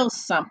feel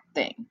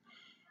something,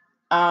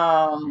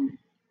 um,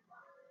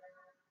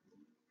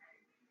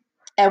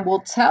 and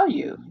will tell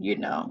you,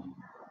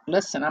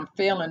 listen, I'm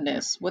feeling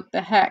this. What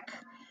the heck?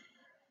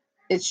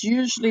 It's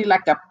usually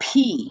like a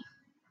pee,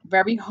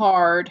 very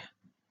hard,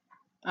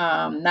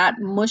 not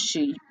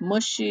mushy.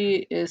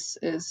 Mushy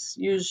is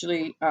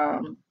usually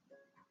um,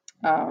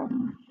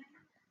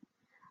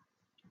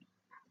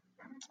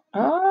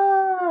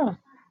 oh,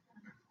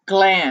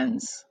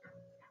 glands.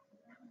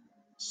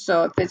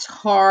 So if it's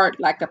hard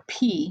like a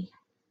pea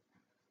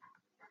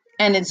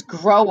and it's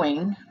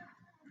growing,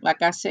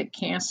 like I said,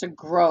 cancer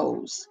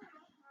grows,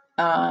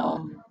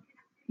 um,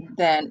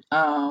 then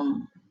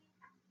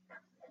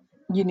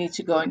you need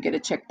to go and get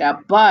it checked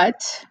out.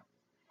 But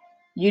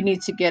you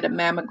need to get a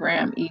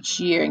mammogram each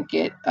year and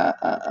get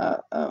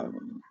a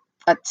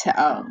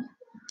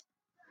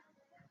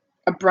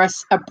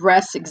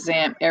breast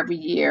exam every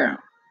year,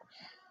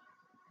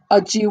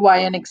 a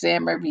GYN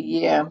exam every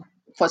year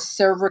for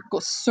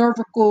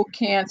cervical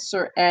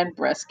cancer and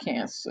breast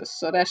cancer.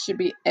 So that should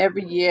be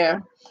every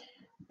year.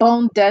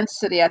 Bone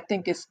density, I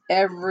think, is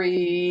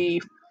every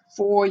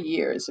 4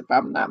 years, if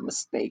I'm not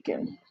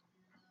mistaken.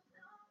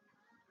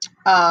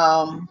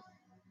 Um,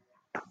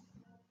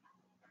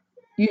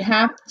 you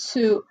have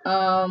to,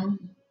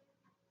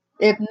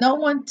 if no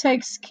one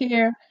takes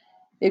care,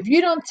 if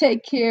you don't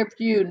take care of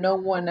you, no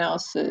one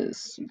else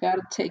is. You got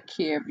to take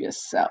care of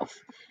yourself.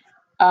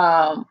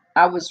 I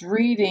was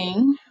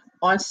reading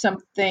on some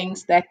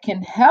things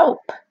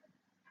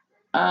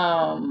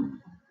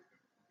um,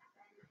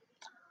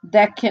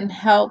 that can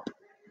help,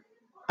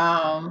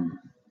 um,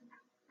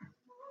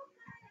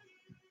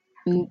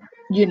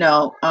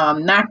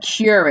 not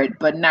cure it,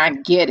 but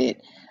not get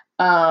it.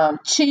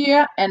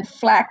 Chia and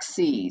flax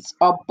seeds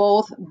are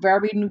both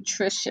very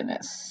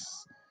nutritious.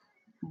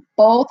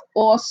 Both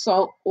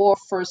also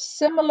offer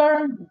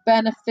similar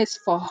benefits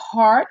for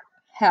heart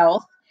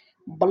health,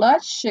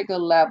 blood sugar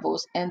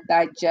levels, and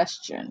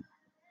digestion.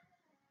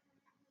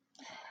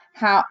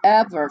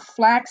 However,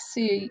 flax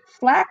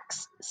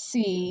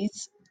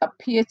seeds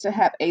appear to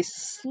have a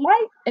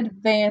slight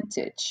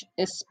advantage,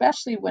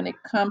 especially when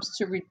it comes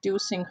to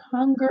reducing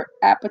hunger,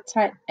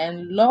 appetite,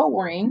 and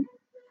lowering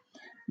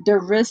the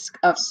risk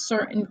of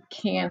certain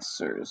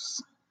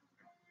cancers.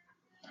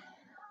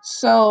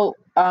 So,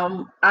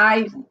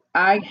 I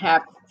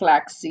have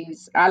flax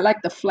seeds. I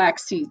like the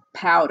flaxseed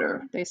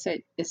powder. They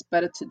say it's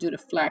better to do the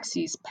flax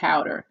seeds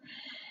powder.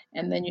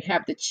 And then you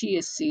have the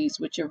chia seeds,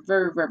 which are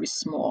very, very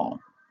small.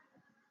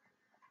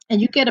 And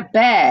you get a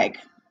bag,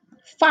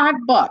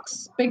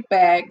 $5, big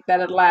bag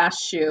that'll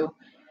last you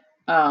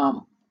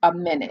a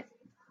minute.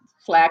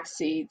 Flax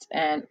seeds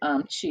and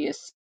chia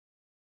seeds.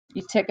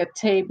 You take a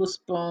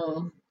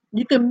tablespoon.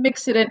 You can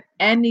mix it in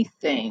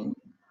anything.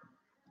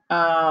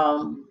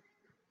 Um,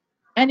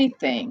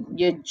 anything.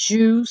 Your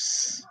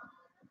juice,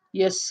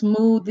 your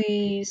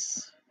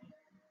smoothies.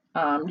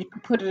 You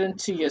can put it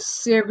into your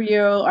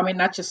cereal. I mean,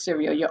 not your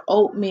cereal, your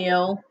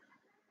oatmeal,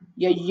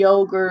 your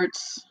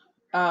yogurts,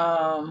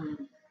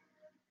 um,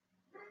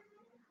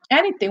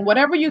 anything,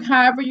 whatever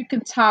however you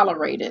can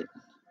tolerate it.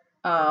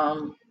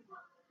 Um,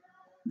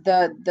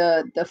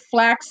 the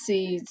flax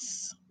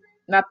seeds,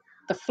 not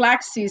The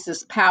flax seeds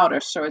is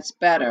powder, so it's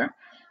better.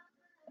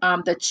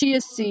 The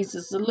chia seeds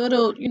is a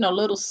little,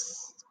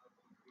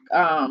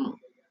 um,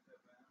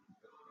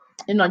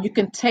 you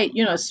can take,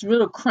 it's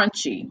real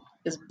crunchy.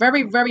 It's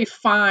very, very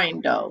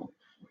fine though,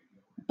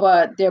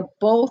 but they're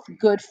both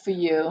good for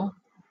you.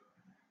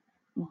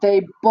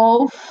 They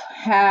both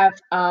have,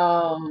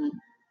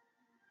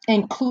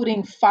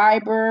 including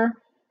fiber,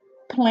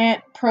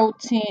 plant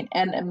protein,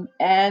 and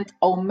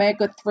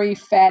omega-3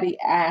 fatty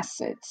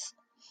acids.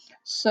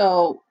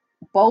 So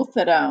both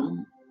of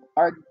them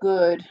are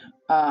good,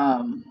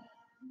 um,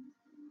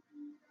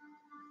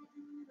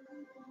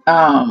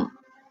 um,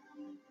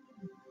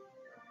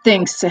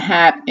 things to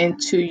have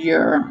into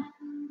your.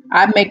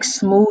 I make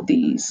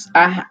smoothies.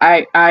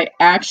 I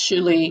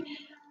actually,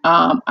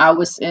 I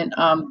was in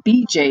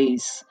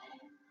BJ's,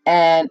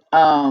 and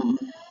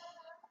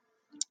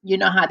you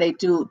know how they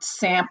do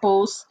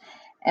samples,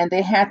 and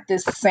they had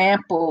this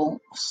sample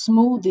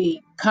smoothie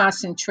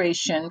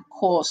concentration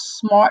called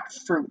Smart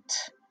Fruit.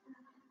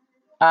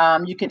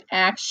 You can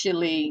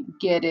actually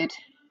get it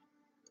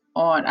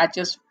on. I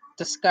just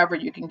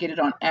discovered you can get it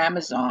on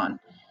Amazon.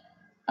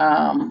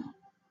 Um,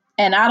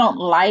 and I don't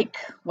like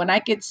when I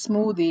get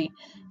smoothies.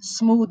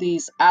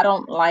 I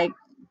don't like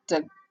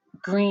the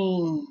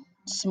green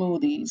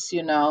smoothies.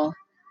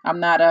 I'm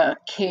not a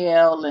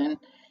kale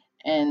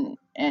and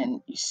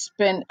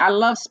spin. I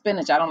love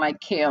spinach. I don't like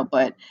kale,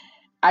 but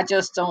I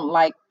just don't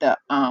like the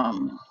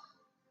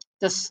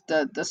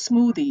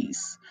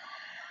smoothies.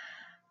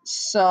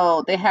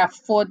 So they have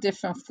four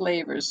different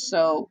flavors.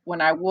 So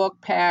when I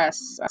walk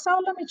past, I said,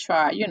 "Oh, let me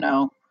try."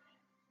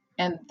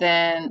 And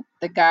then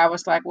the guy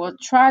was like, "Well,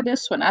 try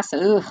this one." I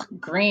said, "Ugh,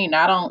 green.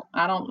 I don't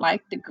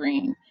like the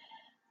green."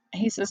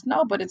 He says,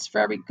 "No, but it's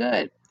very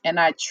good." And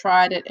I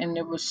tried it, and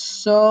it was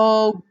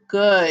so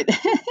good.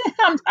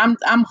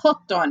 I'm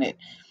hooked on it.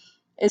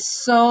 It's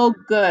so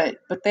good.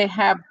 But they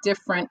have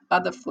different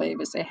other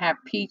flavors. They have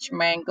peach,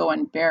 mango,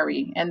 and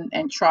berry,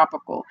 and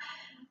tropical.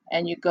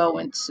 And you go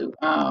into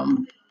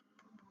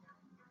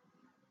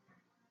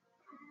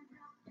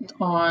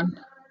on.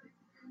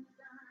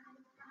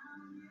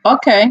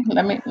 Okay,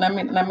 let me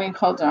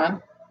hold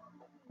on.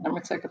 Let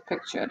me take a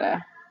picture of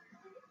that.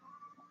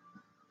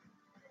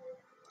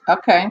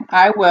 Okay,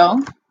 I will.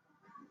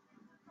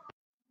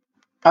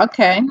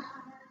 Okay.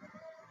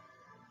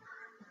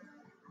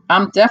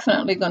 I'm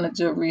definitely going to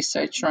do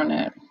research on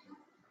it.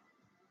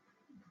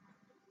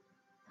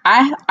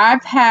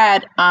 I've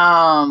had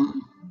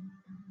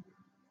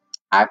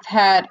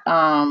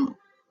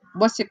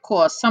what's it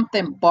called?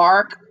 Something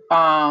bark,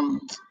 um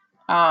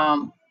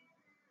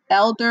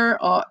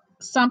elder or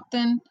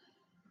something.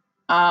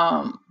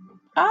 Um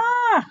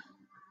ah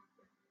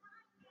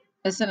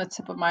it's in the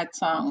tip of my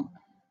tongue.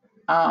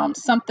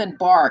 Something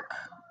bark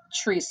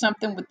tree,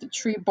 something with the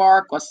tree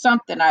bark or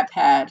something I've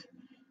had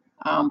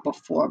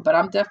before, but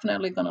I'm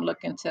definitely going to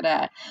look into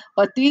that.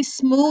 But these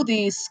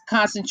smoothies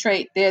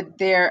concentrate,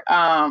 they're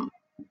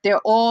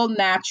all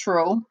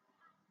natural.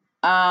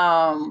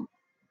 Um,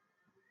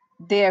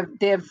 they're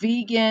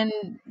vegan,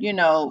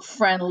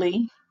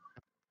 friendly.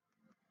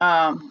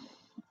 Um,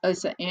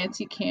 it's an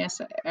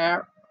anti-cancer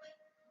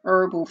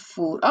herbal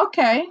food.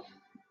 Okay,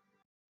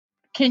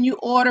 can you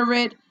order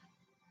it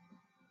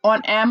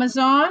on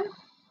Amazon?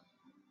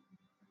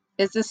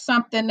 Is this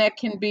something that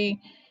can be?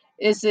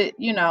 Is it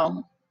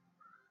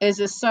Is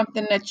it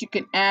something that you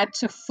can add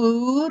to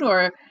food,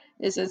 or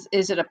is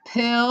it a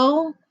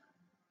pill?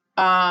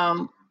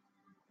 Um,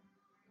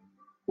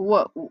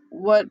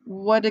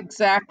 what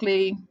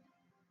exactly?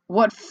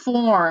 What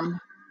form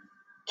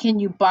can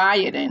you buy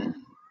it in?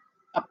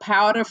 A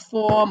powder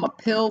form, a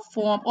pill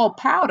form? Oh,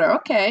 powder.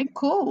 Okay,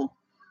 cool.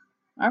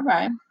 All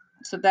right.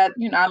 So that,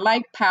 I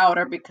like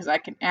powder because I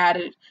can add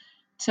it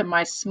to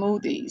my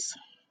smoothies.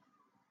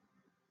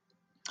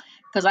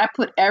 Because I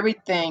put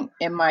everything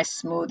in my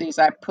smoothies.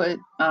 I put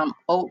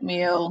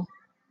oatmeal,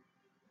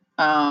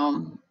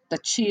 the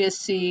chia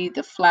seed,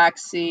 the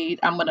flax seed.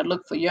 I'm gonna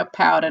look for your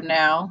powder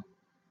now.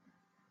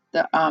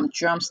 The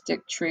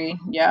drumstick tree.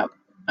 Yep.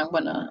 I'm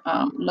gonna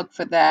look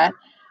for that.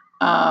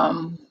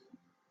 Um,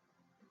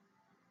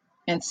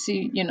 and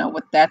see,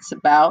 what that's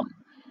about.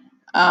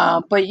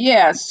 But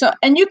yeah, so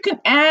and you can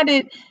add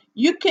it.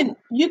 You can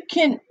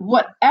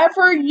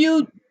whatever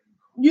you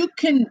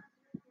can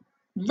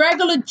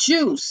regular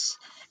juice.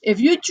 If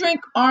you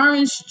drink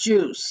orange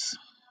juice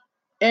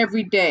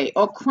every day,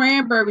 or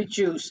cranberry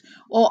juice,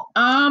 or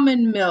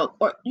almond milk,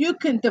 or you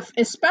can,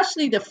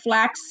 especially the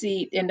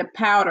flaxseed in the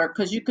powder,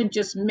 because you can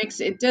just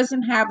mix it. It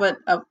doesn't have a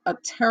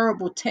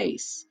terrible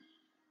taste,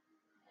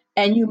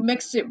 and you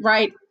mix it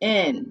right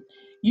in.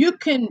 You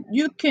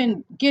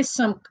can get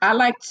some. I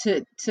like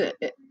to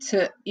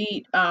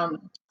eat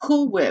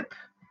Cool Whip,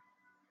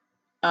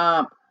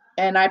 um,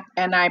 and I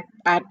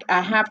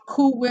have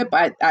Cool Whip.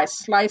 I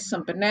slice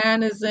some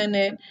bananas in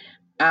it.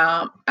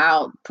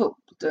 I'll put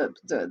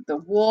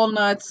the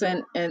walnuts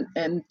and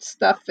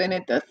stuff in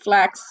it, the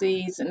flax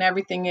seeds and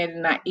everything in it,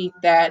 and I eat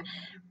that.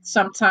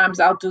 Sometimes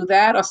I'll do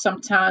that, or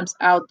sometimes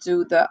I'll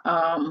do the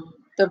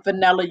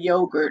vanilla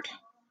yogurt.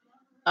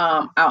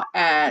 I'll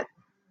add.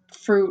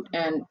 fruit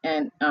and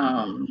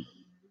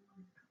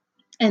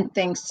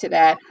things to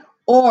that,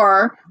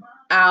 or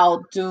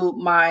I'll do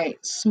my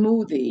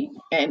smoothie,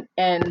 and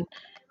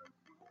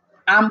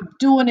I'm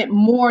doing it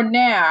more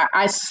now.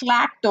 I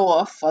slacked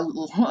off for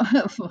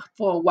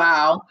a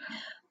while,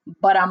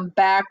 but I'm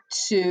back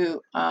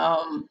to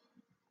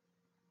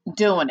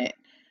doing it.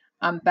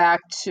 I'm back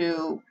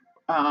to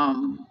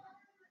um,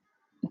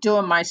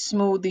 doing my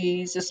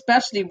smoothies,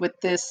 especially with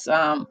this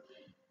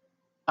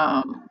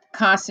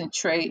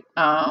concentrate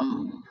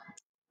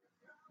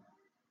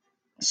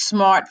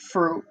smart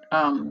fruit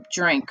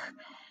drink.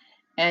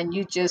 And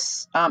you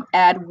just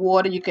add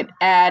water. You can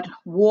add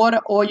water,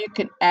 or you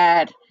can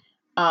add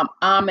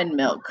almond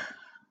milk,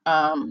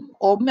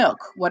 or milk,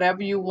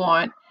 whatever you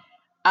want.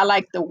 I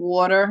like the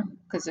water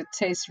because it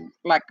tastes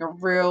like a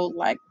real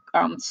like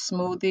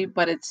smoothie,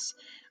 but it's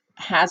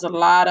has a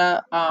lot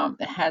of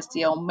it has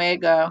the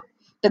omega.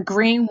 The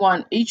green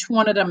one, each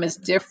one of them is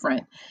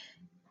different.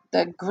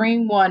 The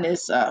green one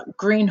is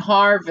green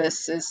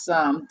harvest is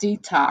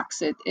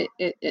detox.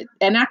 It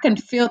and I can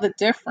feel the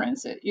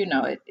difference.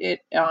 It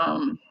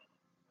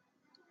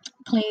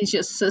cleans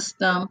your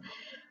system,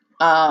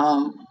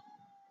 um,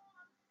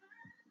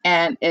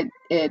 and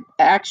it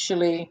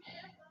actually,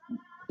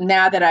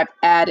 now that I've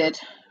added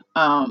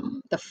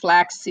the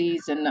flax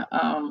seeds and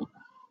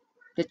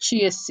the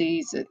chia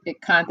seeds,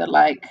 it kind of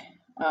like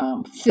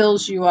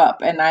fills you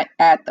up. And I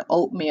add the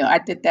oatmeal. I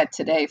did that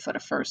today for the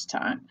first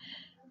time.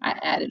 I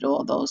added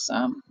all those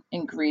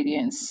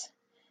ingredients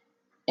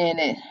in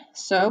it,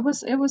 so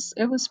it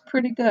was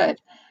pretty good.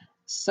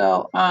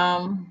 So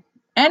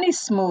any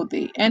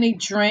smoothie, any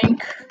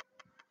drink.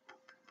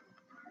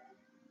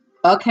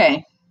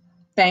 Okay,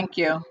 thank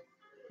you.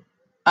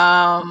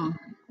 Um,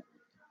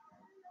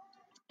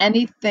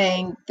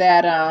 anything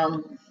that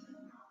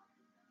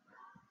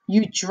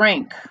you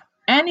drink,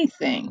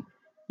 anything,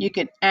 you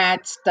can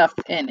add stuff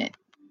in it.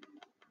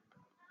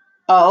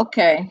 Oh,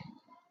 okay.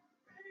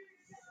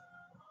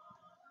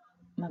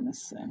 Let me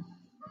see.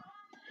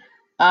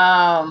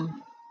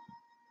 Um,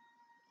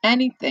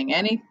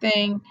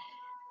 anything.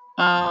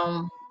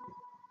 Um,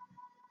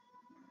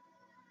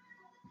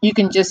 you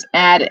can just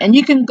add it, and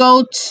you can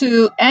go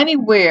to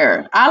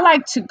anywhere. I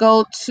like to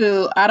go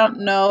to. I don't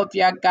know if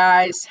y'all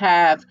guys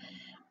have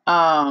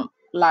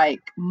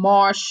like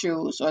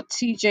Marshalls or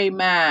TJ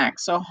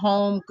Maxx or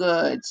Home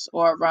Goods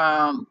or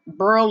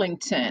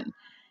Burlington.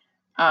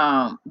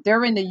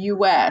 They're in the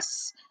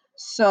US.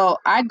 So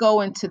I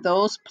go into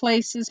those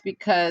places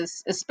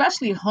because,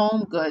 especially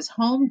Home Goods,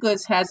 Home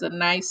Goods has a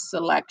nice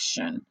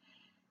selection.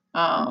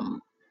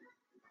 Um,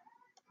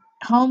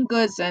 Home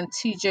Goods and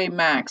TJ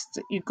Maxx,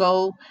 you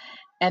go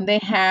and they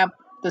have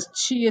the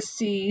chia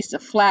seeds, the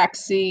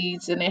flax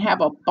seeds, and they have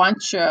a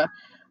bunch of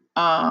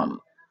um,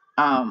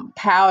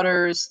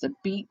 powders, the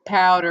beet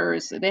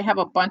powders. They have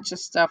a bunch of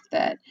stuff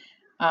that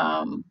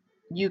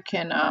you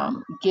can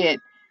get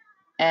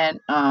and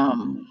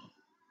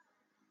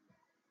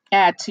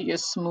add to your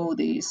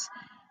smoothies.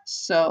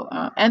 So,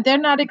 and they're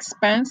not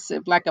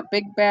expensive. Like a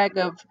big bag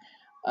of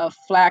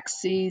flax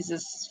seeds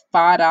is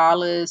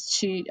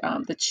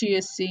 $5. The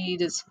chia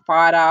seed is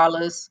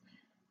 $5.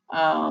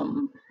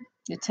 Um,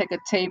 you take a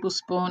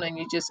tablespoon and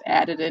you just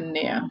add it in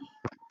there.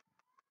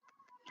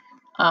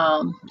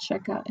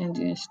 Check out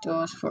Indian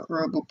stores for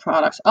herbal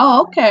products.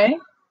 Oh, okay.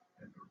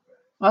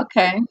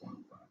 Okay.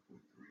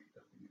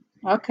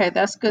 Okay,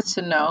 that's good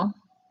to know.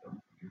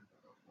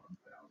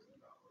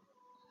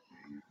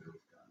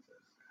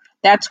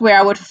 That's where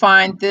I would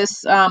find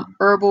this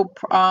herbal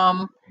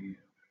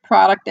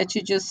product that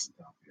you just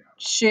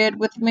shared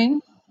with me.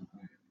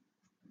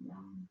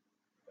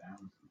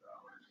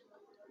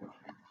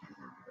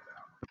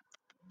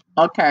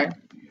 Okay.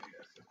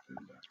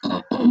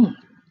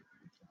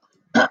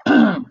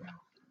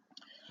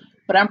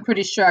 But I'm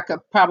pretty sure I could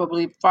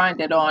probably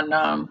find it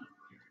on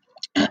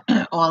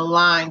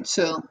online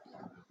too.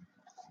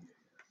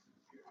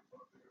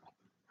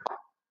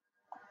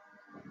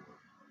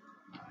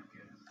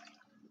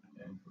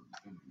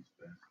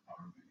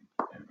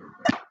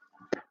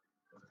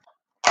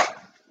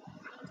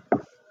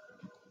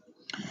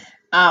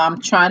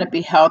 I'm trying to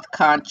be health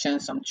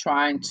conscious. I'm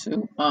trying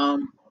to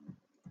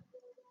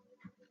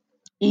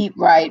eat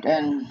right,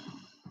 and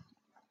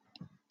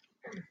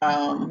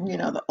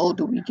the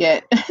older we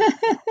get,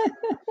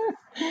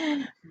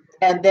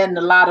 and then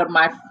a lot of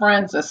my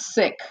friends are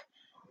sick,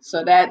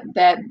 so that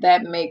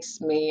makes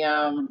me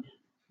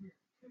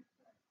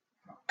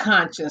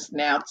conscious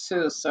now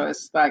too. So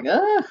it's like,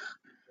 ugh.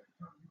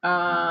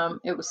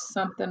 It was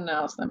something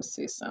else. Let me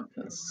see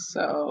something.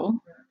 So,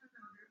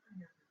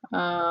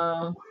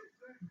 um,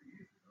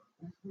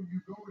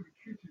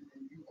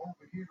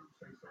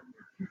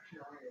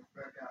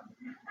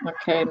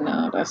 okay,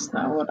 no, that's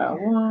not what I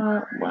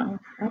want. Well,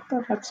 I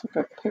thought I took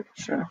a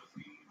picture.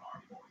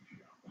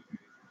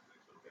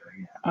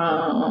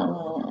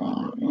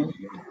 Um,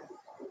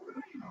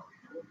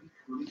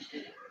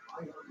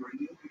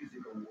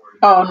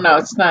 oh no,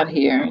 it's not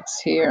here.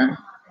 It's here.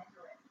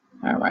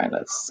 All right,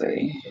 let's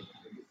see.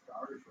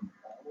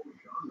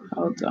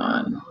 Hold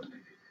on.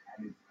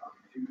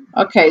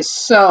 Okay,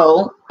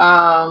 so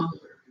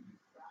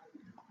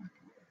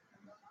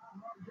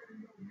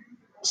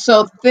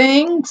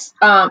things,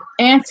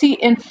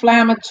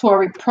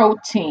 anti-inflammatory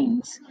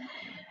proteins,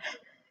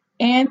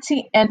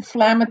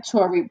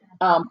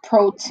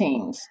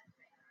 proteins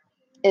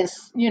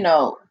is,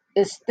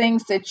 is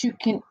things that you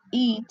can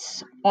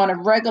eat on a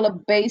regular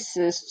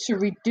basis to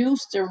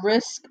reduce the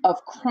risk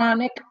of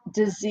chronic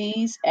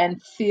disease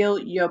and feel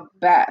your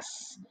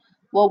best.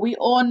 Well, we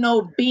all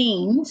know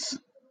beans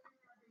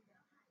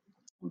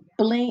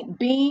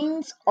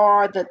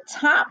are the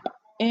top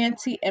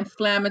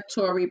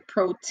anti-inflammatory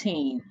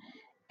protein.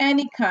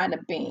 Any kind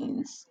of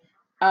beans,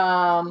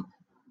 um,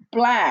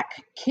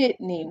 black,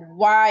 kidney,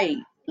 white,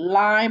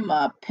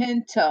 lima,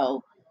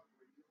 pinto,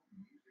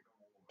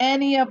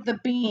 any of the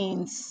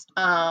beans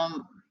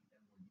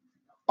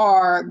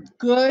are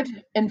good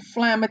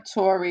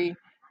inflammatory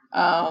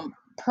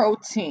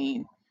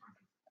protein.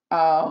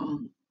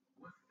 Um,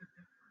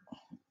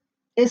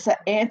 it's an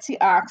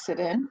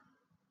antioxidant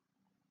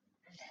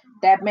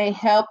that may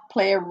help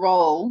play a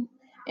role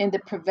in the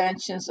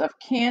preventions of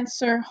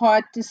cancer,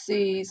 heart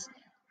disease,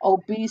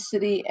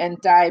 obesity, and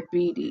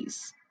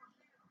diabetes.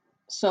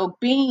 So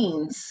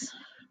beans,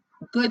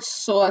 good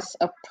source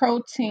of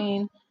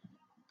protein,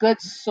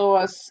 good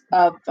source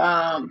of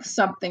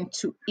something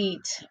to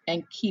eat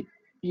and keep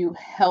you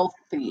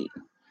healthy.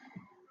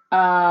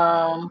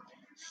 Um,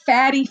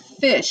 fatty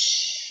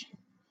fish.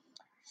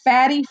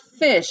 Fatty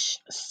fish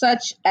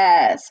such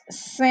as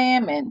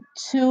salmon,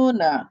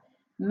 tuna,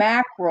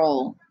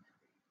 mackerel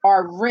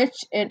are rich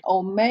in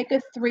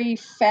omega-3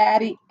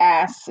 fatty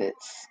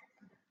acids,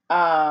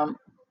 um,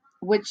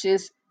 which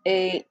is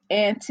a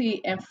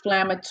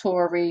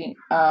anti-inflammatory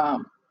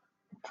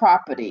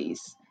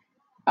properties.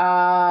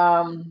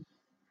 Um,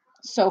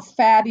 so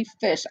fatty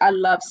fish. I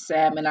love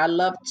salmon. I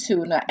love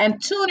tuna.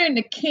 And tuna in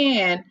the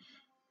can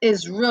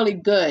is really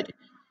good.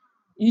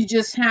 You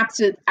just have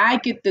to, I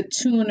get the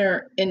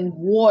tuna in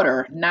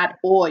water, not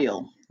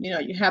oil.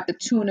 You have the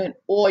tuna in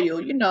oil.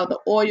 The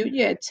oil,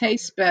 yeah, it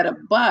tastes better,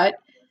 but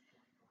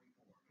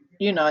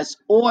it's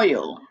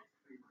oil.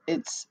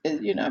 It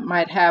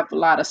might have a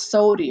lot of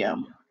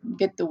sodium.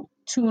 Get the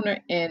tuna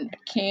in a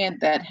can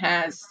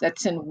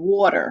that's in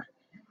water,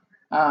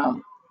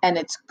 um, and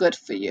it's good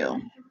for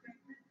you.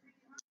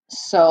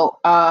 So,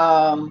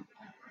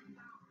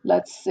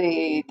 let's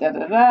see, da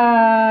da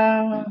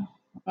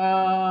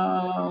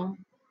da.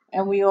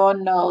 And we all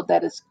know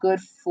that it's good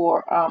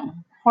for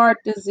heart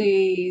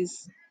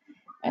disease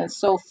and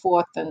so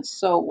forth and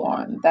so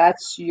on.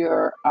 That's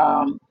your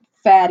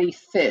fatty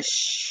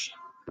fish.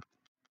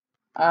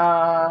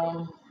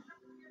 Um,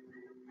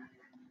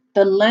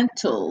 the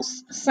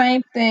lentils,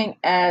 same thing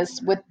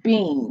as with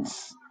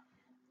beans.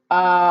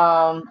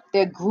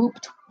 They're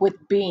grouped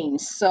with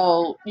beans,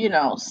 so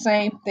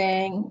same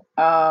thing.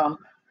 Um,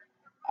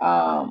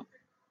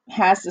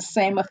 has the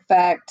same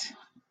effect.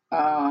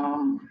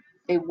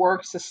 It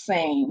works the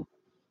same,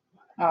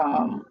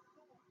 um,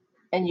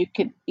 and you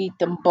can eat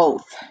them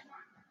both.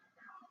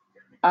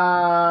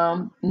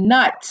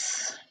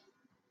 Nuts.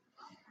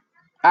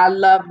 I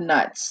love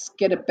nuts.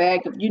 Get a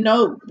bag of,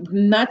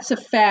 nuts are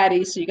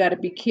fatty, so you got to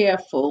be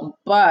careful,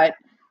 but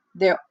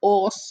they're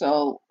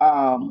also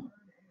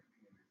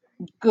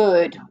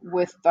good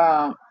with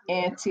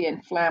anti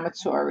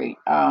inflammatory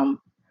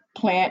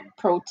plant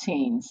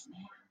proteins.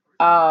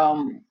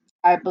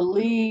 I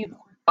believe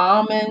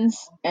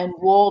almonds and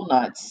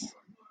walnuts.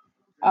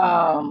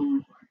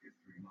 Um,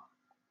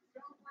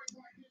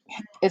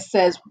 it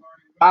says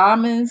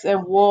almonds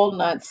and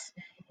walnuts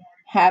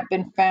have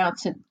been found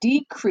to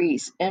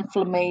decrease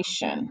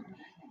inflammation.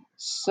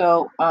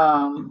 So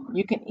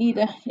you can eat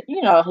a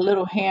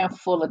little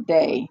handful a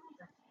day.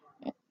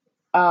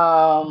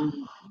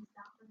 Um,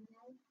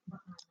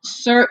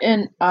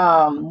 certain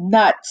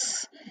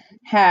nuts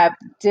have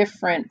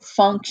different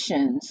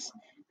functions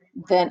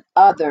than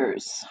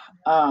others.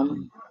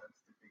 Um,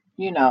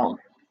 you know,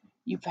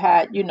 you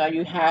had,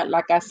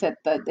 like I said,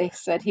 they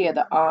said here,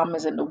 the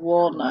almonds and the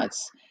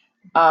walnuts,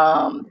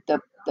 the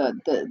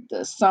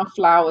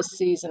sunflower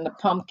seeds and the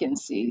pumpkin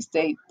seeds.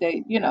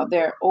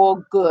 They're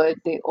all good.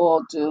 They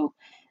all do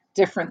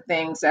different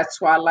things. That's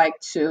why I like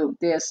to.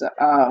 There's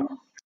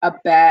a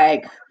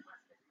bag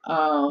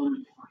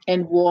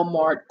in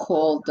Walmart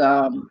called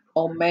um,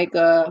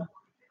 omega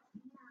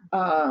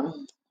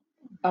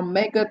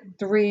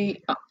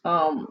 3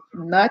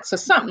 nuts or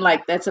something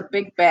like that. It's a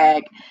big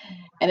bag,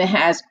 and it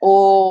has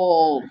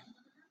all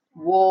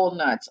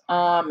walnuts,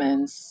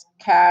 almonds,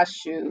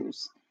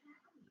 cashews,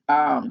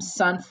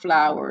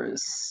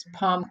 sunflowers,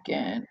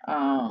 pumpkin,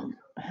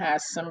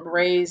 has some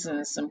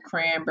raisins, some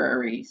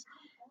cranberries,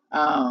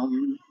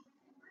 um,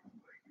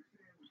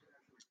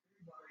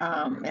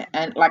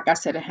 and like I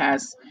said, it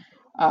has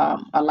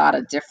a lot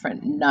of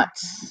different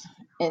nuts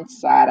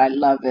inside. I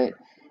love it.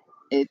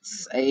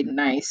 It's a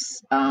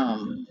nice,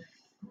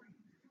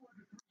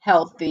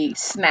 healthy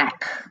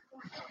snack.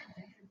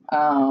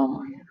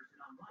 Um,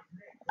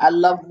 I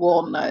love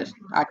walnut.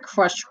 I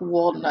crush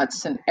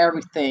walnuts and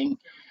everything.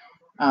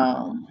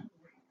 Um,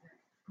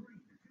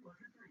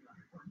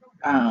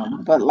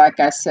 But like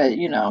I said,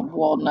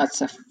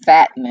 walnuts are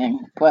fattening,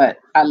 but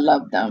I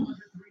love them.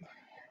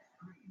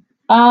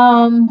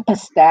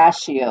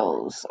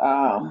 Pistachios.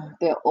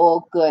 They're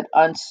all good,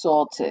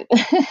 unsalted,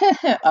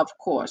 of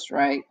course,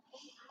 right?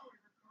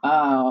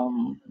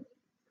 Um,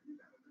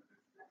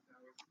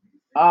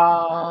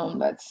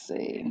 let's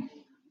see.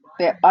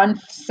 They're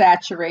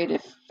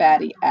unsaturated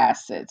fatty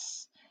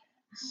acids,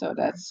 so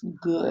that's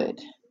good.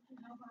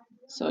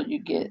 So you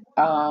get,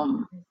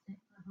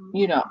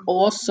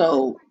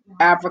 also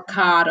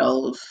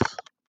avocados.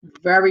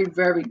 Very,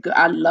 very good.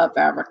 I love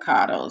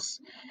avocados.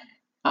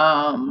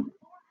 Um,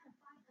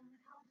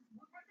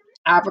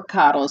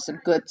 Avocados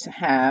are good to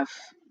have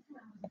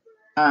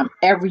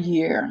every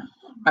year.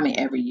 I mean,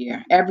 every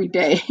year, every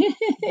day.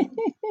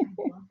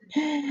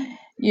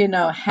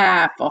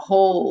 Half a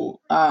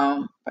whole.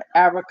 But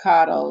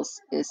avocados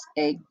is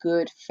a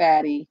good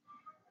fatty.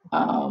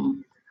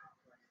 Um,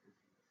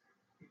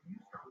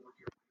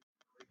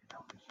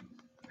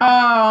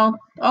 oh,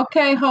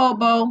 okay,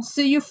 Hobo.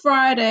 See you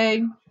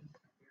Friday.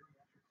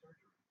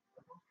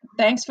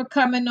 Thanks for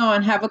coming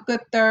on. Have a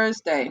good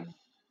Thursday.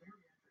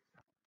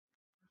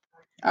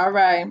 All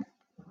right.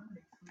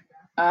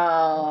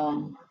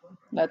 Um,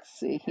 let's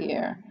see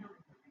here.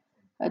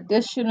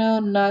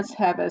 Additional nuts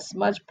have as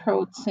much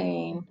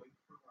protein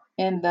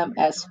in them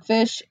as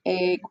fish,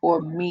 egg,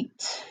 or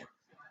meat.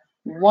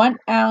 1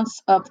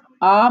 ounce of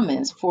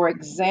almonds, for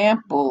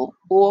example,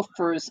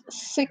 offers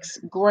 6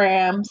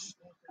 grams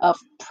of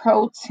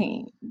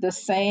protein, the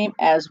same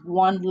as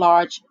one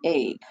large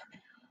egg.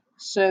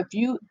 So if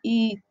you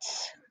eat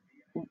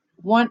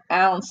 1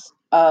 ounce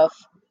of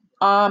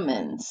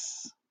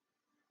almonds,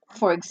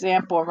 for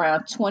example,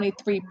 around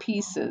 23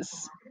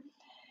 pieces,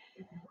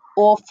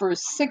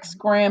 offers 6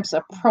 grams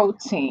of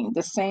protein,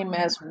 the same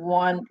as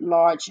one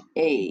large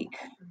egg.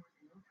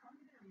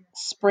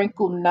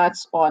 Sprinkle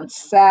nuts on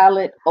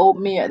salad,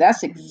 oatmeal.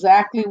 That's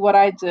exactly what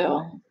I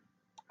do.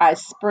 I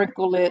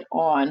sprinkle it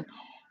on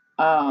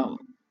um,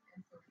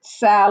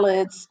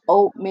 salads,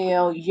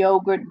 oatmeal,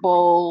 yogurt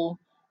bowl.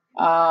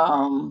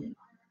 Um,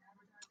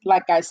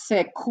 like I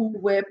said, Cool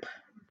Whip.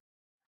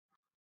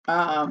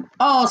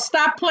 Oh,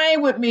 stop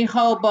playing with me,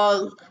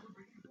 Hobo.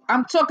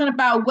 I'm talking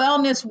about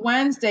Wellness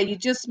Wednesday. You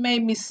just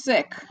made me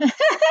sick.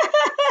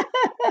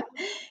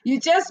 You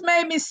just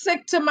made me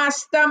sick to my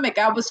stomach.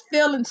 I was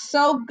feeling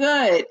so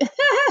good.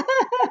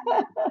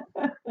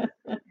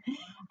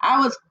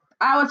 I was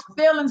I was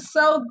feeling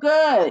so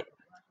good.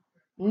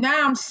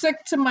 Now I'm sick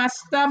to my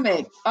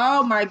stomach.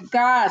 Oh my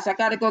gosh, I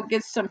gotta go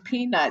get some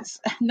peanuts.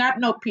 Not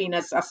no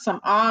peanuts, some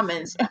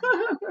almonds.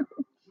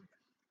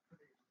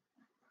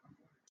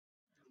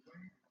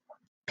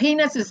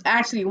 Peanuts is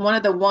actually one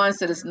of the ones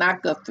that is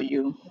not good for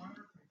you,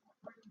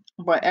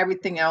 but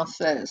everything else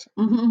is.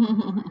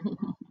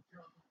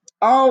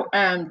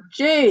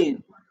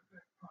 OMG.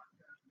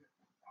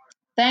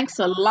 Thanks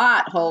a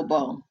lot,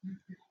 Hobo.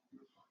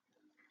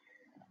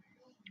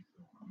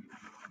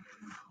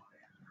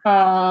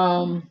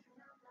 Um,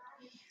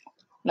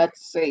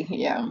 let's see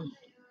here.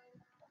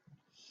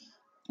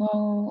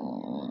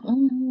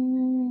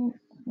 Mm,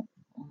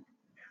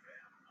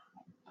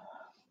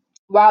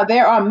 While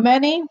there are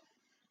many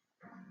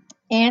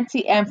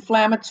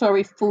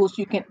anti-inflammatory foods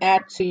you can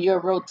add to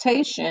your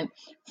rotation,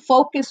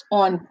 focus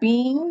on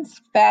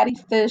beans, fatty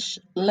fish,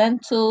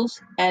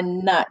 lentils,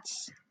 and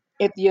nuts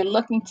if you're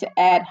looking to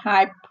add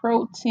high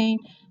protein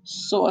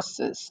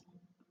sources.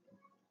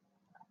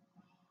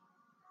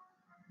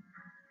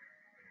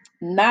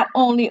 Not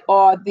only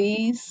are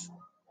these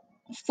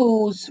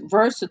foods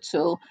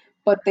versatile,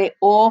 but they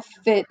all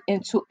fit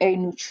into a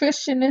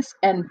nutritionist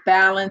and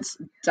balanced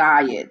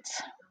diet.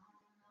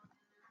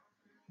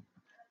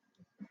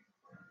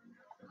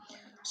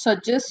 So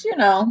just,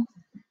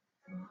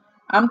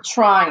 I'm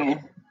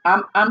trying.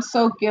 I'm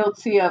so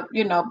guilty of,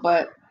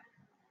 but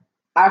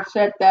I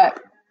said that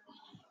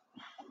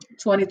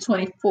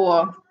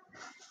 2024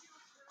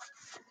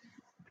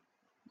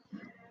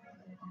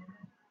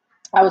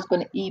 I was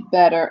going to eat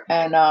better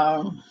and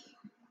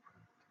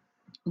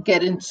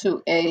get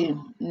into a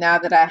now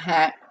that I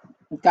had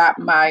got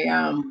my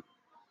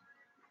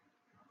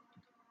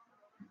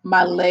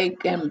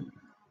leg and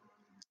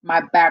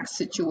my back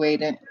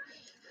situated.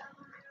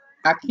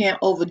 I can't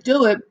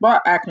overdo it,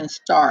 but I can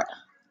start.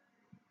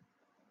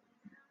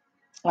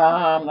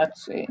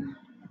 Let's see.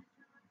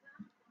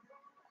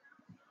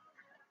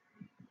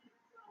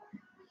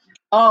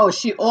 Oh,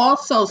 she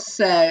also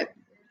said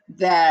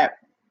that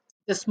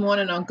this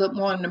morning on Good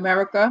Morning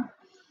America,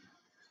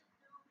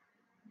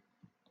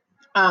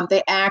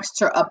 they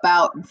asked her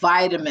about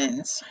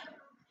vitamins,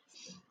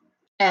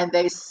 and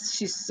they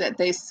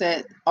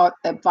said are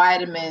the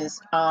vitamins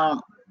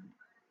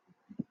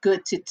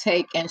good to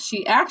take, and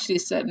she actually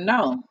said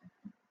no.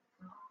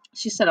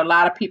 She said a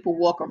lot of people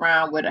walk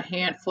around with a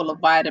handful of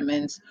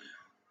vitamins,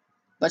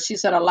 but she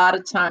said a lot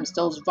of times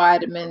those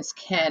vitamins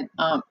can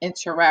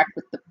interact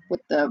with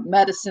the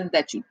medicine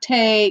that you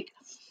take.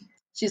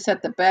 She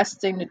said the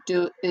best thing to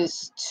do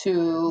is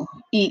to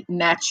eat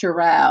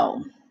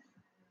natural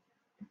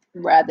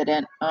rather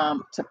than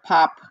to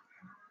pop.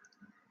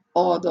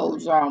 all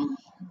those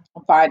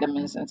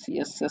vitamins into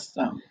your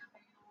system.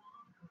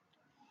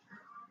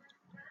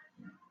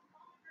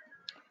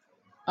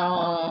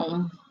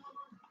 Um,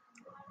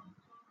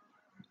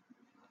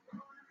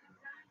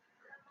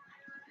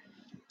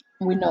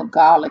 we know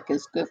garlic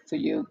is good for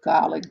you.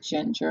 Garlic,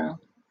 ginger,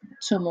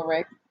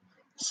 turmeric,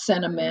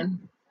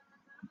 cinnamon.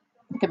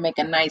 You can make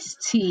a nice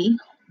tea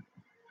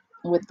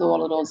with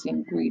all of those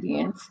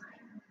ingredients.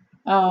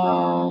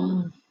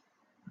 Um,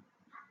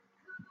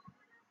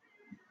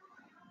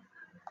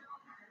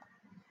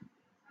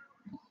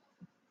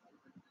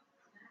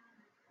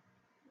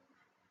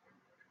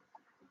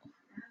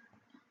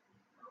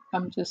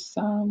 I'm just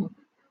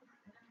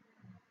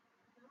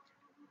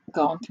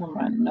going through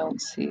my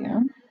notes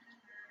here.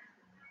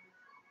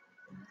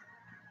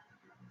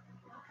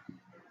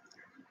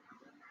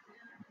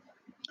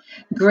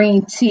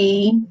 Green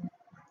tea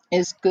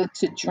is good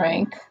to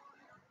drink.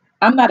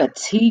 I'm not a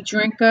tea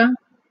drinker.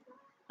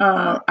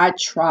 I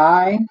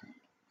try,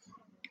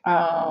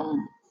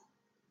 um,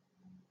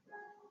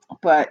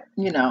 but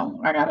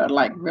I gotta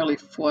like really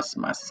force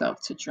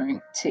myself to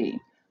drink tea,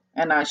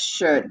 and I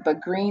should.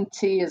 But green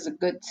tea is a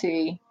good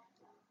tea.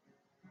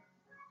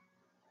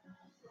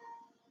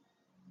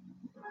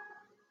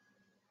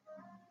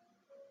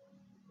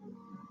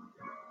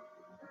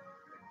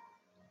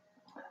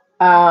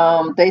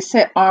 They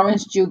say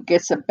orange juice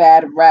gets a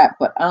bad rap,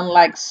 but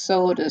unlike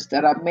sodas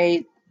that are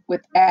made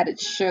with added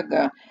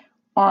sugar,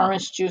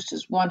 orange juice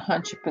is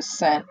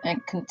 100%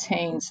 and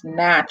contains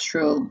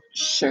natural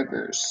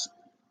sugars.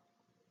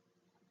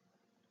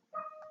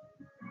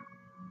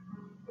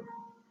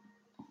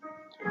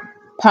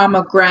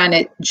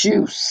 Pomegranate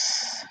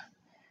juice.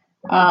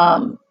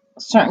 Um,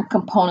 Certain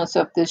components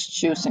of this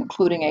juice,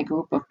 including a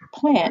group of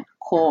plant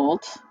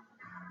called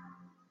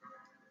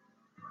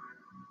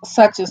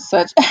such and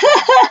such,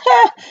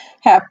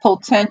 have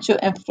potential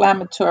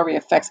inflammatory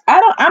effects.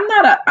 I'm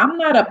not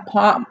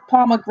a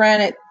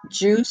pomegranate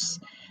juice.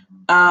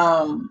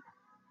 Um,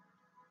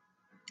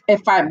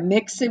 if I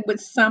mix it with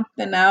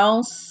something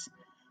else,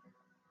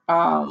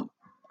 um,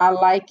 I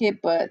like it,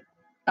 but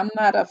I'm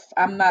not a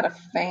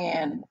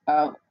fan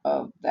of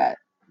that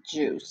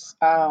juice.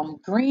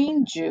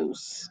 Green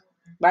juice,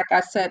 like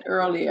I said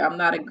earlier, I'm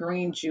not a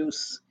green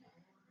juice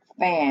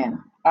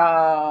fan.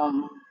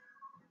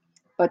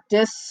 But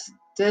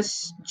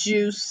this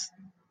juice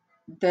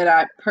that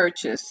I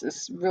purchased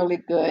is really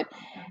good.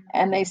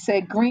 And they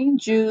say green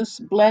juice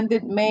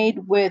blended made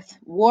with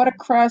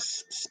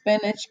watercress,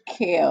 spinach,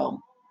 kale,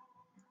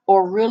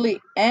 or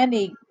really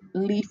any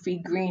leafy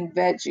green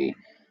veggie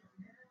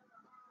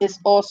is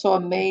also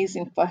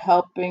amazing for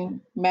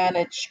helping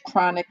manage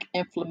chronic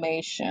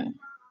inflammation.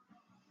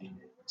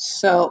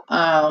 So,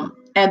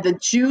 and the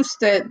juice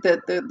that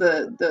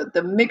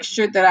the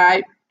mixture that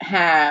I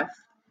have,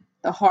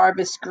 the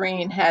Harvest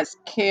Green has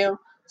kale,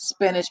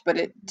 spinach, but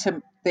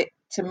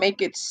to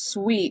make it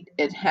sweet,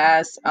 it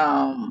has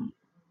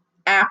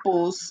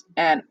apples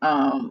and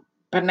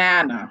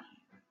banana,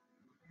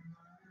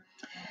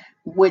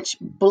 which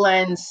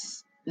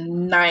blends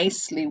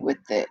nicely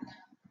with it.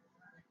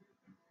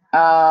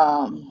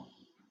 Um,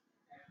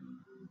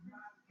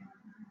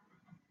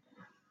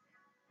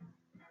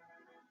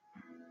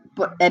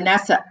 but and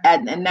that's a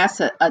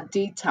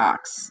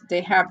detox.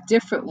 They have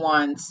different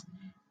ones.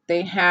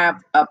 They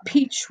have a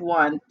peach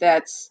one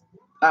that's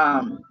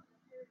um,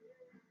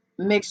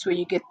 mixed where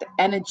you get the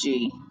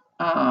energy.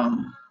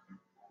 Um,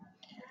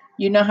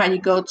 you know how you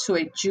go to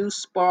a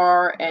juice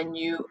bar and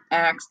you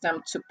ask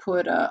them to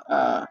put a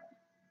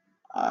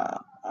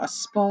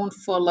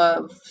spoonful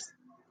of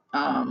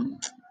um,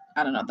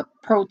 I don't know, the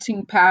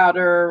protein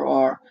powder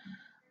or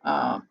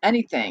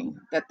anything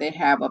that they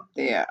have up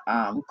there,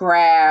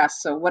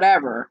 grass or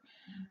whatever.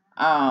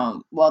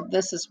 Well,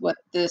 this is what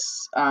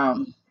this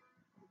um,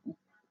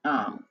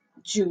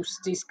 juice,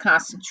 these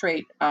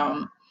concentrate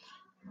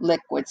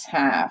liquids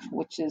have,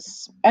 which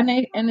is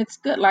and it's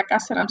good. Like I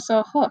said, I'm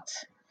so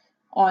hooked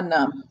on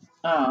them.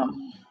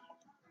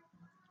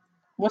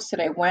 What's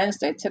today?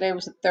 Wednesday. Today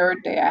was the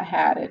third day I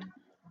had it,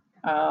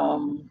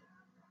 um,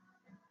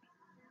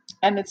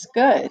 and it's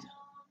good.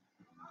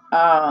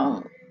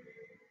 Um,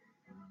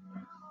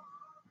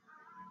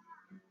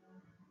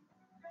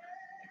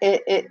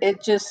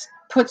 it just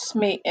puts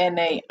me in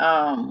a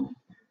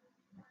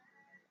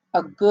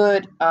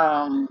good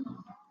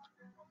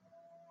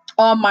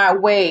on my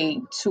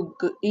way to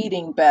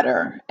eating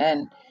better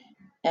and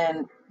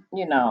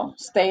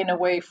staying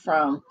away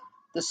from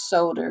the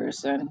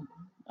sodas and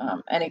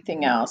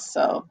anything else.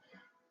 So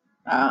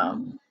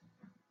um,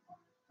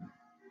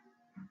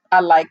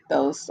 I like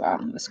those.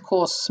 It's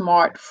called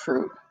Smart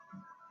Fruit.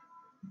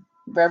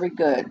 Very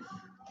good.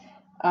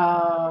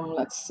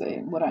 Let's see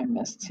what I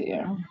missed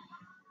here.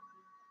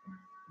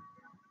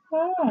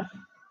 Ah,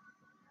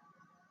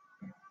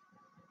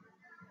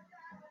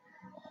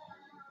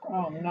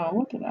 oh no,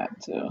 what did I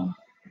do?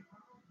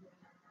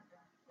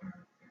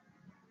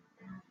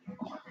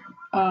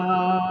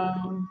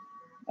 Um,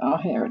 oh,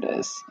 here it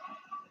is.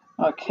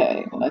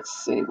 Okay, let's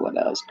see what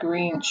else.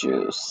 Green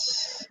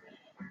juice,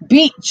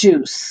 beet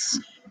juice.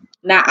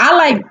 Now I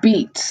like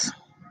beets.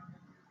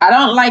 I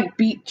don't like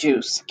beet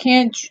juice.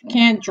 Can't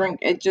drink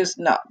it, just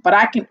no. But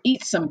I can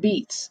eat some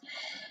beets.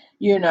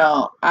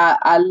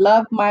 I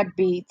love my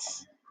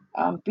beets.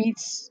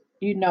 Beets,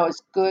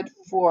 is good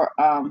for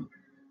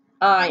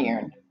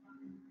iron.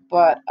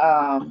 But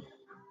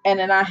and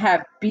then I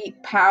have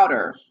beet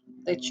powder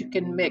that you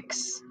can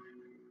mix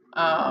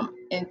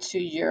into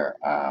your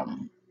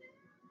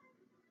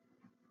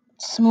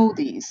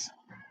smoothies.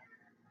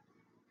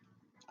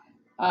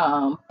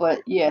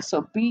 But yeah,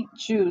 so beet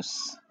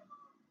juice.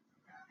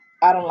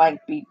 I don't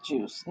like beet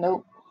juice.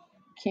 Nope,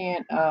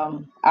 can't.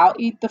 I'll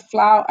eat the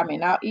flour. I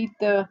mean, I'll eat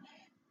the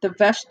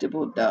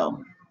vegetable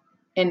though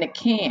in the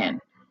can.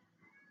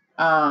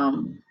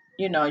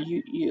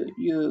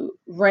 You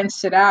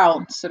rinse it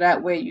out so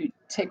that way you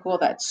take all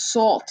that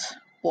salt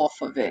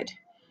off of it.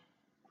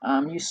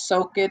 You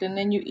soak it and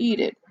then you eat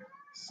it.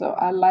 So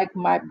I like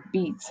my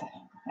beets.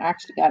 I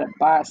actually got to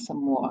buy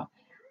some more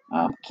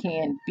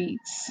canned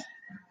beets.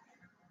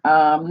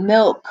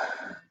 Milk.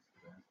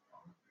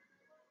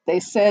 They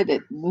said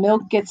that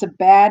milk gets a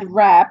bad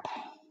rap,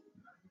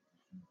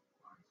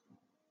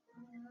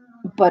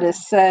 but it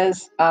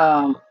says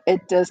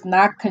it does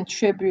not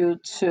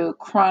contribute to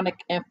chronic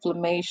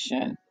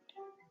inflammation.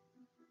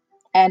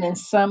 And in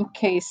some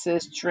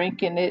cases,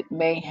 drinking it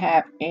may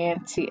have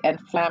anti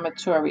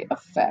inflammatory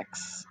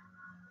effects.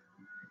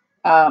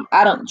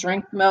 I don't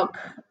drink milk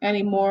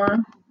anymore.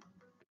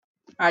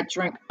 I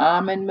drink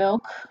almond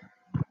milk.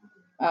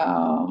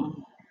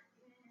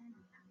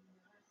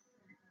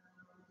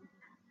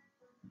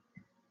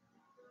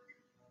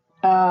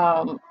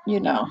 Um,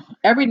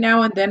 every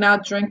now and then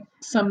I'll drink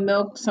some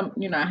milk.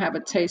 I have a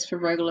taste for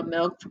regular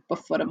milk, but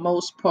for the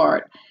most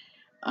part,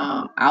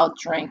 I'll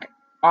drink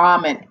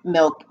almond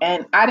milk.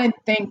 And I didn't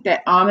think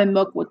that almond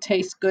milk would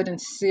taste good in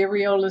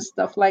cereal and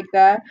stuff like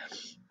that,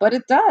 but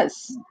it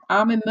does.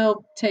 Almond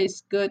milk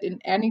tastes good in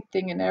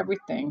anything and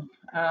everything.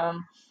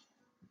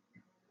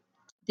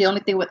 The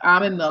only thing with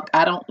almond milk,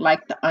 I don't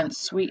like the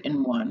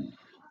unsweetened one.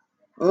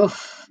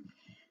 Oof.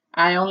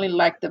 I only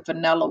like the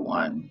vanilla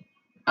one.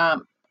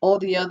 All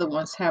the other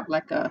ones have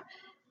like a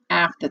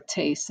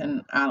aftertaste,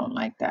 and I don't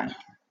like that.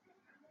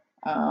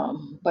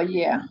 But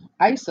yeah,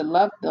 I used to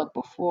love milk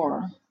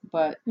before,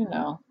 but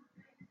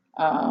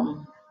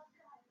um,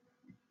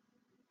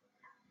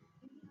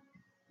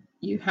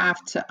 you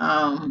have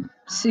to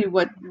see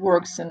what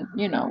works and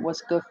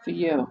what's good for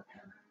you.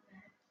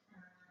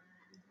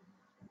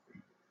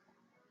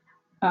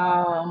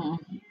 Um,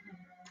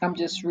 I'm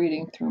just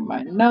reading through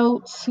my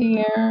notes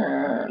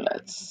here.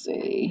 Let's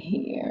see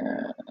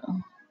here.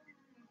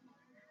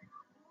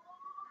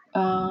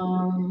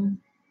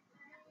 Um,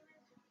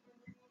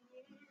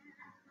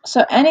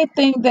 so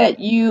anything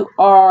that you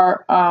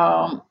are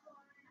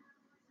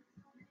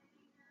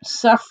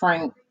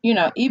suffering,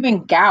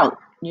 even gout,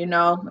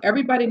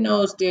 everybody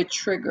knows their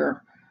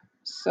trigger.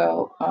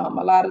 So a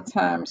lot of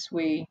times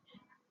we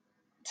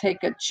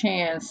take a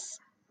chance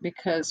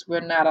because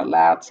we're not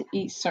allowed to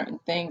eat certain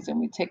things, and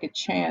we take a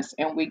chance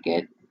and we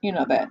get,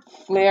 that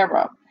flare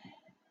up.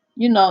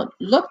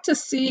 Look to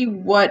see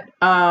what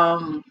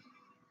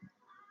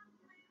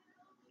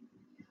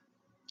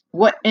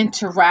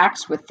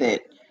interacts with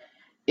it.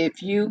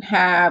 If you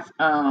have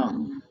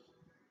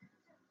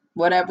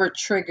whatever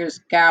triggers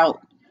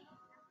gout,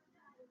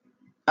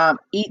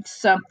 eat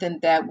something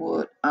that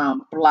would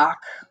block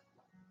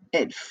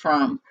it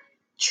from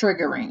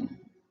triggering.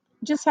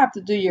 You just have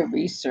to do your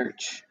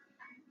research.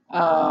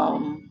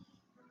 Um,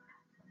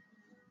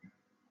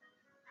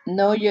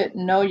 know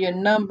your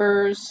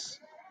numbers.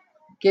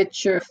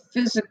 Get your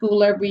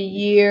physical every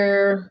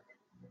year.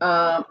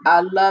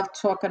 I love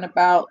talking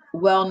about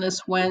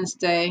Wellness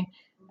Wednesday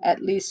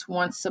at least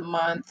once a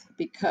month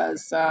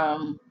because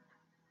I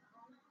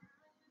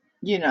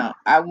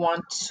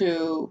want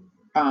to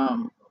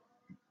um,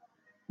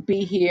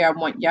 be here. I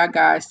want y'all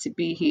guys to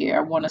be here.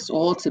 I want us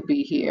all to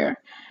be here.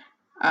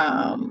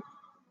 Um,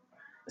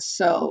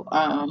 so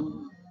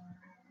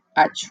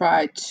I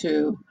try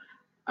to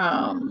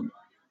um,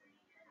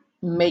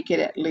 make it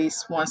at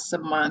least once a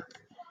month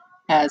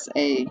as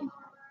a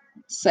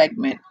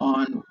segment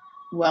on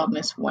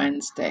Wellness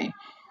Wednesday.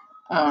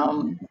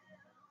 Um,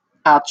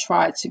 I'll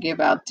try to give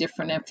out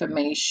different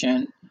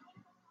information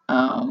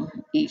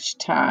each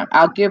time.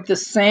 I'll give the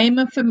same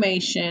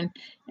information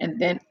and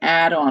then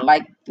add on.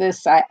 Like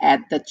this, I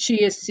add the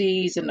chia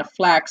seeds and the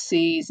flax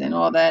seeds and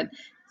all that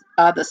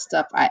other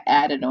stuff I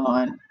added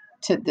on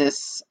to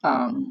this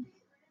to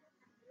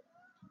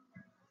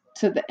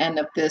the end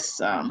of this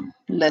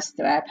list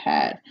that I've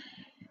had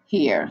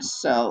here.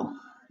 So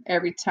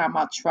every time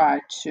I'll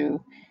try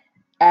to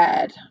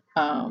add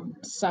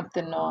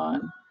something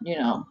on,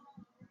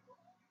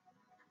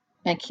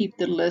 and keep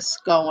the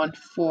list going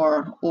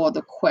for all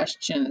the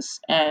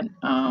questions and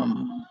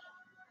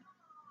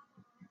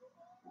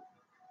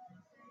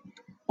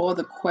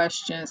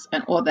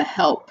all the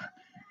help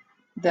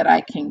that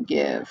I can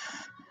give.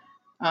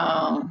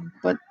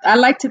 But I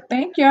like to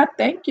thank y'all.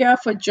 Thank y'all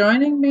for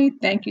joining me.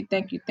 Thank you,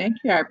 thank you, thank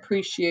you. I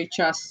appreciate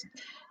y'all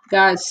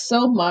guys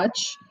so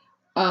much.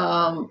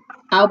 Um,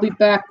 I'll be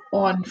back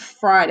on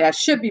Friday. I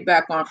should be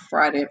back on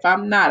Friday. If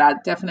I'm not,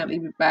 I'll definitely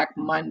be back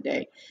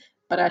Monday.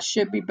 But I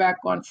should be back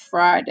on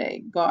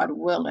Friday, God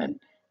willing.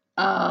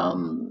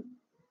 Um,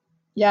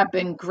 yeah,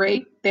 been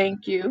great.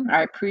 Thank you.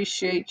 I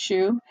appreciate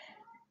you.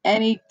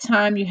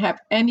 Anytime you have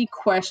any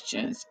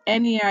questions,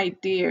 any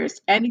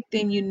ideas,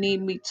 anything you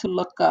need me to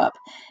look up,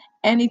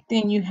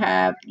 anything you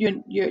have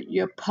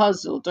you're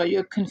puzzled or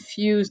you're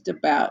confused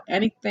about,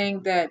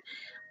 anything that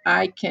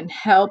I can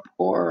help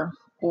or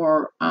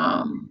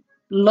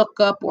look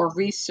up or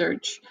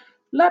research,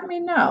 let me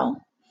know.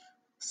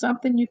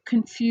 Something you're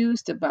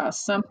confused about,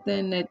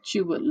 something that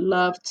you would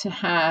love to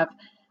have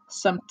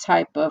some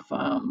type of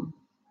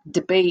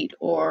debate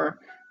or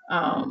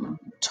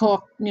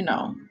talk,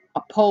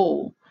 a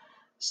poll.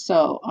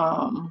 So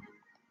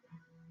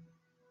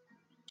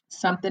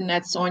something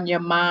that's on your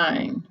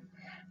mind,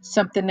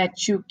 something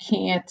that you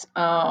can't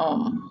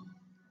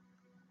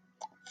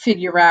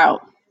figure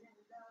out,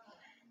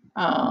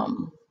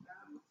 um,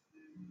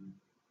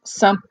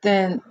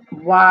 something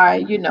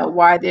why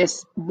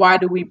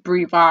do we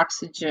breathe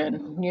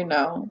oxygen,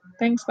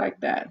 things like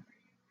that,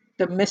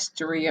 the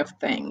mystery of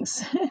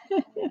things.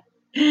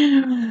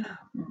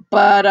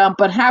 But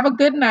have a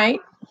good night.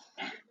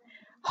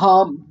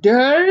 Hump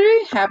day.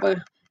 Have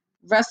a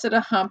rest of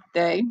the hump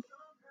day.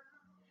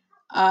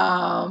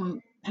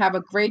 Have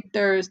a great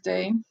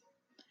Thursday.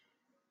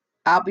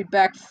 I'll be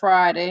back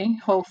Friday,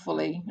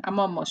 hopefully. I'm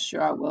almost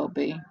sure I will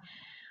be.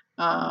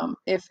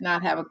 If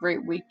not, have a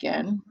great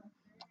weekend.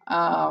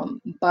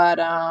 But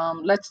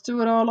let's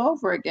do it all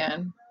over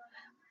again.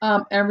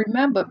 And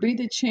remember, be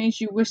the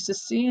change you wish to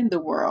see in the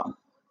world.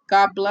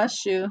 God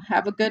bless you.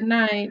 Have a good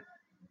night.